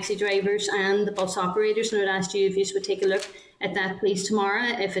some taxi drivers and the bus operators, and I would ask you if you would take a look at that please tomorrow,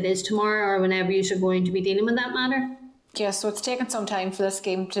 if it is tomorrow or whenever you are going to be dealing with that matter. Yes, so it's taken some time for this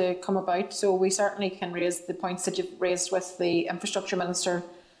scheme to come about, so we certainly can raise the points that you've raised with the Infrastructure Minister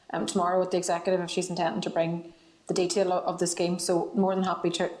tomorrow with the Executive if she's intending to bring the detail of the scheme, so more than happy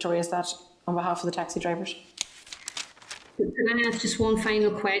to raise that on behalf of the taxi drivers. Can I ask just one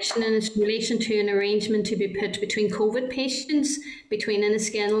final question, and it's in relation to an arrangement to be put between COVID patients between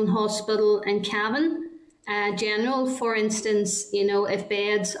Enniskillen Hospital and Cavan General, for instance, if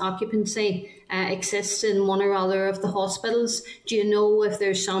beds occupancy exists in one or other of the hospitals, do you know if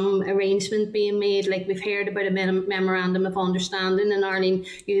there's some arrangement being made? Like we've heard about a memorandum of understanding, and Arlene,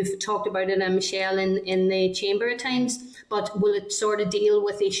 you've talked about it, and Michelle in the chamber at times, but will it sort of deal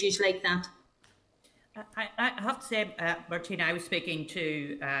with issues like that? I have to say, Martina, I was speaking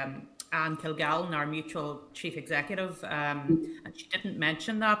to Anne Kilgallen, our mutual chief executive, and she didn't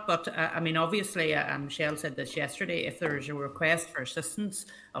mention that. But obviously, Michelle said this yesterday, if there is a request for assistance,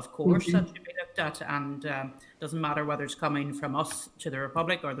 of course, that should be looked at, and doesn't matter whether it's coming from us to the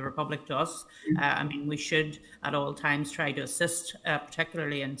Republic or the Republic to us. We should at all times try to assist,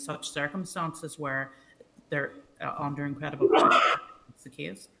 particularly in such circumstances where they're under incredible pressure. That's the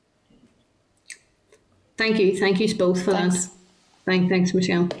case. Thank you both for that. Thanks,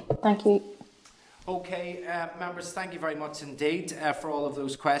 Michelle. Thank you. Okay, members, thank you very much indeed for all of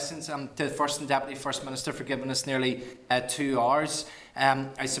those questions, and to the First and Deputy First Minister for giving us nearly 2 hours.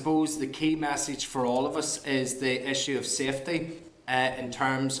 I suppose the key message for all of us is the issue of safety in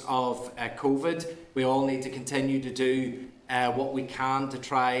terms of COVID. We all need to continue to do what we can to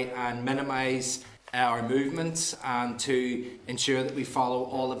try and minimise our movements and to ensure that we follow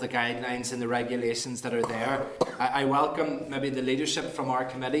all of the guidelines and the regulations that are there. I welcome maybe the leadership from our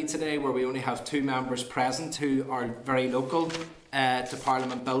committee today, where we only have 2 members present who are very local to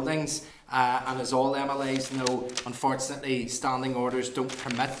Parliament buildings, and as all MLAs know, unfortunately standing orders don't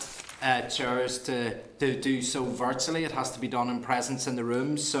permit chairs to do so virtually. It has to be done in presence in the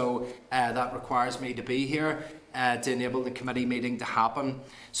room, so that requires me to be here to enable the committee meeting to happen.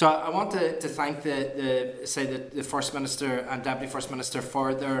 So I want to thank the First Minister and Deputy First Minister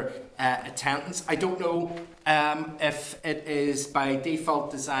for their attendance. I don't know if it is by default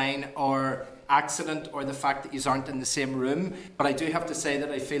design or accident or the fact that you aren't in the same room, but I do have to say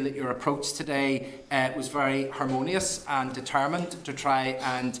that I feel that your approach today was very harmonious and determined to try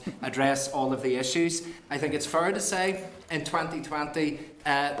and address all of the issues. I think it's fair to say in 2020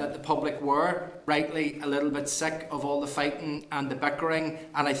 that the public were rightly a little bit sick of all the fighting and the bickering,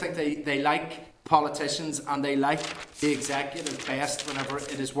 and I think they like politicians and they like the executive best whenever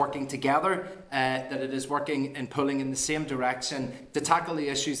it is working together, that it is working and pulling in the same direction to tackle the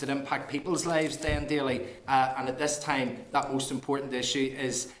issues that impact people's lives day and daily. And at this time, that most important issue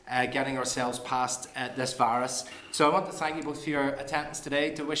is getting ourselves past this virus. So I want to thank you both for your attendance today,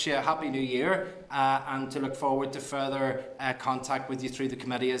 to wish you a happy new year, and to look forward to further contact with you through the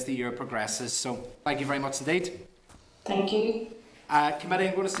committee as the year progresses. So thank you very much indeed. Thank you. Committee,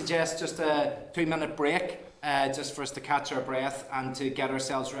 I'm going to suggest just a 2-minute break, just for us to catch our breath and to get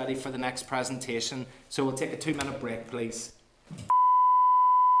ourselves ready for the next presentation. So we'll take a 2-minute break, please.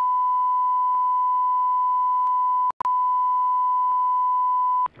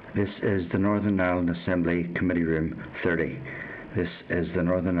 This is the Northern Ireland Assembly Committee Room 30. This is the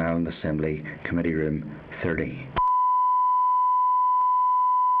Northern Ireland Assembly Committee Room 30.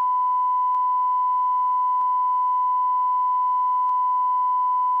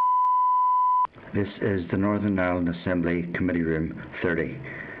 This is the Northern Ireland Assembly Committee Room 30.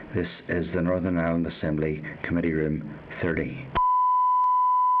 This is the Northern Ireland Assembly Committee Room 30.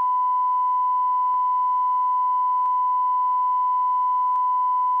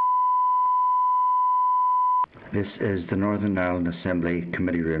 This is the Northern Ireland Assembly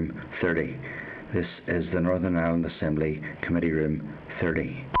Committee Room 30. This is the Northern Ireland Assembly Committee Room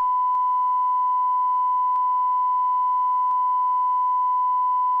 30.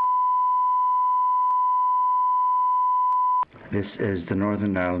 This is the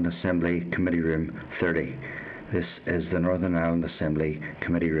Northern Ireland Assembly Committee Room 30. This is the Northern Ireland Assembly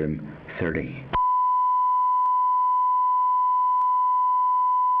Committee Room 30.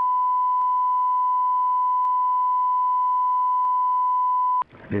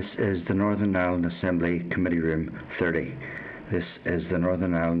 This is the Northern Ireland Assembly Committee Room 30. This is the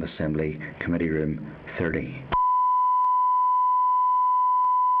Northern Ireland Assembly Committee Room 30.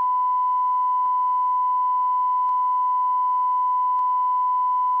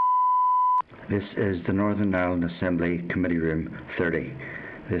 This is the Northern Ireland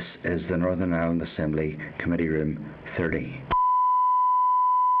Assembly Committee Room 30.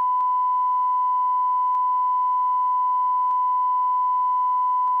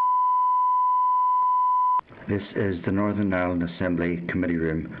 This is the Northern Ireland Assembly Committee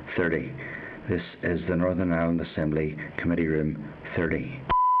Room 30. This is the Northern Ireland Assembly Committee Room 30.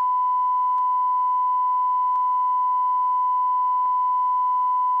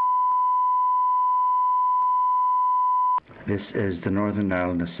 This is the Northern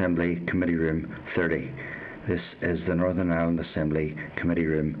Ireland Assembly Committee Room 30. This is the Northern Ireland Assembly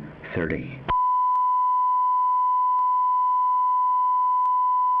Committee Room 30.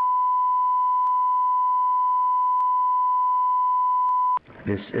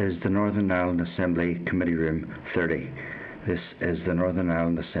 This is the Northern Ireland Assembly Committee Room 30. This is the Northern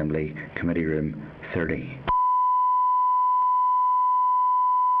Ireland Assembly Committee Room 30.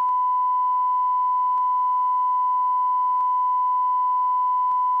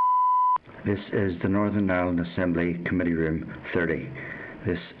 This is the Northern Ireland Assembly Committee Room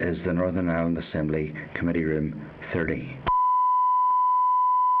 30. This is the Northern Ireland Assembly Committee Room 30.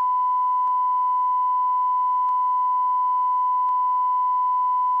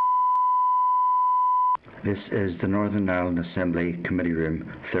 This is the Northern Ireland Assembly Committee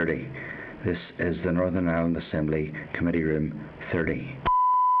Room 30. This is the Northern Ireland Assembly Committee Room 30.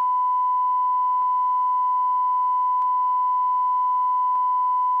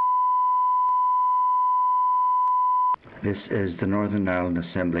 This is the Northern Ireland Assembly Committee Room 30. This is the Northern Ireland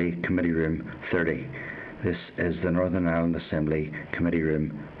Assembly Committee Room 30. This is the Northern Ireland Assembly Committee Room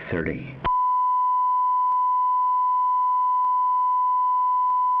 30.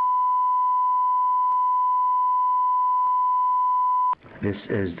 This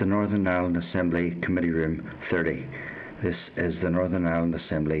is the Northern Ireland Assembly Committee Room 30. This is the Northern Ireland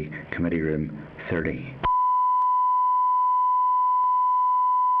Assembly Committee Room 30.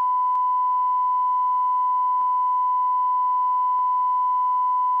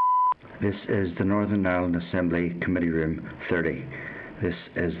 This is the Northern Ireland Assembly Committee Room 30. This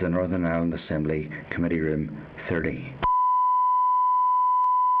is the Northern Ireland Assembly Committee Room 30.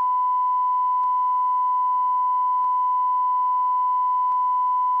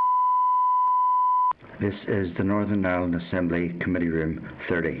 This is the Northern Ireland Assembly Committee Room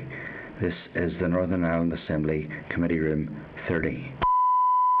 30. This is the Northern Ireland Assembly Committee Room 30.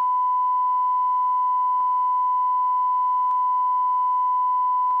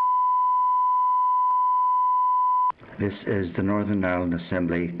 This is the Northern Ireland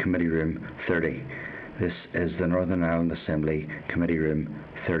Assembly Committee Room 30. This is the Northern Ireland Assembly Committee Room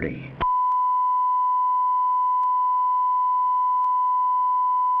 30.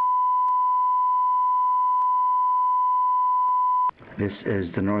 This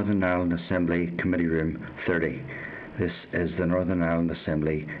is the Northern Ireland Assembly Committee Room 30. This is the Northern Ireland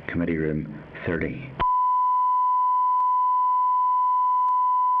Assembly Committee Room 30.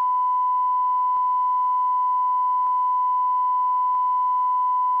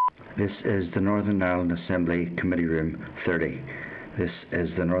 This is the Northern Ireland Assembly Committee Room 30. This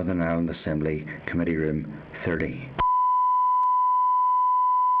is the Northern Ireland Assembly Committee Room 30.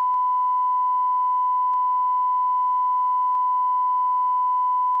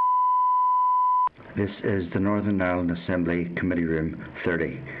 This is the Northern Ireland Assembly Committee Room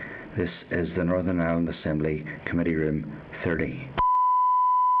 30. This is the Northern Ireland Assembly Committee Room 30.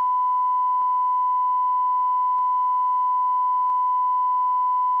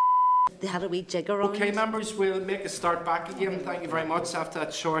 They had a wee jig around. Okay, members, we'll make a start back again. Thank you very much. After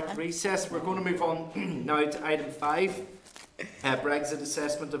that short recess, we're going to move on now to item 5, Brexit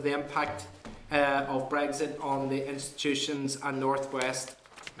assessment of the impact of Brexit on the institutions and north,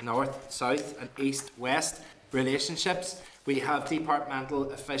 south and east-west relationships. We have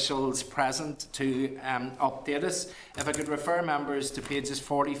departmental officials present to update us. If I could refer members to pages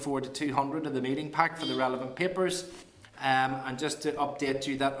 44 to 200 of the meeting pack for the relevant papers. And just to update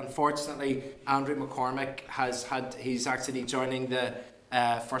you that unfortunately Andrew McCormick he's actually joining the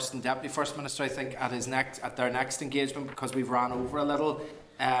First and Deputy First Minister, I think, at their next engagement, because we've ran over a little.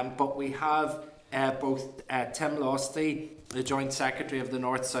 But we have both Tim Losty, the Joint Secretary of the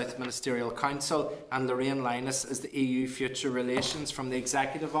North-South Ministerial Council, and Lorraine Linus as the EU Future Relations from the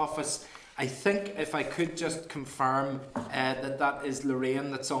Executive Office. I think if I could just confirm that is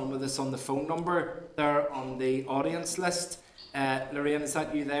Lorraine that's on with us on the phone number there on the audience list. Lorraine, is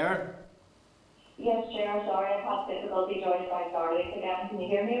that you there? Yes, Chair, sorry, I've had difficulty joining by Arlene again. Can you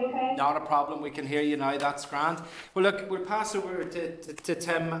hear me okay? Not a problem, we can hear you now, that's grand. Well look, we'll pass over to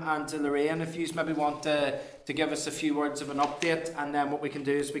Tim and to Lorraine if you maybe want to give us a few words of an update, and then what we can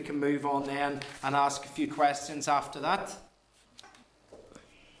do is we can move on then and ask a few questions after that.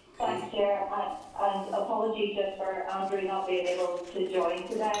 Thanks, Chair, and apologies just for Andrew not being able to join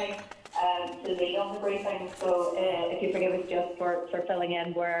today to lead on the briefing. So if you forgive us just for filling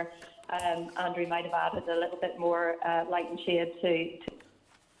in where Andrew might have added a little bit more light and shade to.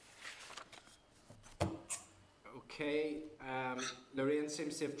 Okay, Lorraine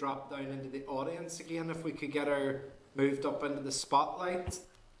seems to have dropped down into the audience again. If we could get her moved up into the spotlight.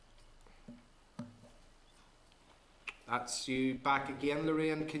 That's you back again,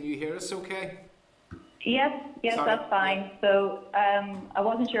 Lorraine. Can you hear us okay? Yes, Sorry. That's fine. So I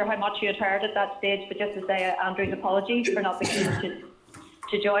wasn't sure how much you had heard at that stage, but just to say Andrew's apologies for not being able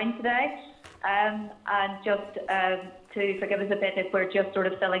to join today. And just to forgive us a bit if we're just sort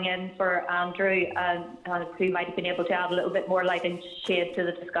of filling in for Andrew and who might have been able to add a little bit more light and shade to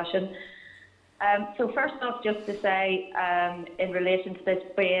the discussion. So first off, just to say, in relation to this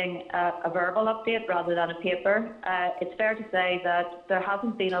being a verbal update rather than a paper, it's fair to say that there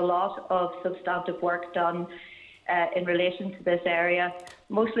hasn't been a lot of substantive work done in relation to this area,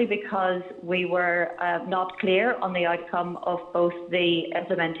 mostly because we were not clear on the outcome of both the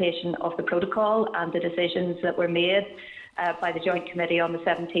implementation of the protocol and the decisions that were made by the Joint Committee on the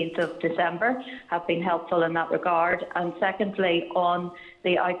 17th of December have been helpful in that regard. And secondly, on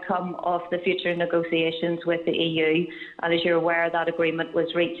the outcome of the future negotiations with the EU. And as you're aware, that agreement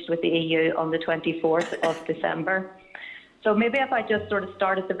was reached with the EU on the 24th of December. So maybe if I just sort of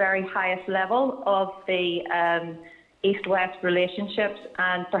start at the very highest level of the East-West relationships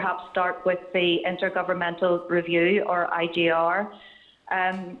and perhaps start with the Intergovernmental Review, or IGR.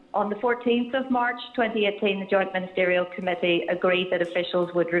 On the 14th of March 2018, the Joint Ministerial Committee agreed that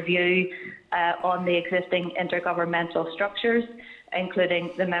officials would review on the existing intergovernmental structures, including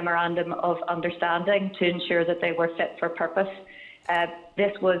the Memorandum of Understanding, to ensure that they were fit for purpose.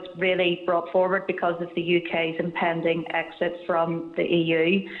 This was really brought forward because of the UK's impending exit from the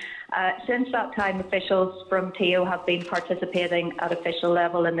EU. Since that time, officials from TEO have been participating at official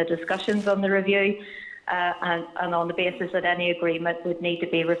level in the discussions on the review, and on the basis that any agreement would need to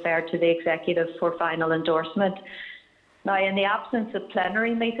be referred to the Executive for final endorsement. Now, in the absence of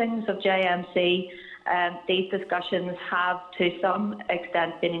plenary meetings of JMC, these discussions have to some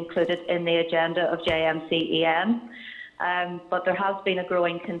extent been included in the agenda of JMC-EN. But there has been a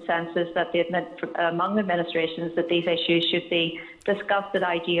growing consensus that among administrations that these issues should be discussed at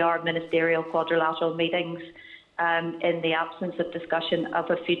IGR ministerial quadrilateral meetings in the absence of discussion of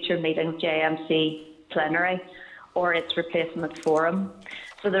a future meeting of JMC plenary. or its replacement forum.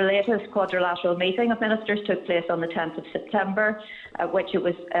 So the latest quadrilateral meeting of ministers took place on the 10th of September, at which it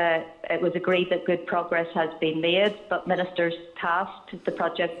was agreed that good progress has been made, but ministers tasked the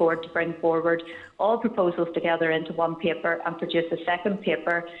project board to bring forward all proposals together into one paper and produce a second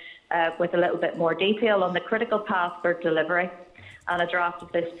paper with a little bit more detail on the critical path for delivery. And a draft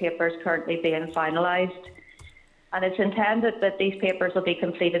of this paper is currently being finalised. And it's intended that these papers will be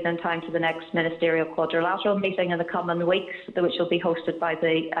completed in time for the next ministerial quadrilateral meeting in the coming weeks, which will be hosted by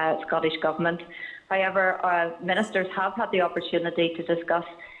the Scottish Government. However, ministers have had the opportunity to discuss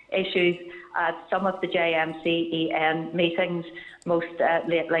issues at some of the JMCEN meetings, most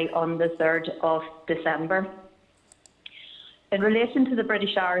lately on the 3rd of December. In relation to the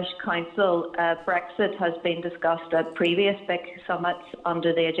British Irish Council, Brexit has been discussed at previous big summits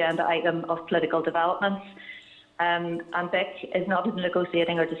under the agenda item of political developments. And BIC is not a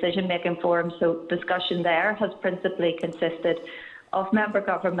negotiating or decision-making forum, so discussion there has principally consisted of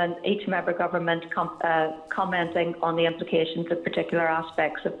each member government commenting on the implications of particular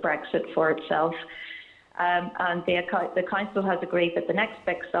aspects of Brexit for itself. And the Council has agreed that the next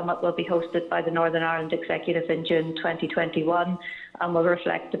BIC summit will be hosted by the Northern Ireland Executive in June 2021 and will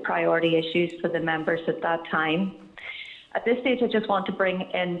reflect the priority issues for the members at that time. At this stage, I just want to bring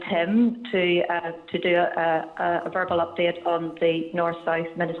in Tim to do a verbal update on the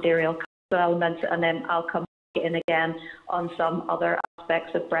North-South ministerial council elements, and then I'll come in again on some other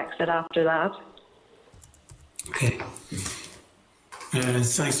aspects of Brexit after that. Okay.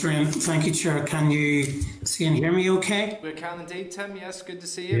 Thanks, Ryan. Thank you, Chair. Can you see and hear me okay? We can indeed, Tim. Yes, good to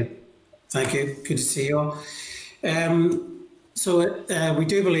see you. Yeah. Thank you. Good to see you all. So we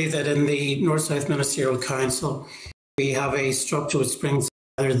do believe that in the North-South Ministerial Council, we have a structure which brings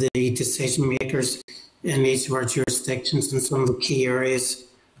together the decision makers in each of our jurisdictions in some of the key areas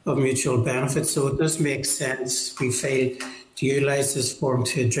of mutual benefit. So it does make sense, we feel, to utilise this forum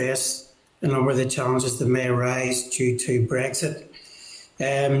to address a number of the challenges that may arise due to Brexit.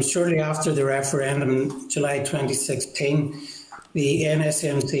 Shortly after the referendum in July 2016, the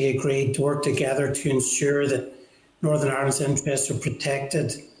NSMC agreed to work together to ensure that Northern Ireland's interests are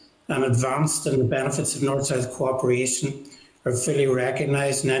protected and advanced, and the benefits of North-South cooperation are fully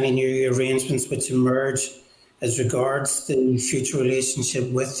recognised in any new arrangements which emerge as regards the future relationship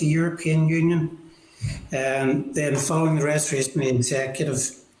with the European Union. Then following the restoration of the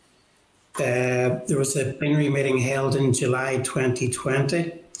executive, there was a plenary meeting held in July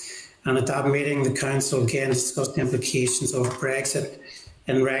 2020, and at that meeting the Council again discussed the implications of Brexit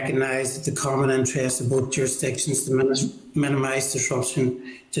and recognised the common interest of both jurisdictions to minimise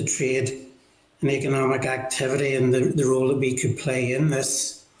disruption to trade and economic activity and the role that we could play in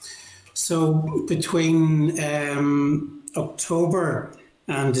this. So between October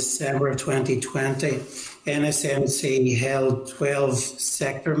and December of 2020, NSMC held 12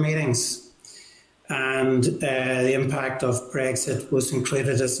 sector meetings, and the impact of Brexit was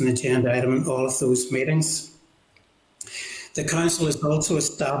included as an agenda item in all of those meetings. The Council has also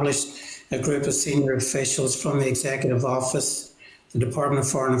established a group of senior officials from the Executive Office, the Department of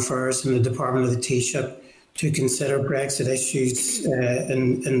Foreign Affairs and the Department of the Taoiseach to consider Brexit issues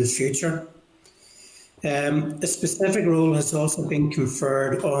in the future. A specific role has also been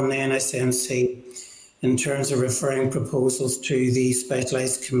conferred on the NSMC in terms of referring proposals to the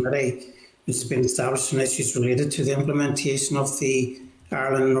specialised committee, which has been established on issues related to the implementation of the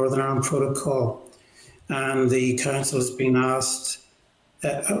Ireland and Northern Ireland Protocol. And the Council has been asked,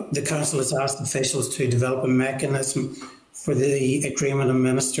 the Council has asked officials to develop a mechanism for the agreement of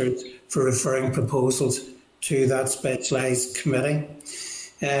ministers for referring proposals to that specialised committee.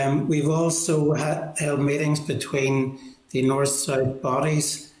 We've also held meetings between the North-South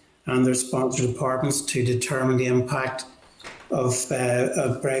bodies and their sponsor departments to determine the impact of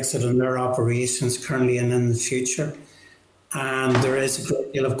Brexit on their operations currently and in the future. And there is a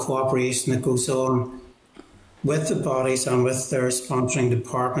great deal of cooperation that goes on with the bodies and with their sponsoring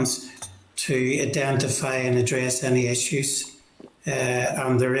departments to identify and address any issues.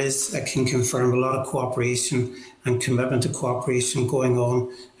 And there is, I can confirm, a lot of cooperation and commitment to cooperation going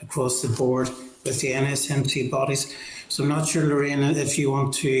on across the board with the NSMC bodies. So I'm not sure, Lorraine, if you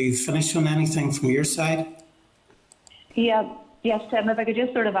want to finish on anything from your side. Yeah. Yes, Tim, if I could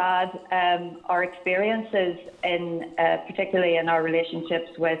just sort of add our experiences in particularly in our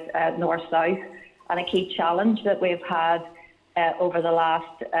relationships with North-South, and a key challenge that we've had over the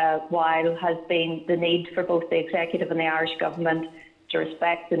last while has been the need for both the Executive and the Irish Government to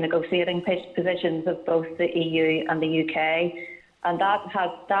respect the negotiating positions of both the EU and the UK. And that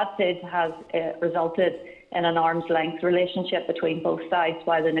has resulted in an arm's length relationship between both sides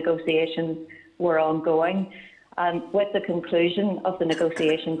while the negotiations were ongoing. And with the conclusion of the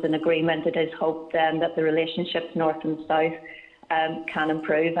negotiations and agreement, it is hoped then that the relationships north and south can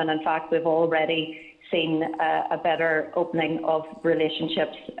improve. And in fact, we've already seen a better opening of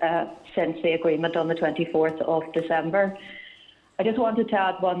relationships since the agreement on the 24th of December. I just wanted to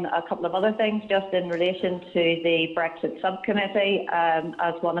add a couple of other things just in relation to the Brexit subcommittee.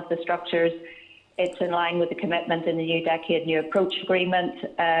 As one of the structures, it's in line with the commitment in the New Decade New Approach Agreement.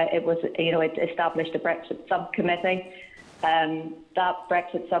 It established a Brexit subcommittee. That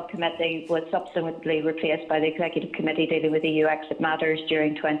Brexit subcommittee was subsequently replaced by the Executive Committee dealing with EU exit matters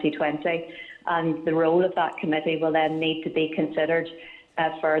during 2020. And the role of that committee will then need to be considered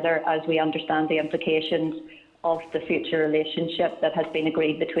further as we understand the implications of the future relationship that has been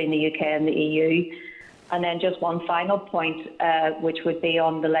agreed between the UK and the EU. And then just one final point, which would be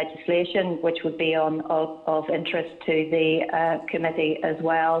on the legislation, which would be of interest to the committee as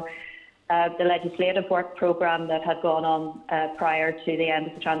well. The legislative work programme that had gone on prior to the end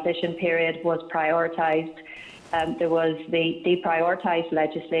of the transition period was prioritised. There was the deprioritised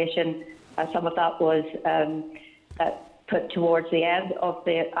legislation. Some of that was put towards the end of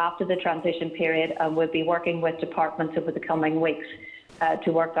after the transition period, and we'll be working with departments over the coming weeks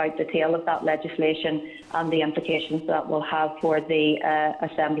to work out the detail of that legislation and the implications that will have for the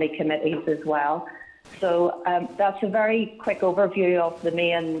Assembly committees as well. So that's a very quick overview of the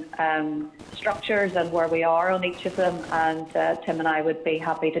main structures and where we are on each of them, and Tim and I would be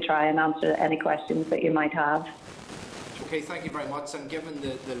happy to try and answer any questions that you might have. Okay, thank you very much. And given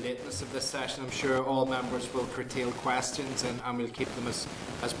the lateness of this session, I'm sure all members will curtail questions and we'll keep them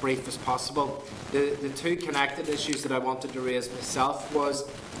as brief as possible. The two connected issues that I wanted to raise myself was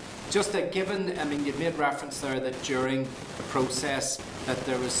just that given, I mean, you've made reference there that during the process that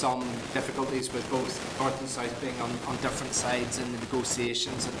there was some difficulties with both North and South being on different sides in the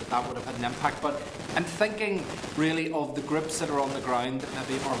negotiations, and that would have had an impact. But I'm thinking really of the groups that are on the ground that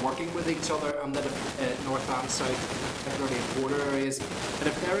maybe are working with each other, and that if, North and South, particularly in border areas, that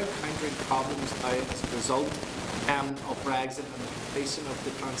if they're encountering problems now as a result of Brexit and the completion of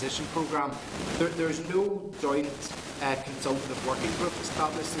the transition programme, there's no joint consultative working group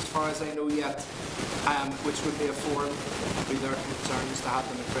established as far as I know yet, which would be a forum for their concerns to have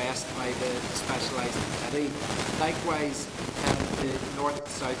them addressed by the specialised committee. Likewise, the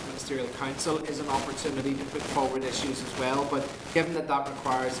North-South Ministerial Council is an opportunity to put forward issues as well, but given that that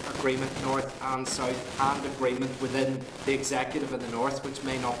requires agreement North and South and agreement within the Executive in the North, which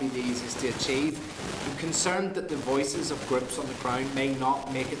may not be the easiest to achieve, I'm concerned that the voices of groups on the ground may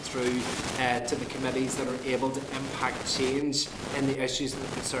not make it through to the committees that are able to impact change in the issues and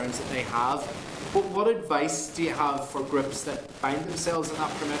the concerns that they have. But what advice do you have for groups that find themselves in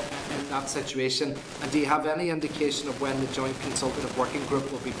that situation? And do you have any indication of when the Joint Consultative Working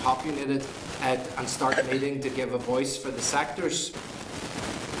Group will be populated and start meeting to give a voice for the sectors?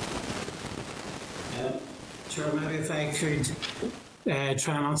 Sure, maybe if I could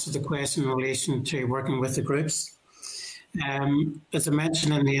try and answer the question in relation to working with the groups. As I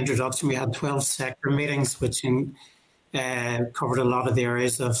mentioned in the introduction, we had 12 sector meetings, which covered a lot of the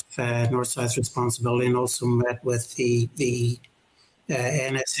areas of North-South responsibility, and also met with the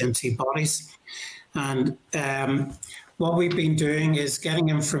NSMC bodies. And what we've been doing is getting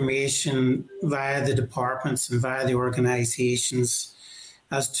information via the departments and via the organisations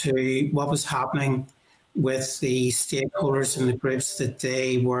as to what was happening with the stakeholders and the groups that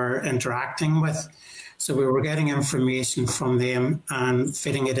they were interacting with. So we were getting information from them and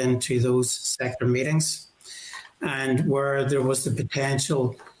fitting it into those sector meetings. And where there was the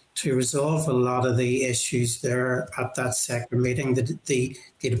potential to resolve a lot of the issues there at that sector meeting, the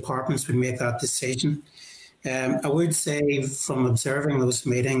departments would make that decision. I would say from observing those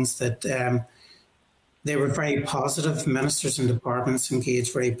meetings that they were very positive. Ministers and departments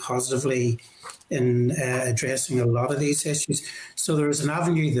engaged very positively in addressing a lot of these issues. So there is an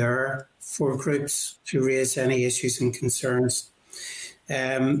avenue there for groups to raise any issues and concerns.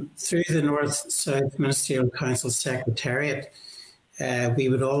 Through the North-South Ministerial Council Secretariat, we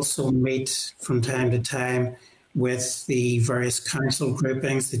would also meet from time to time with the various council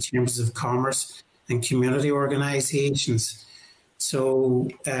groupings, the Chambers of Commerce and community organisations. So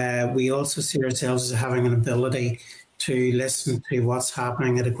we also see ourselves as having an ability to listen to what's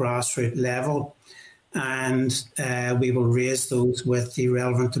happening at a grassroots level, and we will raise those with the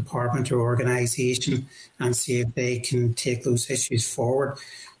relevant department or organisation and see if they can take those issues forward.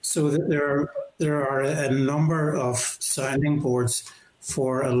 So that there are a number of sounding boards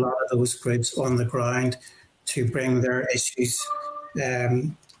for a lot of those groups on the ground to bring their issues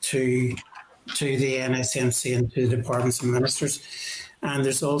to the NSMC and to the departments and ministers. And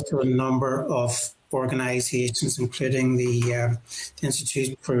there's also a number of organisations, including the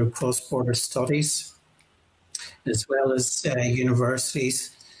Institute for Cross-Border Studies, as well as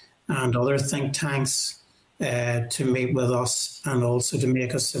universities and other think tanks to meet with us and also to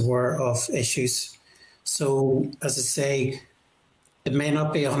make us aware of issues. So, as I say, it may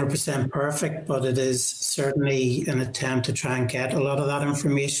not be 100% perfect, but it is certainly an attempt to try and get a lot of that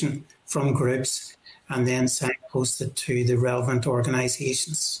information from groups and then signpost it to the relevant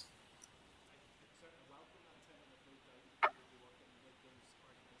organisations.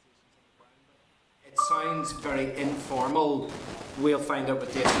 It sounds very informal. We'll find out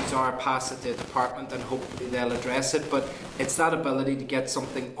what the issues are, pass it to the department, and hopefully they'll address it. But it's that ability to get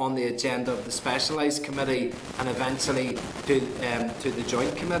something on the agenda of the specialised committee and eventually to the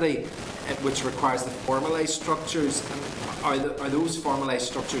joint committee, which requires the formalised structures. And are those formalised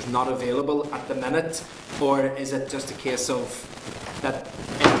structures not available at the minute, or is it just a case of that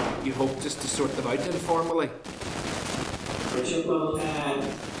you hope just to sort them out informally? Well,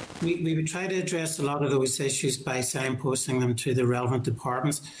 we would try to address a lot of those issues by signposting them to the relevant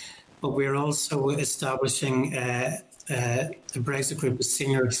departments, but we're also establishing a Brexit group of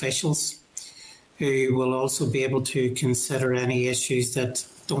senior officials who will also be able to consider any issues that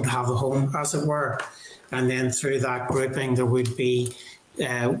don't have a home, as it were. And then through that grouping, there would be,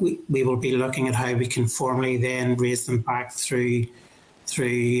 we will be looking at how we can formally then raise them back through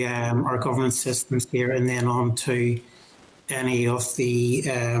our government systems here and then on to any of the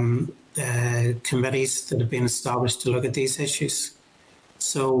committees that have been established to look at these issues.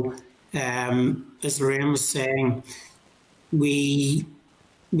 So, as Lorraine was saying, we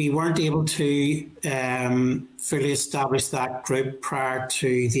weren't able to fully establish that group prior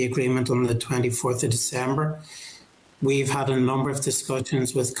to the agreement on the 24th of December. We've had a number of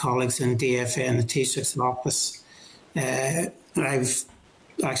discussions with colleagues in DFA and the Taoiseach's office. I've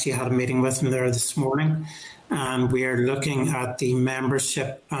actually had a meeting with them there this morning, and we are looking at the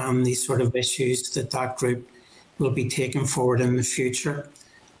membership and the sort of issues that group will be taking forward in the future.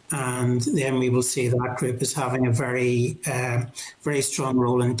 And then we will see that group as having a very, very strong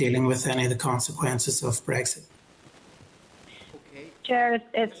role in dealing with any of the consequences of Brexit. Okay.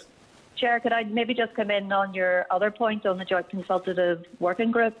 Chair, could I maybe just come in on your other point on the Joint Consultative Working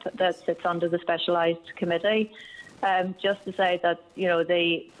Group that sits under the Specialised Committee? Just to say that, you know,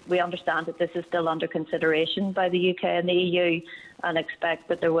 we understand that this is still under consideration by the UK and the EU, and expect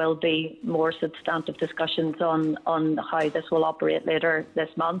that there will be more substantive discussions on how this will operate later this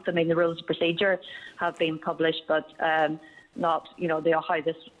month. I mean, the rules of procedure have been published, but not, you know, how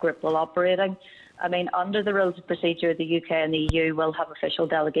this group will operating. I mean, under the rules of procedure, the UK and the EU will have official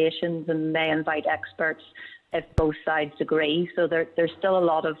delegations and may invite experts if both sides agree. So there's still a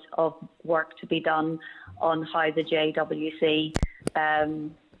lot of work to be done on how the JWC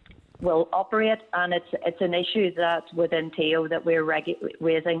will operate, and it's an issue that within TO that we're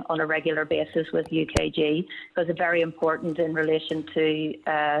raising on a regular basis with UKG, because it's very important in relation to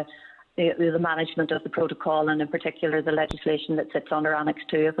the management of the protocol, and in particular the legislation that sits under Annex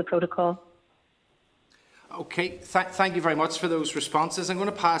 2 of the protocol. Okay, thank you very much for those responses. I'm going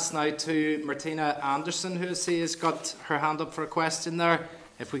to pass now to Martina Anderson, who I see has got her hand up for a question there.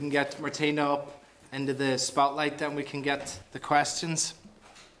 If we can get Martina up into the spotlight, then we can get the questions.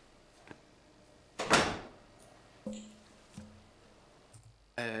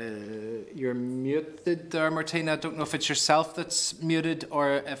 You're muted there, Martina. I don't know if it's yourself that's muted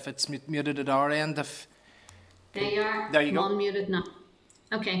or if it's muted at our end. There you are. There you go. Unmuted now.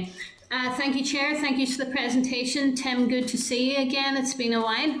 Okay. Thank you, Chair. Thank you for the presentation. Tim, good to see you again. It's been a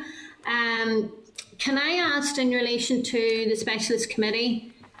while. Can I ask in relation to the Specialist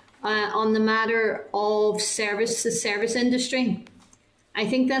Committee on the matter of the service industry? I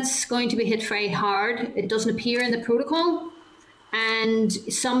think that's going to be hit very hard. It doesn't appear in the protocol, and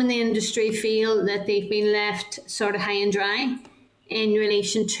some in the industry feel that they've been left sort of high and dry in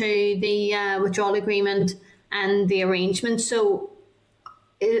relation to the withdrawal agreement and the arrangement. So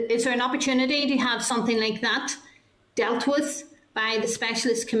is there an opportunity to have something like that dealt with by the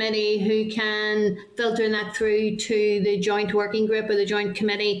Specialist Committee, who can filter that through to the joint working group or the joint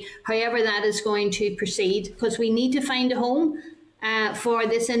committee, however that is going to proceed? Because we need to find a home for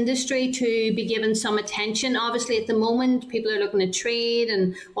this industry to be given some attention. Obviously, at the moment, people are looking at trade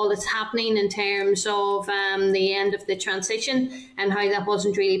and all that's happening in terms of the end of the transition and how that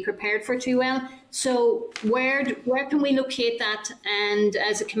wasn't really prepared for too well. So where can we locate that? And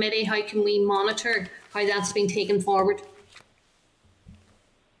as a committee, how can we monitor how that's been taken forward?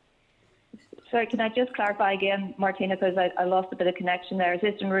 Sorry, can I just clarify again, Martina, because I lost a bit of connection there. Is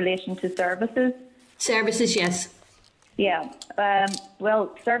this in relation to services? Services, yes. Yeah,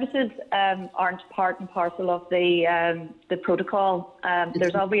 well, services aren't part and parcel of the protocol.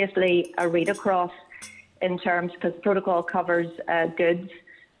 There's obviously a read across in terms, because protocol covers goods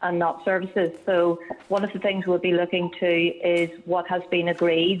and not services. So one of the things we'll be looking to is what has been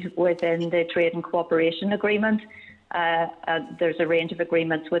agreed within the Trade and Cooperation Agreement. There's a range of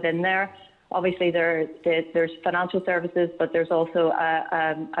agreements within there. Obviously, there's financial services, but there's also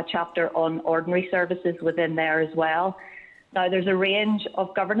a chapter on ordinary services within there as well. Now, there's a range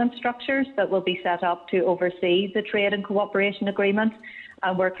of governance structures that will be set up to oversee the Trade and Cooperation Agreement,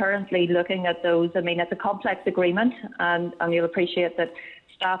 and we're currently looking at those. I mean, it's a complex agreement, and you'll appreciate that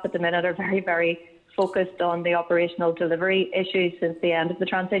staff at the minute are very, very focused on the operational delivery issues since the end of the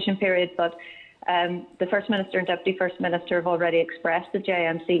transition period. But the First Minister and Deputy First Minister have already expressed to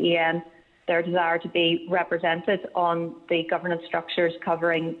JMCEN their desire to be represented on the governance structures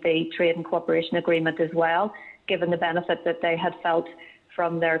covering the Trade and Cooperation Agreement as well, given the benefit that they had felt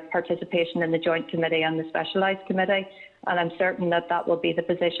from their participation in the Joint Committee and the Specialised Committee. And I'm certain that that will be the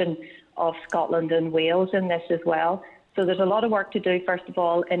position of Scotland and Wales in this as well. So there's a lot of work to do, first of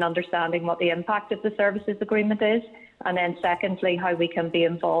all, in understanding what the impact of the services agreement is, and then secondly, how we can be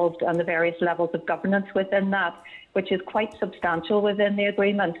involved on the various levels of governance within that, which is quite substantial within the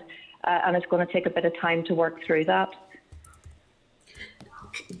agreement, and it's going to take a bit of time to work through that.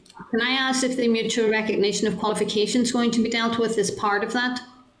 Can I ask if the mutual recognition of qualifications is going to be dealt with as part of that?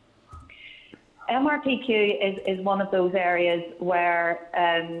 MRPQ is one of those areas where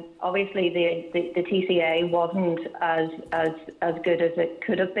obviously the TCA wasn't as good as it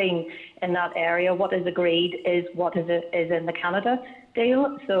could have been in that area. What is agreed is what is in the Canada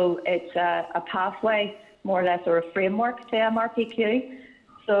deal. So it's a pathway, more or less, or a framework to MRPQ.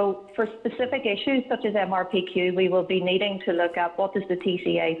 So for specific issues such as MRPQ, we will be needing to look at what does the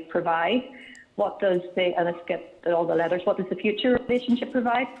TCA provide, what does the, and let's get all the letters, what does the future relationship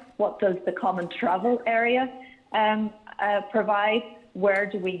provide, what does the common travel area provide, where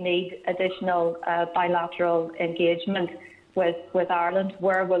do we need additional bilateral engagement with Ireland,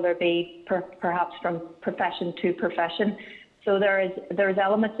 where will there be perhaps from profession to profession. So there's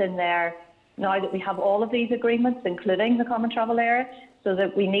elements in there now that we have all of these agreements, including the common travel area, so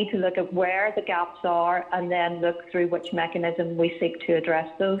that we need to look at where the gaps are and then look through which mechanism we seek to address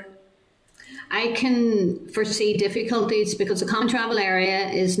those. I can foresee difficulties because the common travel area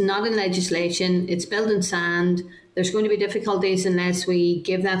is not in legislation, it's built in sand. There's going to be difficulties unless we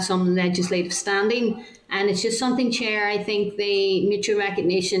give that some legislative standing. And it's just something, Chair, I think the mutual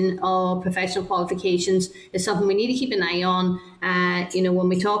recognition of professional qualifications is something we need to keep an eye on. When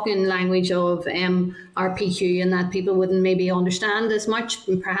we talk in language of RPQ and that, people wouldn't maybe understand as much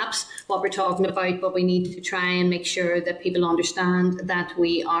perhaps what we're talking about, but we need to try and make sure that people understand that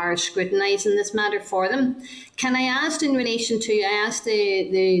we are scrutinising this matter for them. Can I ask in relation to, I asked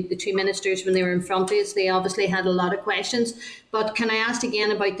the two ministers when they were in front of us, they obviously had a lot of questions, but can I ask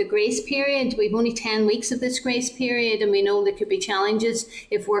again about the grace period? We've only 10 weeks of this grace period, and we know there could be challenges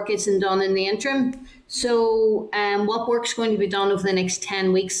if work isn't done in the interim. So what work's going to be done over the next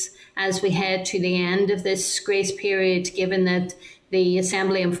 10 weeks as we head to the end of this grace period, given that the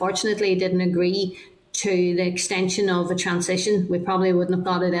Assembly unfortunately didn't agree to the extension of a transition? We probably wouldn't have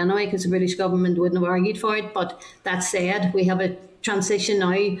got it anyway because the British government wouldn't have argued for it. But that said, we have a transition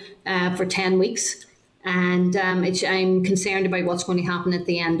now for 10 weeks. And I'm concerned about what's going to happen at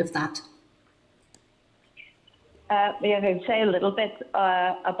the end of that. I would say a little bit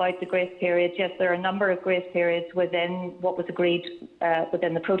about the grace period. Yes, there are a number of grace periods within what was agreed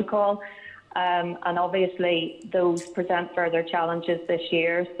within the protocol. And obviously, those present further challenges this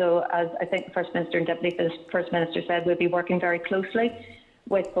year. So, as I think the First Minister and Deputy First Minister said, we'll be working very closely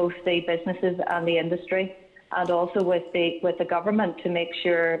with both the businesses and the industry, and also with the government to make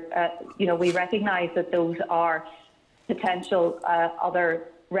sure, we recognise that those are potential other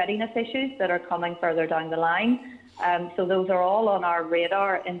readiness issues that are coming further down the line. So those are all on our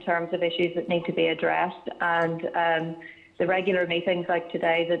radar in terms of issues that need to be addressed, and the regular meetings like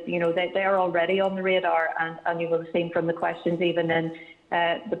today, that they are already on the radar, and you will have seen from the questions even in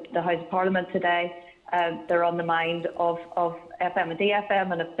the House of Parliament today. They're on the mind of FM and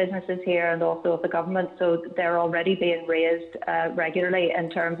DFM and of businesses here and also of the government. So they're already being raised regularly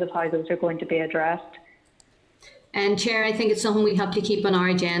in terms of how those are going to be addressed. And Chair, I think it's something we have to keep on our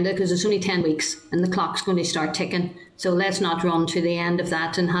agenda because it's only 10 weeks and the clock's going to start ticking. So let's not run to the end of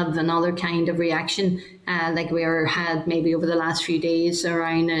that and have another kind of reaction like we had maybe over the last few days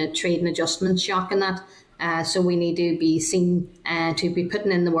around trade and adjustment shock and that. So we need to be seen to be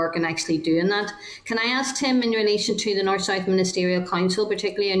putting in the work and actually doing that. Can I ask Tim, in relation to the North-South Ministerial Council,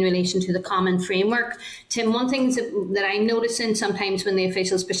 particularly in relation to the common framework? Tim, one thing that I'm noticing sometimes when the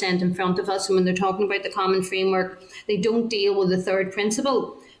officials present in front of us and when they're talking about the common framework, they don't deal with the third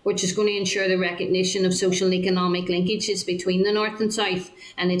principle, which is going to ensure the recognition of social and economic linkages between the North and South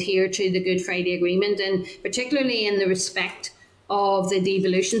and adhere to the Good Friday Agreement, and particularly in the respect of the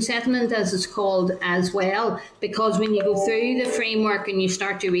devolution settlement, as it's called, as well, because when you go through the framework and you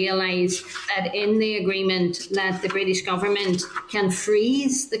start to realise that in the agreement that the British government can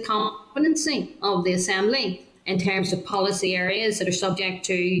freeze the competency of the Assembly in terms of policy areas that are subject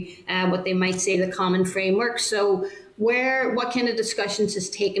to what they might say the common framework. So what kind of discussions has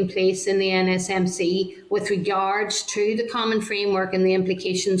taken place in the NSMC with regards to the common framework and the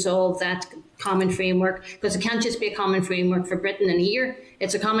implications of that common framework? Because it can't just be a common framework for Britain and here.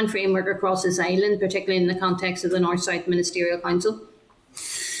 It's a common framework across this island, particularly in the context of the North-South Ministerial Council.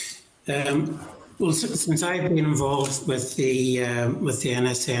 Well, since I've been involved with the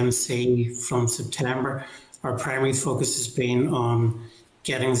NSMC from September, our primary focus has been on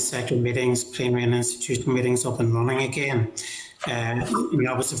getting the sector meetings, plenary and institutional meetings up and running again. And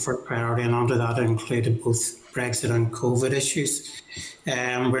that was the first priority, and under that it included both Brexit and COVID issues.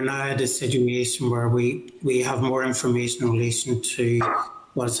 We're now at a situation where we have more information in relation to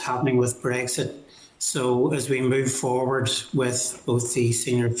what's happening with Brexit. So as we move forward with both the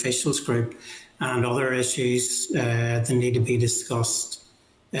senior officials group and other issues that need to be discussed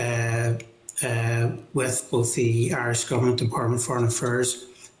with both the Irish Government Department of Foreign Affairs,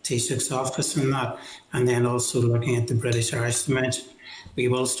 Taoiseach's office and that, and then also looking at the British-Irish dimension, we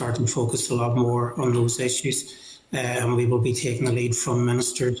will start to focus a lot more on those issues, and we will be taking the lead from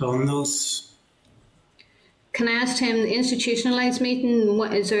ministers on those. Can I ask him, the institutionalised meeting,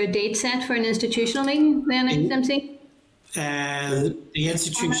 is there a date set for an institutional meeting, the NSMC? The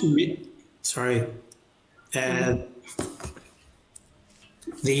institutional meeting, sorry.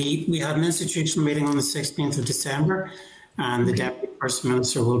 We had an institutional meeting on the 16th of December, and the Deputy First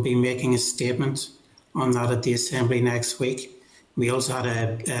Minister will be making a statement on that at the Assembly next week. We also had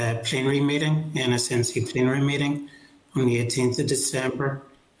a plenary meeting, NSMC plenary meeting, on the 18th of December,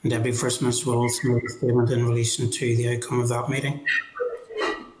 and Deputy First Minister will also make a statement in relation to the outcome of that meeting.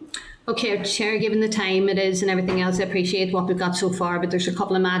 Okay, Chair, given the time it is and everything else, I appreciate what we've got so far, but there's a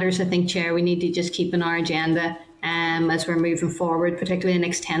couple of matters I think, Chair, we need to just keep on our agenda as we're moving forward, particularly in the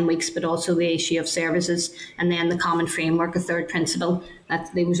next 10 weeks, but also the issue of services and then the common framework, a third principle.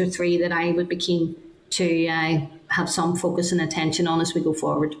 Those are three that I would be keen to have some focus and attention on as we go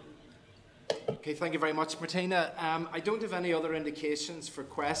forward. Okay, thank you very much, Martina. I don't have any other indications for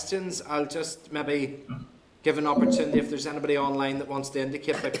questions. I'll just maybe give an opportunity if there's anybody online that wants to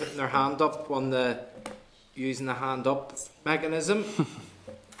indicate by putting their hand up on using the hand up mechanism.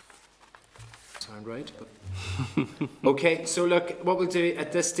 Sound right? But okay, so look, what we'll do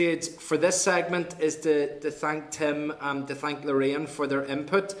at this stage for this segment is to thank Tim and to thank Lorraine for their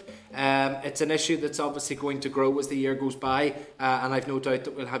input. It's an issue that's obviously going to grow as the year goes by, and I've no doubt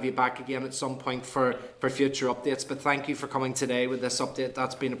that we'll have you back again at some point for future updates. But thank you for coming today with this update.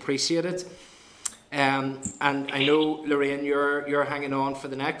 That's been appreciated. And I know, Lorraine, you're hanging on for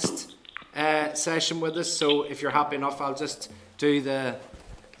the next session with us. So if you're happy enough, I'll just do the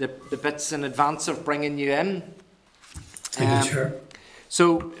bits in advance of bringing you in. Thank you, Chair.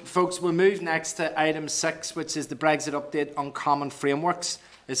 So, folks, we'll move next to item 6, which is the Brexit update on common frameworks.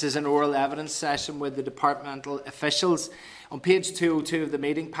 This is an oral evidence session with the departmental officials. On page 202 of the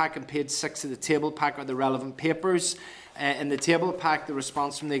meeting pack and page 6 of the table pack are the relevant papers. In the table pack, the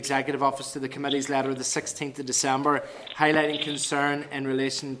response from the Executive Office to the Committee's letter of the 16th of December, highlighting concern in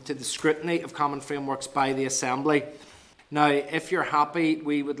relation to the scrutiny of common frameworks by the Assembly. Now, if you're happy,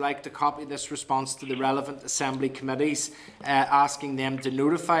 we would like to copy this response to the relevant Assembly committees, asking them to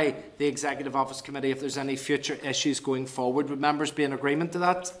notify the Executive Office Committee if there's any future issues going forward. Would members be in agreement to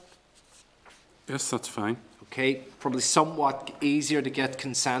that? Yes, that's fine. Okay, probably somewhat easier to get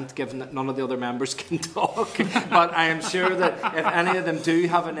consent given that none of the other members can talk. But I am sure that if any of them do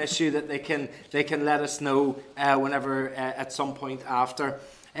have an issue, that they can let us know whenever at some point after.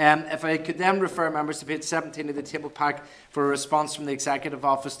 If I could then refer members to page 17 of the table pack for a response from the Executive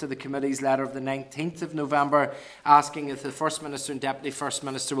Office to the Committee's letter of the 19th of November, asking if the First Minister and Deputy First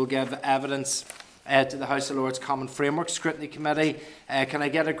Minister will give evidence to the House of Lords Common Framework Scrutiny Committee. Can I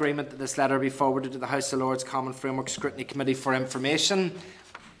get agreement that this letter be forwarded to the House of Lords Common Framework Scrutiny Committee for information?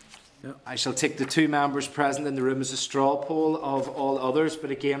 I shall take the 2 members present in the room as a straw poll of all others,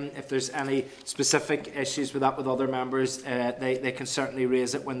 but again, if there's any specific issues with that with other members, they can certainly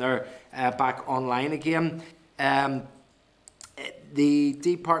raise it when they're back online again. The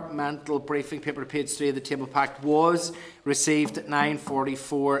departmental briefing paper, page 3 of the table pack, was received at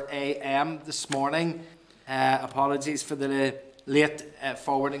 9:44 a.m. this morning. Apologies for the late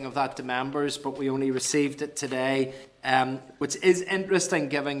forwarding of that to members, but we only received it today, which is interesting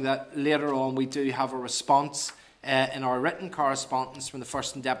given that later on we do have a response in our written correspondence from the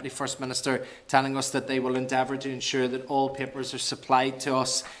First and Deputy First Minister telling us that they will endeavour to ensure that all papers are supplied to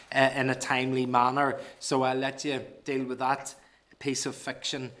us in a timely manner. So I'll let you deal with that piece of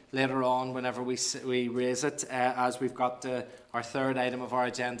fiction later on whenever we raise it, as we've got our 3rd item of our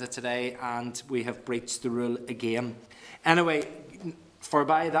agenda today and we have breached the rule again. Anyway,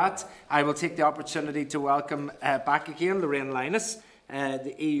 forby that, I will take the opportunity to welcome back again Lorraine Linus,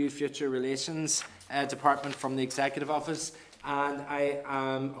 the EU Future Relations Department from the Executive Office, and I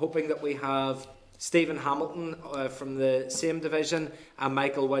am hoping that we have Stephen Hamilton from the same division and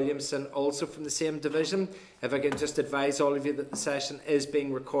Michael Williamson also from the same division. If I can just advise all of you that the session is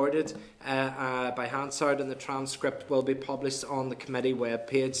being recorded by Hansard and the transcript will be published on the committee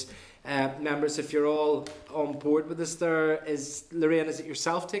webpage. Members, if you're all on board with this, Lorraine, is it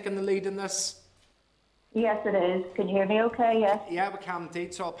yourself taking the lead in this? Yes, it is. Can you hear me okay? Yes. Yeah, we can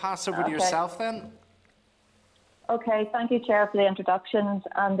indeed. So I'll pass over to yourself then. Okay, thank you, Chair, for the introductions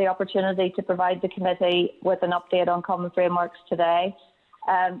and the opportunity to provide the committee with an update on common frameworks today.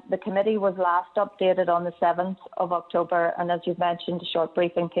 The committee was last updated on the 7th of October, and as you've mentioned, a short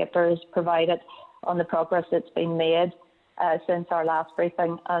briefing paper is provided on the progress that's been made since our last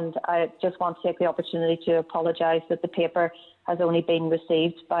briefing. And I just want to take the opportunity to apologise that the paper has only been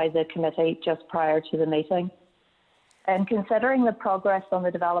received by the committee just prior to the meeting. In considering the progress on the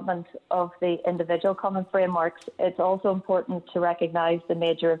development of the individual common frameworks, it's also important to recognise the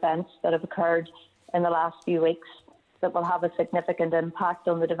major events that have occurred in the last few weeks that will have a significant impact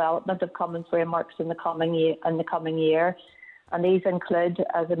on the development of common frameworks in the coming year. And these include,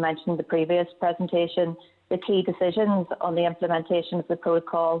 as I mentioned in the previous presentation, the key decisions on the implementation of the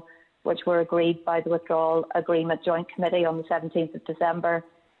protocol, which were agreed by the Withdrawal Agreement Joint Committee on the 17th of December.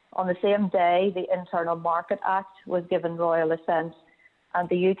 On the same day, the Internal Market Act was given royal assent, and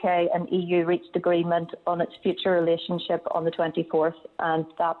the UK and EU reached agreement on its future relationship on the 24th, and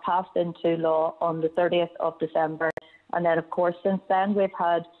that passed into law on the 30th of December. And then, of course, since then, we've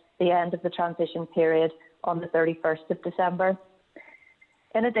had the end of the transition period on the 31st of December.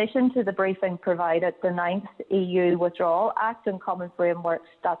 In addition to the briefing provided, the 9th EU Withdrawal Act and Common Framework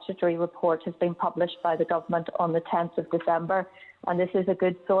statutory report has been published by the Government on the 10th of December, and this is a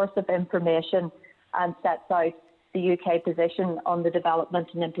good source of information and sets out the UK position on the development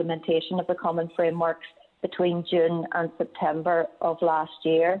and implementation of the Common Frameworks between June and September of last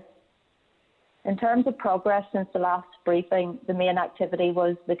year. In terms of progress since the last briefing, the main activity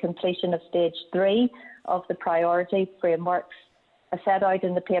was the completion of Stage 3 of the priority frameworks. As set out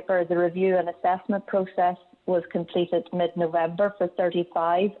in the paper, the review and assessment process was completed mid-November for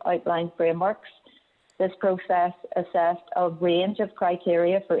 35 outlined frameworks. This process assessed a range of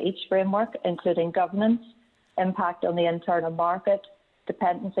criteria for each framework, including governance, impact on the internal market,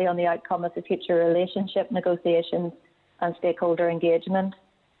 dependency on the outcome of the future relationship negotiations, and stakeholder engagement.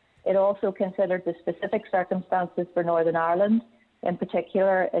 It also considered the specific circumstances for Northern Ireland, in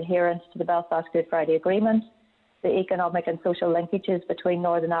particular adherence to the Belfast Good Friday Agreement, the economic and social linkages between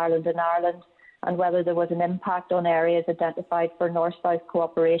Northern Ireland and Ireland, and whether there was an impact on areas identified for North-South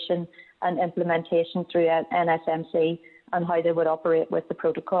cooperation and implementation through NSMC, and how they would operate with the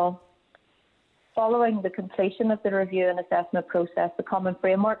protocol. Following the completion of the review and assessment process, the common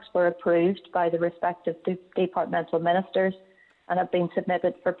frameworks were approved by the respective departmental ministers and have been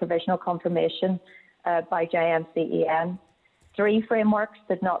submitted for provisional confirmation by JMCEN. 3 frameworks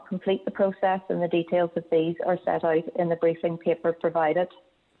did not complete the process, and the details of these are set out in the briefing paper provided.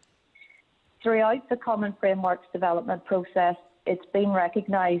 Throughout the Common Frameworks development process, it's been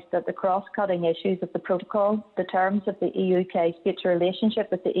recognised that the cross-cutting issues of the protocol, the terms of the UK's future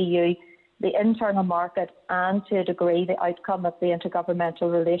relationship with the EU, the internal market, and to a degree the outcome of the Intergovernmental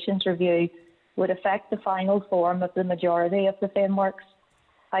Relations Review would affect the final form of the majority of the frameworks.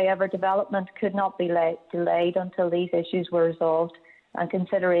 However, development could not be delayed until these issues were resolved, and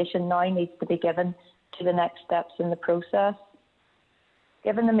consideration now needs to be given to the next steps in the process.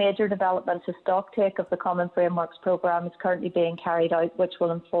 Given the major developments, a stocktake of the Common Frameworks programme is currently being carried out, which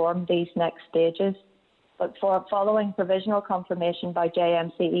will inform these next stages. But following provisional confirmation by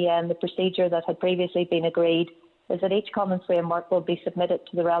JMCEN, the procedure that had previously been agreed is that each common framework will be submitted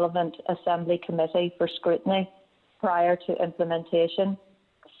to the relevant Assembly Committee for scrutiny prior to implementation.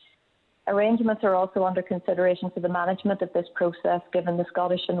 Arrangements are also under consideration for the management of this process, given the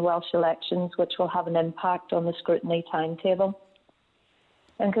Scottish and Welsh elections, which will have an impact on the scrutiny timetable.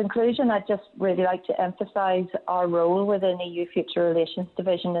 In conclusion, I'd just really like to emphasise our role within EU Future Relations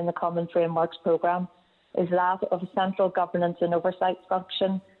Division in the Common Frameworks Programme is that of a central governance and oversight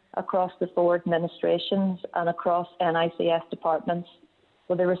function across the 4 administrations and across NICS departments,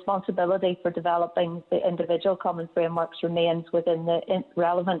 where the responsibility for developing the individual common frameworks remains within the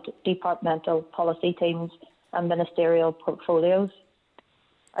relevant departmental policy teams and ministerial portfolios.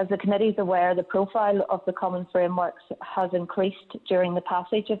 As the committee is aware, the profile of the common frameworks has increased during the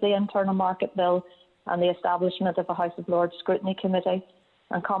passage of the Internal Market Bill and the establishment of a House of Lords Scrutiny Committee,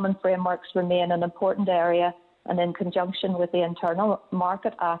 and common frameworks remain an important area, and in conjunction with the Internal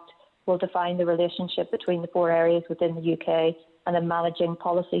Market Act will define the relationship between the 4 areas within the UK and in managing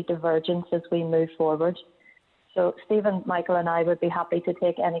policy divergence as we move forward. So Stephen, Michael and I would be happy to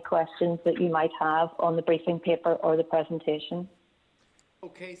take any questions that you might have on the briefing paper or the presentation.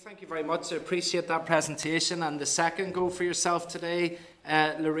 Okay, thank you very much. I appreciate that presentation and the second go for yourself today,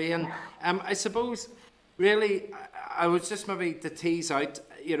 Lorraine. I suppose, really, I was just maybe to tease out,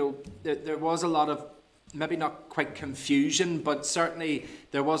 you know, there was a lot of, maybe not quite confusion, but certainly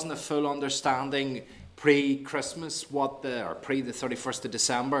there wasn't a full understanding pre-Christmas, or pre the 31st of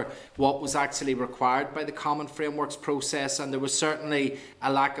December, what was actually required by the Common Frameworks process, and there was certainly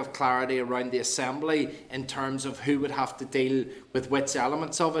a lack of clarity around the Assembly in terms of who would have to deal with which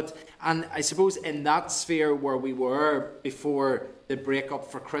elements of it. And I suppose in that sphere where we were before the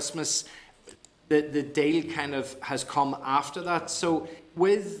break-up for Christmas, the deal kind of has come after that. So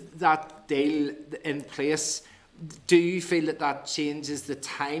with that deal in place, do you feel that that changes the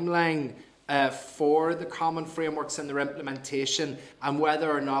timeline for the common frameworks and their implementation, and whether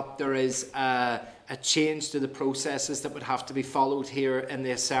or not there is a change to the processes that would have to be followed here in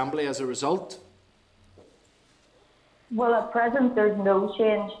the Assembly as a result? Well, at present, there's no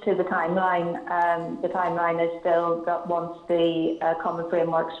change to the timeline. The timeline is still that once the common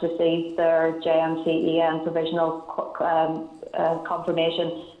frameworks receive their JMCEN provisional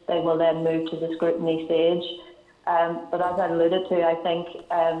confirmation, they will then move to the scrutiny stage. But as I alluded to, I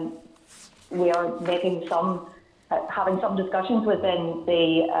think we are making having some discussions within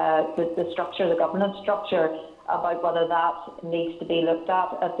the structure, the governance structure, about whether that needs to be looked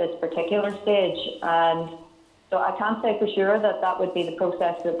at this particular stage. And so I can't say for sure that would be the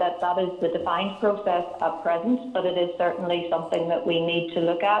process, that is the defined process at present, but it is certainly something that we need to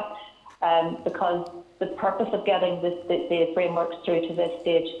look at, because the purpose of getting the frameworks through to this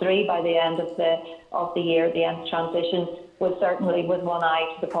stage 3 by the end of the year, the end of transition, was certainly with one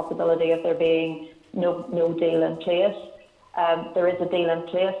eye to the possibility of there being no deal in place. There is a deal in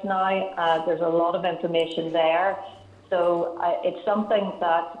place now. There's a lot of information there. So it's something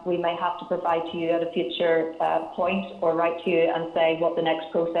that we may have to provide to you at a future point, or write to you and say what the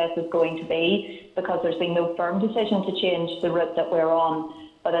next process is going to be, because there's been no firm decision to change the route that we're on.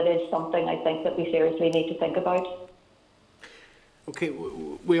 But it is something I think that we seriously need to think about. Okay,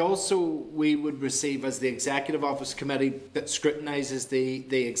 we would receive, as the Executive Office Committee that scrutinises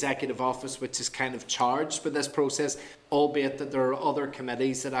the Executive Office, which is kind of charged with this process, albeit that there are other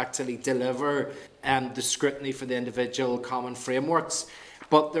committees that actually deliver the scrutiny for the individual common frameworks.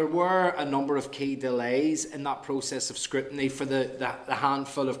 But there were a number of key delays in that process of scrutiny for the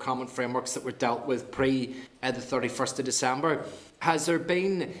handful of common frameworks that were dealt with pre the 31st of December. Has there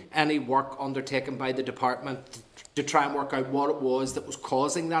been any work undertaken by the department to try and work out what it was that was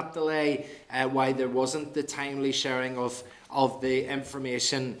causing that delay, why there wasn't the timely sharing of the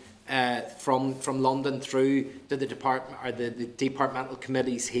information from London through to the department or the departmental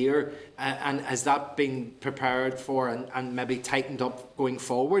committees here, and has that been prepared for and maybe tightened up going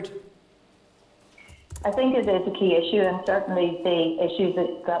forward? I think it is a key issue, and certainly the issues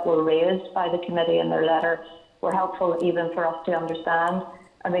that were raised by the committee in their letter were helpful even for us to understand.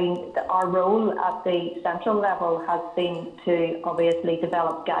 I mean, our role at the central level has been to obviously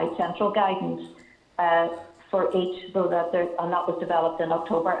develop central guidance for each, so that and that was developed in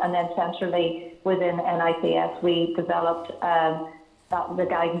October, and then centrally within NICS we developed the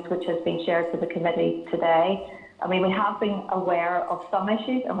guidance which has been shared with the committee today. I mean, we have been aware of some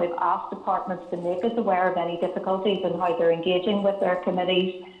issues, and we've asked departments to make us aware of any difficulties and how they're engaging with their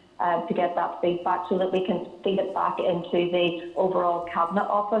committees to get that feedback, so that we can feed it back into the overall Cabinet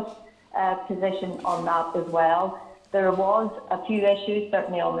Office position on that as well. There was a few issues,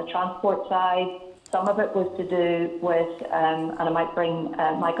 certainly on the transport side, Some of it was to do with, and I might bring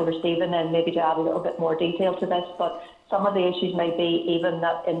Michael or Stephen in maybe to add a little bit more detail to this, but some of the issues may be even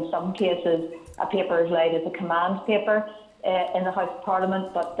that in some cases a paper is laid as a command paper in the House of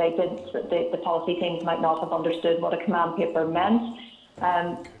Parliament, but the policy teams might not have understood what a command paper meant.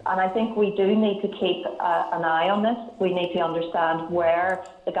 And I think we do need to keep an eye on this. We need to understand where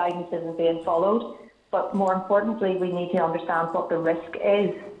the guidance isn't being followed, but more importantly, we need to understand what the risk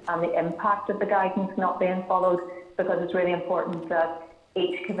is and the impact of the guidance not being followed, because it's really important that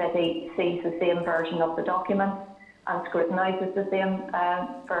each committee sees the same version of the document and scrutinises the same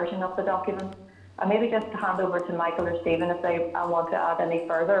version of the document. And maybe just to hand over to Michael or Stephen if they want to add any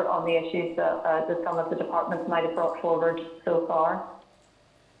further on the issues that some of the departments might have brought forward so far.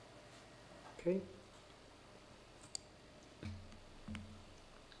 Okay.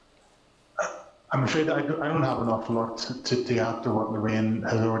 I'm afraid I don't have an awful lot to add to what Lorraine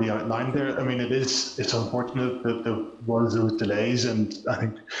has already outlined there. I mean, it's unfortunate that there was those delays, and I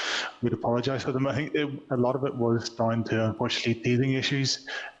think we'd apologise for them. I think a lot of it was down to, unfortunately, teething issues.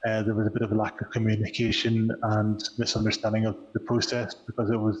 There was a bit of a lack of communication and misunderstanding of the process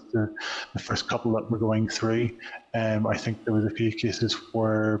because it was the first couple that were going through. I think there was a few cases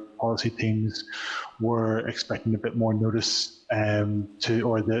where policy teams were expecting a bit more notice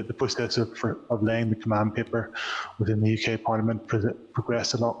or the process of laying the command paper within the UK Parliament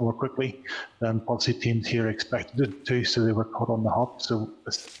progressed a lot more quickly than policy teams here expected it to, so they were caught on the hop. So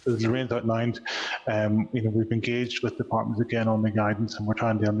as Lorraine's outlined, we've engaged with departments again on the guidance, and we're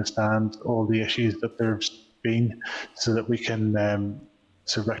trying to understand all the issues that there's been so that we can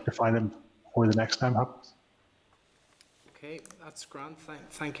rectify them before the next time happens. Okay, that's grand.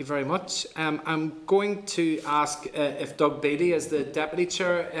 Thank you very much. I'm going to ask if Doug Beattie, as the Deputy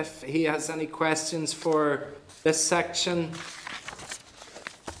Chair, if he has any questions for this section.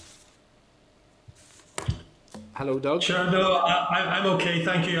 Hello, Doug. Sure, no, I'm okay,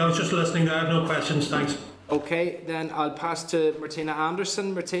 thank you. I was just listening there. I have no questions, thanks. Okay, then I'll pass to Martina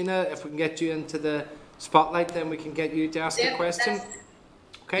Anderson. Martina, if we can get you into the spotlight, then we can get you to ask a question.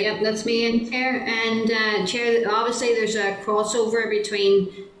 Okay. Yep, that's me in, Chair. And Chair, obviously there's a crossover between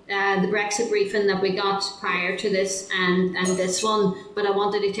the Brexit briefing that we got prior to this and this one, but I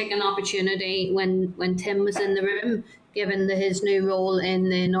wanted to take an opportunity when Tim was in the room, given his new role in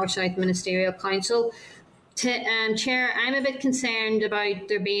the North-South Ministerial Council. Chair, I'm a bit concerned about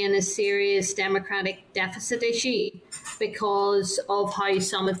there being a serious democratic deficit issue because of how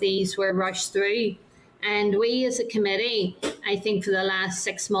some of these were rushed through. And we as a committee, I think for the last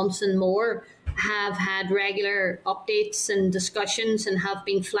 6 months and more, have had regular updates and discussions and have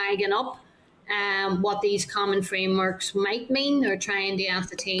been flagging up what these common frameworks might mean or trying to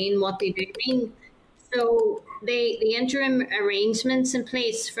ascertain what they do mean. So the interim arrangements in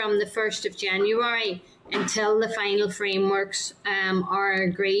place from the 1st of January until the final frameworks are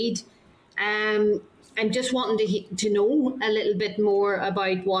agreed. I'm just wanting to know a little bit more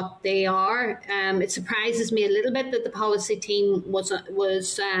about what they are. It surprises me a little bit that the policy team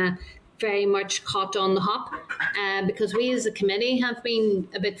was very much caught on the hop because we as a committee have been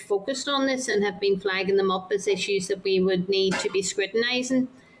a bit focused on this and have been flagging them up as issues that we would need to be scrutinising.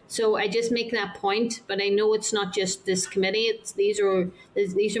 So I just make that point, but I know it's not just this committee. These are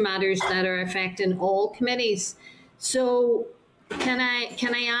matters that are affecting all committees. So can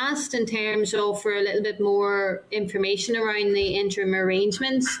I ask in terms of for a little bit more information around the interim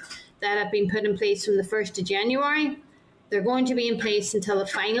arrangements that have been put in place from the 1st of January? They're going to be in place until the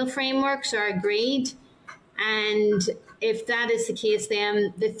final frameworks are agreed. And if that is the case,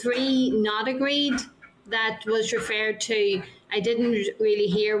 then the 3 not agreed that was referred to, I didn't really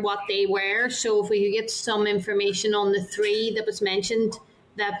hear what they were. So if we could get some information on the 3 that was mentioned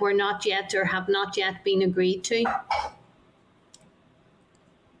that were not yet or have not yet been agreed to.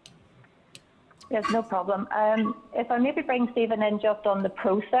 Yes, no problem. If I maybe bring Stephen in just on the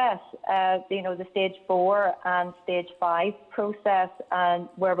process, the stage 4 and stage 5 process and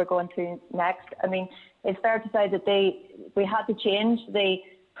where we're going to next. I mean, it's fair to say that we had to change the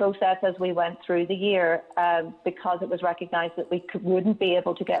process as we went through the year because it was recognised that we wouldn't be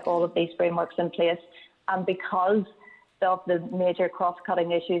able to get all of these frameworks in place, and because of the major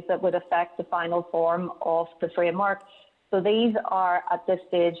cross-cutting issues that would affect the final form of the framework. So these are, at this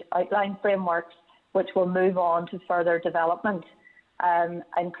stage, outline frameworks which will move on to further development,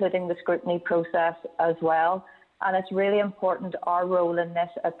 including the scrutiny process as well. And it's really important, our role in this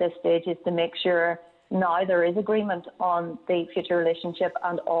at this stage is to make sure now there is agreement on the future relationship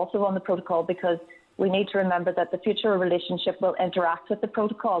and also on the protocol, because we need to remember that the future relationship will interact with the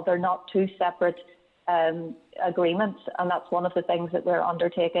protocol. They're not two separate agreements, and that's one of the things that we're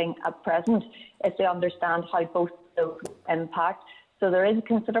undertaking at present, is to understand how both those impact. So there is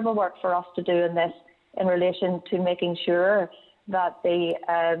considerable work for us to do in this in relation to making sure that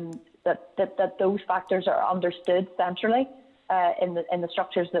that those factors are understood centrally in the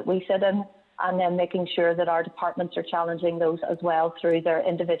structures that we sit in, and then making sure that our departments are challenging those as well through their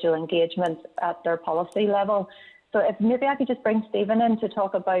individual engagement at their policy level. So if maybe I could just bring Stephen in to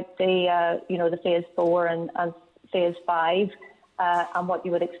talk about the the phase 4 and phase 5 and what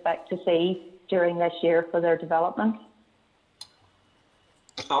you would expect to see during this year for their development.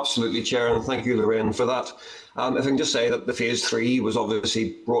 Absolutely, Chair, and thank you, Lorraine, for that. If I can just say that the phase 3 was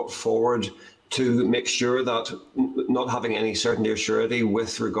obviously brought forward to make sure that not having any certainty or surety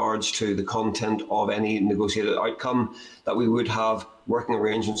with regards to the content of any negotiated outcome, that we would have working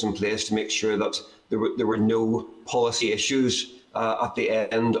arrangements in place to make sure that there were no policy issues at the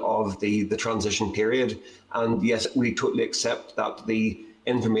end of the transition period. And yes, we totally accept that the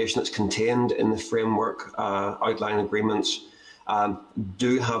information that's contained in the framework outline agreements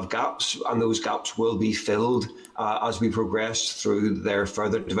do have gaps, and those gaps will be filled as we progress through their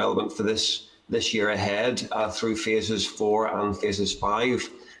further development for this year ahead through phases 4 and phases 5.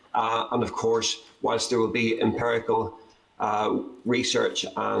 And of course, whilst there will be empirical research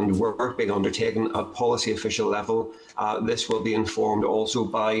and work being undertaken at policy official level, this will be informed also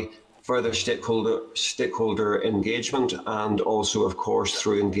by further stakeholder engagement, and also, of course,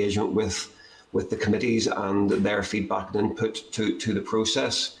 through engagement with the committees and their feedback and input to the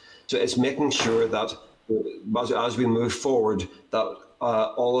process. So it's making sure that as we move forward, that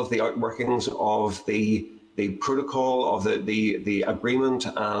all of the outworkings of the protocol, of the agreement,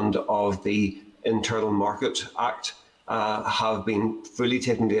 and of the Internal Market Act have been fully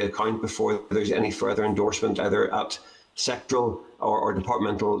taken into account before there's any further endorsement, either at sectoral or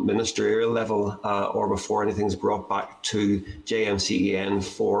departmental ministerial level, or before anything's brought back to JMCEN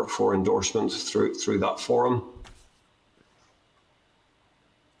for endorsement through that forum.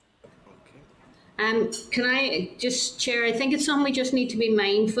 Can I just, Chair, I think it's something we just need to be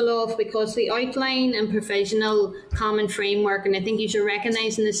mindful of, because the outline and provisional common framework, and I think you should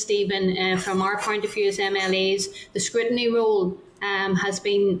recognise in this, Stephen, from our point of view as MLAs, the scrutiny role has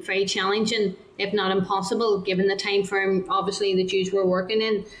been very challenging, if not impossible, given the time frame, obviously, that you were working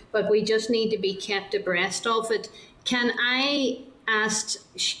in. But we just need to be kept abreast of it. Can I ask,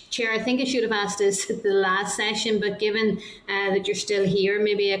 Chair, I think I should have asked this at the last session, but given that you're still here,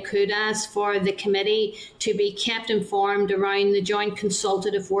 maybe I could ask for the committee to be kept informed around the Joint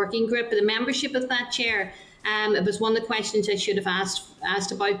Consultative Working Group, the membership of that, Chair. It was one of the questions I should have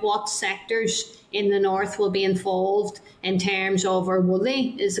asked about what sectors in the north will be involved in terms of, or will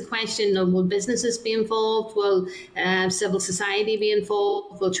they, is the question of, will businesses be involved, will civil society be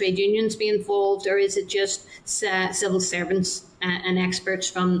involved, will trade unions be involved, or is it just civil servants and experts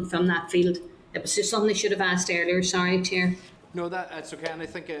from that field? It was just something I should have asked earlier, sorry, Chair. No, that's okay, and I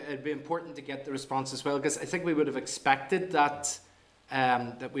think it'd be important to get the response as well, because I think we would have expected that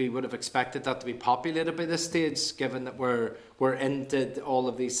that to be populated by this stage, given that we're into all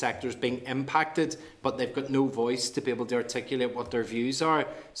of these sectors being impacted, but they've got no voice to be able to articulate what their views are.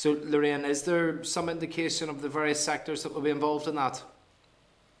 So, Lorraine, is there some indication of the various sectors that will be involved in that?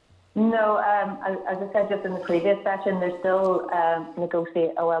 No, as I said just in the previous session, there's still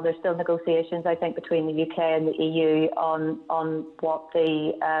negotiations, I think, between the UK and the EU on what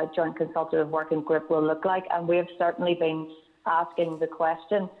the Joint Consultative Working Group will look like, and we've certainly been asking the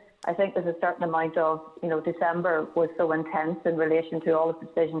question. I think there's a certain amount of, December was so intense in relation to all of the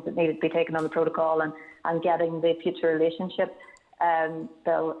decisions that needed to be taken on the protocol and getting the future relationship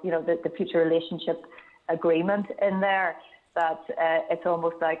bill, the future relationship agreement in there, that it's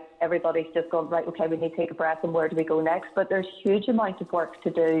almost like everybody's just gone, right, okay, we need to take a breath and where do we go next? But there's huge amount of work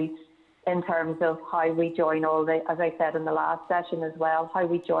to do in terms of how we join all the, as I said in the last session as well, how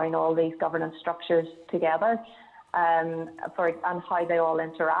we join all these governance structures together. And how they all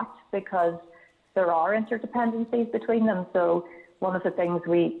interact, because there are interdependencies between them. So one of the things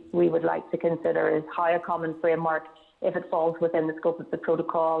we would like to consider is how a common framework, if it falls within the scope of the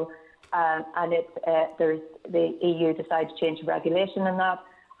protocol, and there's the EU decides to change regulation in that,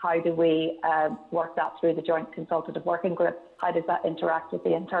 how do we work that through the Joint Consultative Working Group? How does that interact with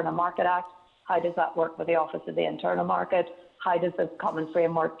the Internal Market Act? How does that work with the Office of the Internal Market? How does the common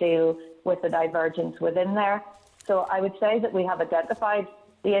framework deal with the divergence within there? So I would say that we have identified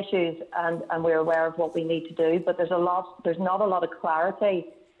the issues and we're aware of what we need to do, but there's not a lot of clarity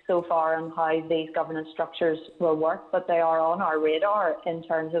so far on how these governance structures will work, but they are on our radar in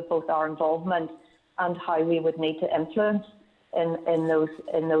terms of both our involvement and how we would need to influence in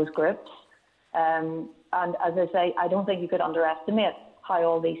those groups. And as I say, I don't think you could underestimate how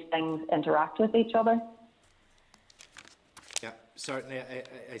all these things interact with each other. Yeah, certainly.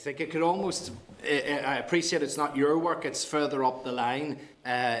 I think it could almost, I appreciate it's not your work, it's further up the line,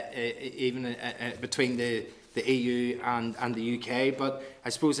 even between the EU and the UK, but I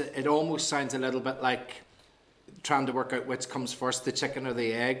suppose it almost sounds a little bit like trying to work out which comes first, the chicken or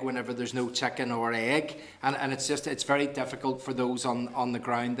the egg, whenever there's no chicken or egg. And it's very difficult for those on the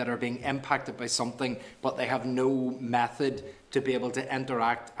ground that are being impacted by something, but they have no method to be able to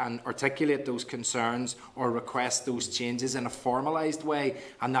interact and articulate those concerns or request those changes in a formalised way.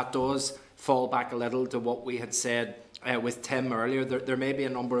 And that does fall back a little to what we had said with Tim earlier. There may be a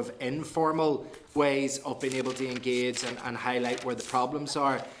number of informal ways of being able to engage and highlight where the problems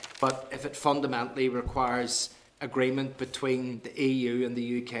are. But if it fundamentally requires agreement between the EU and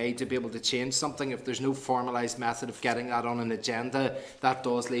the UK to be able to change something, if there's no formalised method of getting that on an agenda, that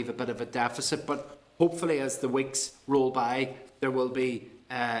does leave a bit of a deficit. But hopefully as the weeks roll by, there will be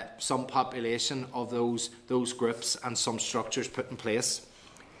some population of those groups and some structures put in place.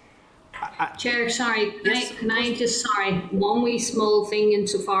 Chair, sorry, yes, can I just, one wee small thing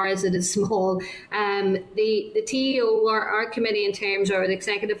insofar as it is small. The TEO, our committee in terms of the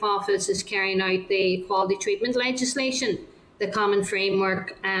Executive Office, is carrying out the equality treatment legislation, the common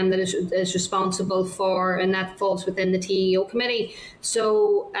framework that is responsible for, and that falls within the TEO committee.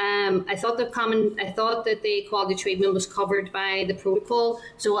 So I thought that the equality treatment was covered by the protocol.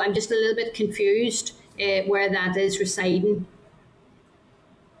 So I'm just a little bit confused where that is residing.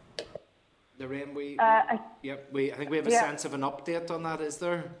 Lorraine, I think we have a sense of an update on that, is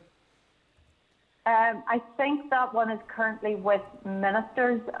there? I think that one is currently with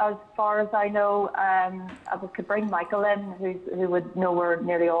ministers, as far as I know. I could bring Michael in, who would know where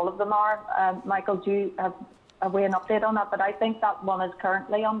nearly all of them are. Michael, do you have we an update on that? But I think that one is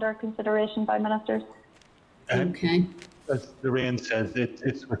currently under consideration by ministers. Okay. As Lorraine says,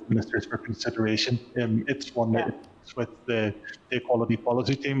 it's with ministers for consideration. It's one that it's with the equality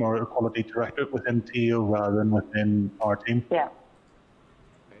policy team or equality directorate within TEO rather than within our team. Yeah.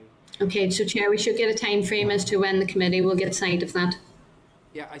 Okay, so Chair, we should get a time frame as to when the committee will get sight of that.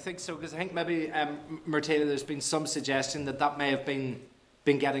 Yeah, I think so, because I think maybe, Martina, there's been some suggestion that may have been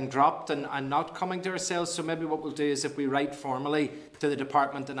getting dropped and not coming to ourselves. So maybe what we'll do is if we write formally to the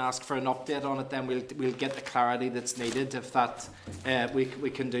department and ask for an update on it, then we'll get the clarity that's needed. If that we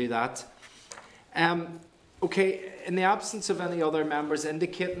can do that. Okay, in the absence of any other members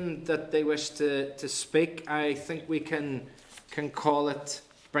indicating that they wish to speak, I think we can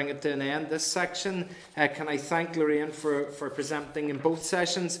bring it to an end, this section. Can I thank Lorraine for presenting in both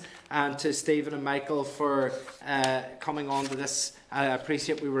sessions, and to Stephen and Michael for coming on to this. I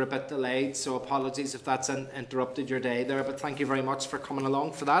appreciate we were a bit delayed, so apologies if that's interrupted your day there, but thank you very much for coming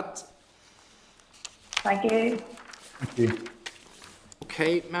along for that. Thank you. Thank you.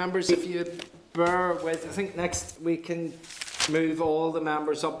 Okay, members, if you bear with, I think next we can move all the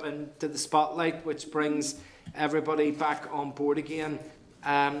members up into the spotlight, which brings everybody back on board again.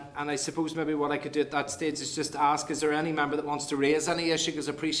 And I suppose maybe what I could do at that stage is just ask, is there any member that wants to raise any issue? Because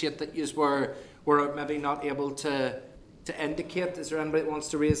I appreciate that you were maybe not able to indicate. Is there anybody that wants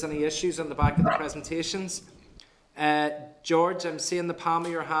to raise any issues on the back of the presentations? George, I'm seeing the palm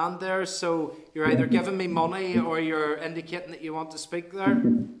of your hand there, so you're either giving me money or you're indicating that you want to speak there.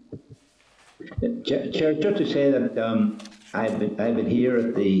 Chair, just to say that I've been here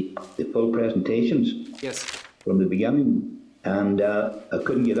at the full presentations. Yes. From the beginning. And I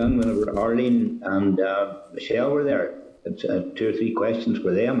couldn't get on whenever Arlene and Michelle were there. It's 2 or 3 questions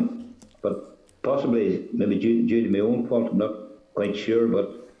for them, but possibly maybe due to my own fault, I'm not quite sure.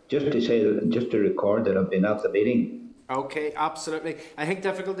 But just to say, just to record that I've been at the meeting. Okay, absolutely. I think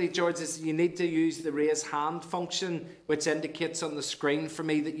difficulty, George, is you need to use the raise hand function, which indicates on the screen for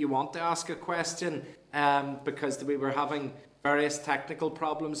me that you want to ask a question, because we were having various technical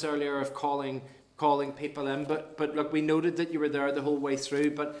problems earlier of calling people in, but look, we noted that you were there the whole way through,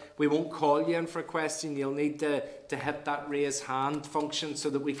 but we won't call you in for a question. You'll need to hit that raise hand function so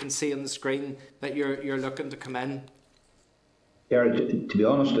that we can see on the screen that you're looking to come in. Yeah, to be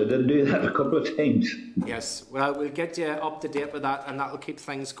honest, I did do that a couple of times. Yes, well, we'll get you up to date with that, and that'll keep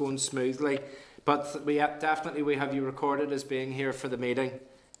things going smoothly. But we have you recorded as being here for the meeting.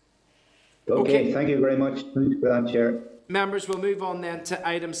 Okay, thank you very much. Thanks for that, Chair. Members, we'll move on then to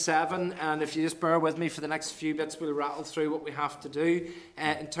item 7, and if you just bear with me for the next few bits, we'll rattle through what we have to do.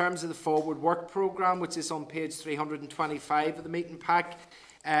 In terms of the forward work programme, which is on page 325 of the meeting pack,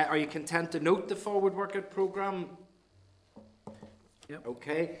 are you content to note the forward work programme? Yep.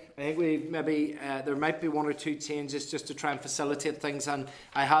 Okay, I think we maybe there might be one or two changes just to try and facilitate things, and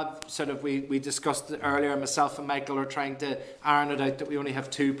I have we discussed it earlier. Myself and Michael are trying to iron it out that we only have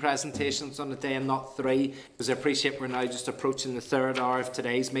 2 presentations on a day and not 3, because I appreciate we're now just approaching the 3rd hour of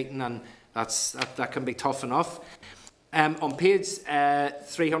today's meeting, and that can be tough enough. On page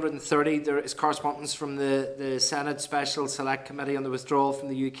 330, there is correspondence from the Senate Special Select Committee on the withdrawal from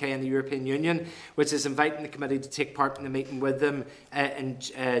the UK and the European Union, which is inviting the committee to take part in the meeting with them in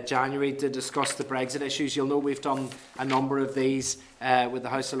January to discuss the Brexit issues. You'll know we've done a number of these with the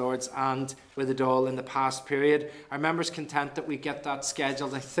House of Lords and with the Dáil in the past period. Are members content that we get that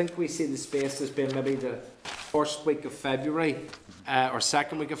scheduled? I think we see the space as being maybe the 1st week of February or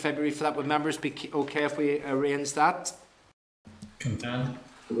 2nd week of February for that. Would members be okay if we arrange that? Content.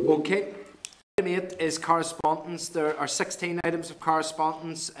 Okay. Item 8 is correspondence. There are 16 items of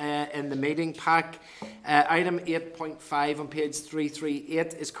correspondence in the meeting pack. Item 8.5 on page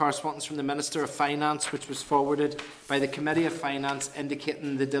 338 is correspondence from the Minister of Finance, which was forwarded by the Committee of Finance,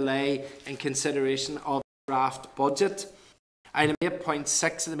 indicating the delay in consideration of the draft budget. Item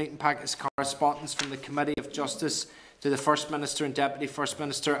 8.6 of the meeting pack is correspondence from the Committee of Justice to the First Minister and Deputy First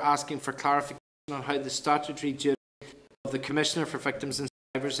Minister, asking for clarification on how the statutory duty of the Commissioner for Victims and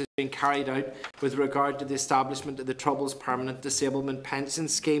Survivors is being carried out with regard to the establishment of the Troubles Permanent Disablement Pension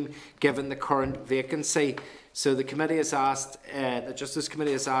Scheme, given the current vacancy. So the committee has asked, the Justice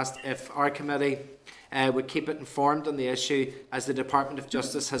Committee has asked if our committee would keep it informed on the issue, as the Department of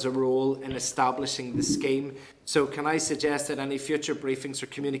Justice has a role in establishing the scheme. So can I suggest that any future briefings or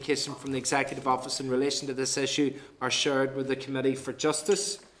communication from the Executive Office in relation to this issue are shared with the Committee for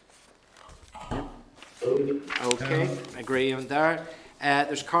Justice? Okay, agree on there.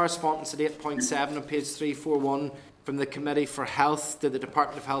 There's correspondence at 8.7 on page 341 from the Committee for Health to the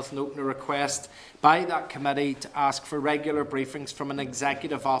Department of Health, noting a request by that committee to ask for regular briefings from an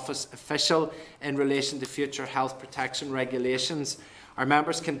Executive Office official in relation to future health protection regulations. Are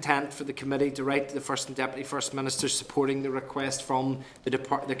members content for the committee to write to the First and Deputy First Minister supporting the request from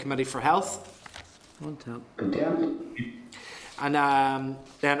the Committee for Health? Content. And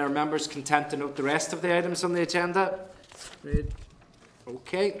then are members content to note the rest of the items on the agenda? Great.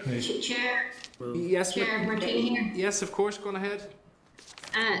 Okay. Chair. Yes, Chair, Martina here. Yes, of course, go on ahead.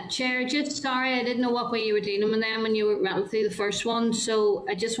 Chair, just sorry, I didn't know what way you were dealing with them when you were rattled through the first one, so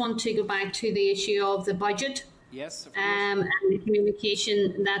I just want to go back to the issue of the budget. Yes, of course. And the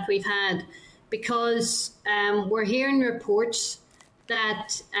communication that we've had, because we're hearing reports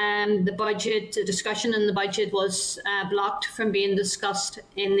that the discussion in the budget was blocked from being discussed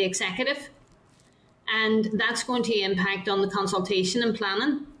in the executive, and that's going to impact on the consultation and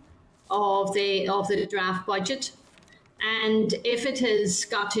planning of the draft budget. And if it has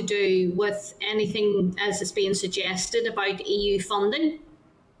got to do with anything as is being suggested about EU funding,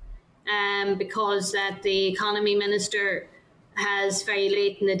 because that the Economy Minister has very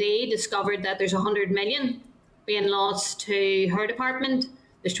late in the day discovered that there's 100 million being lost to her department.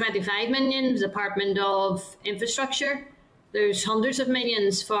 There's 25 million, the Department of Infrastructure. There's hundreds of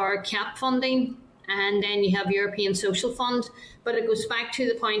millions for CAP funding, and then you have European Social Fund. But it goes back to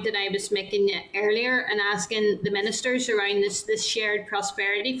the point that I was making earlier and asking the ministers around this shared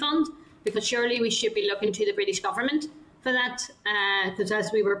prosperity fund, because surely we should be looking to the British government for that, because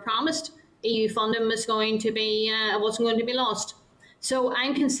as we were promised, EU funding was going to be wasn't going to be lost. So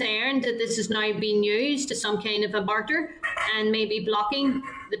I'm concerned that this is now being used as some kind of a barter and maybe blocking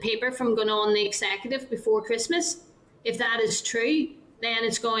the paper from going on the executive before Christmas. If that is true, then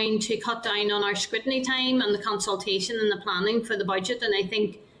it's going to cut down on our scrutiny time and the consultation and the planning for the budget. And I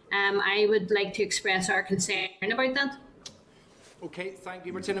think I would like to express our concern about that. Okay, thank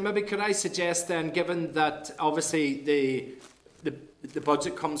you, Martina. Maybe could I suggest then, given that obviously the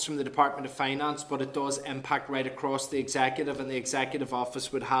budget comes from the Department of Finance, but it does impact right across the executive, and the Executive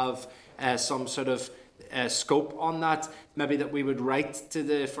Office would have some sort of scope on that, maybe that we would write to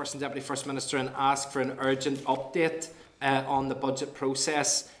the First and Deputy First Minister and ask for an urgent update on the budget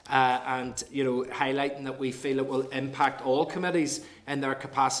process, and highlighting that we feel it will impact all committees in their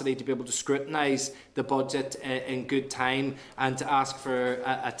capacity to be able to scrutinise the budget in good time, and to ask for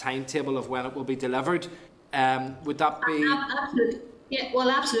a timetable of when it will be delivered. Would that be? Absolutely. Yeah, well,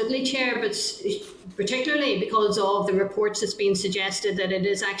 absolutely, Chair, but particularly because of the reports that's been suggested that it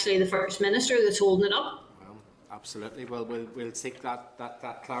is actually the First Minister that's holding it up. Well, absolutely. Well, we'll seek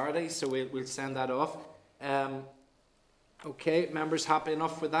that clarity, so we'll send that off. Okay, members happy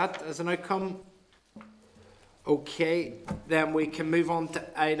enough with that as an outcome? Okay, then we can move on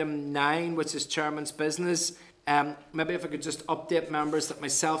to item 9, which is Chairman's business. Maybe if I could just update members that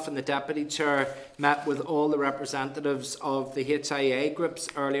myself and the Deputy Chair met with all the representatives of the HIA groups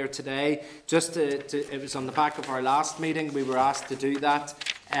earlier today. It was on the back of our last meeting, we were asked to do that.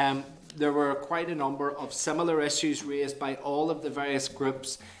 There were quite a number of similar issues raised by all of the various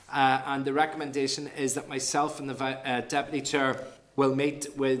groups, and the recommendation is that myself and the Deputy Chair will meet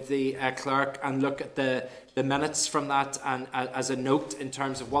with the clerk and look at the minutes from that, and as a note in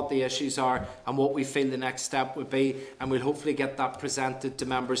terms of what the issues are and what we feel the next step would be, and we'll hopefully get that presented to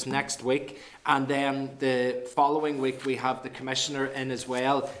members next week. And then the following week we have the Commissioner in as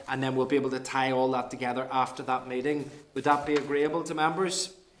well, and then we'll be able to tie all that together after that meeting. Would that be agreeable to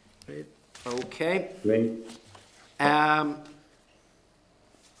members? Okay. Great. Okay,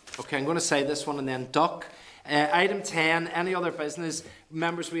 I'm going to say this one and then duck. Item 10, any other business.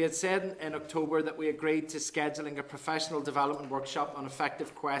 Members, we had said in October that we agreed to scheduling a professional development workshop on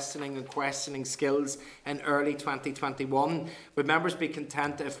effective questioning and questioning skills in early 2021. Would members be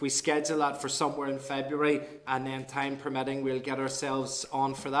content if we schedule that for somewhere in February, and then time permitting we'll get ourselves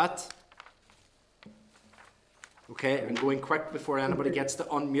on for that? Okay, I'm going quick before anybody gets to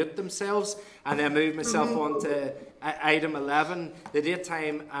unmute themselves, and then move myself on to item 11. The date,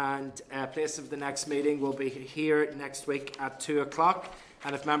 time and place of the next meeting will be here next week at 2 o'clock.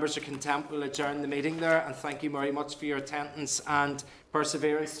 And if members are content, we'll adjourn the meeting there. And thank you very much for your attendance and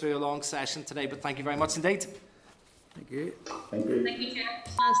perseverance through a long session today. But thank you very much indeed. Thank you. Thank you. Thank you, Chair.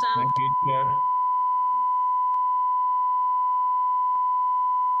 Thank you, Chair.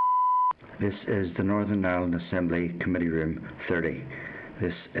 This is the Northern Ireland Assembly Committee Room 30.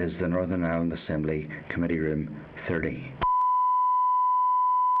 This is the Northern Ireland Assembly Committee Room 30.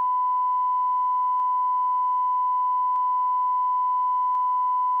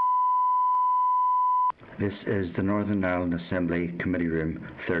 This is the Northern Ireland Assembly Committee Room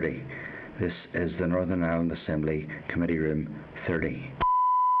 30. This is the Northern Ireland Assembly Committee Room 30.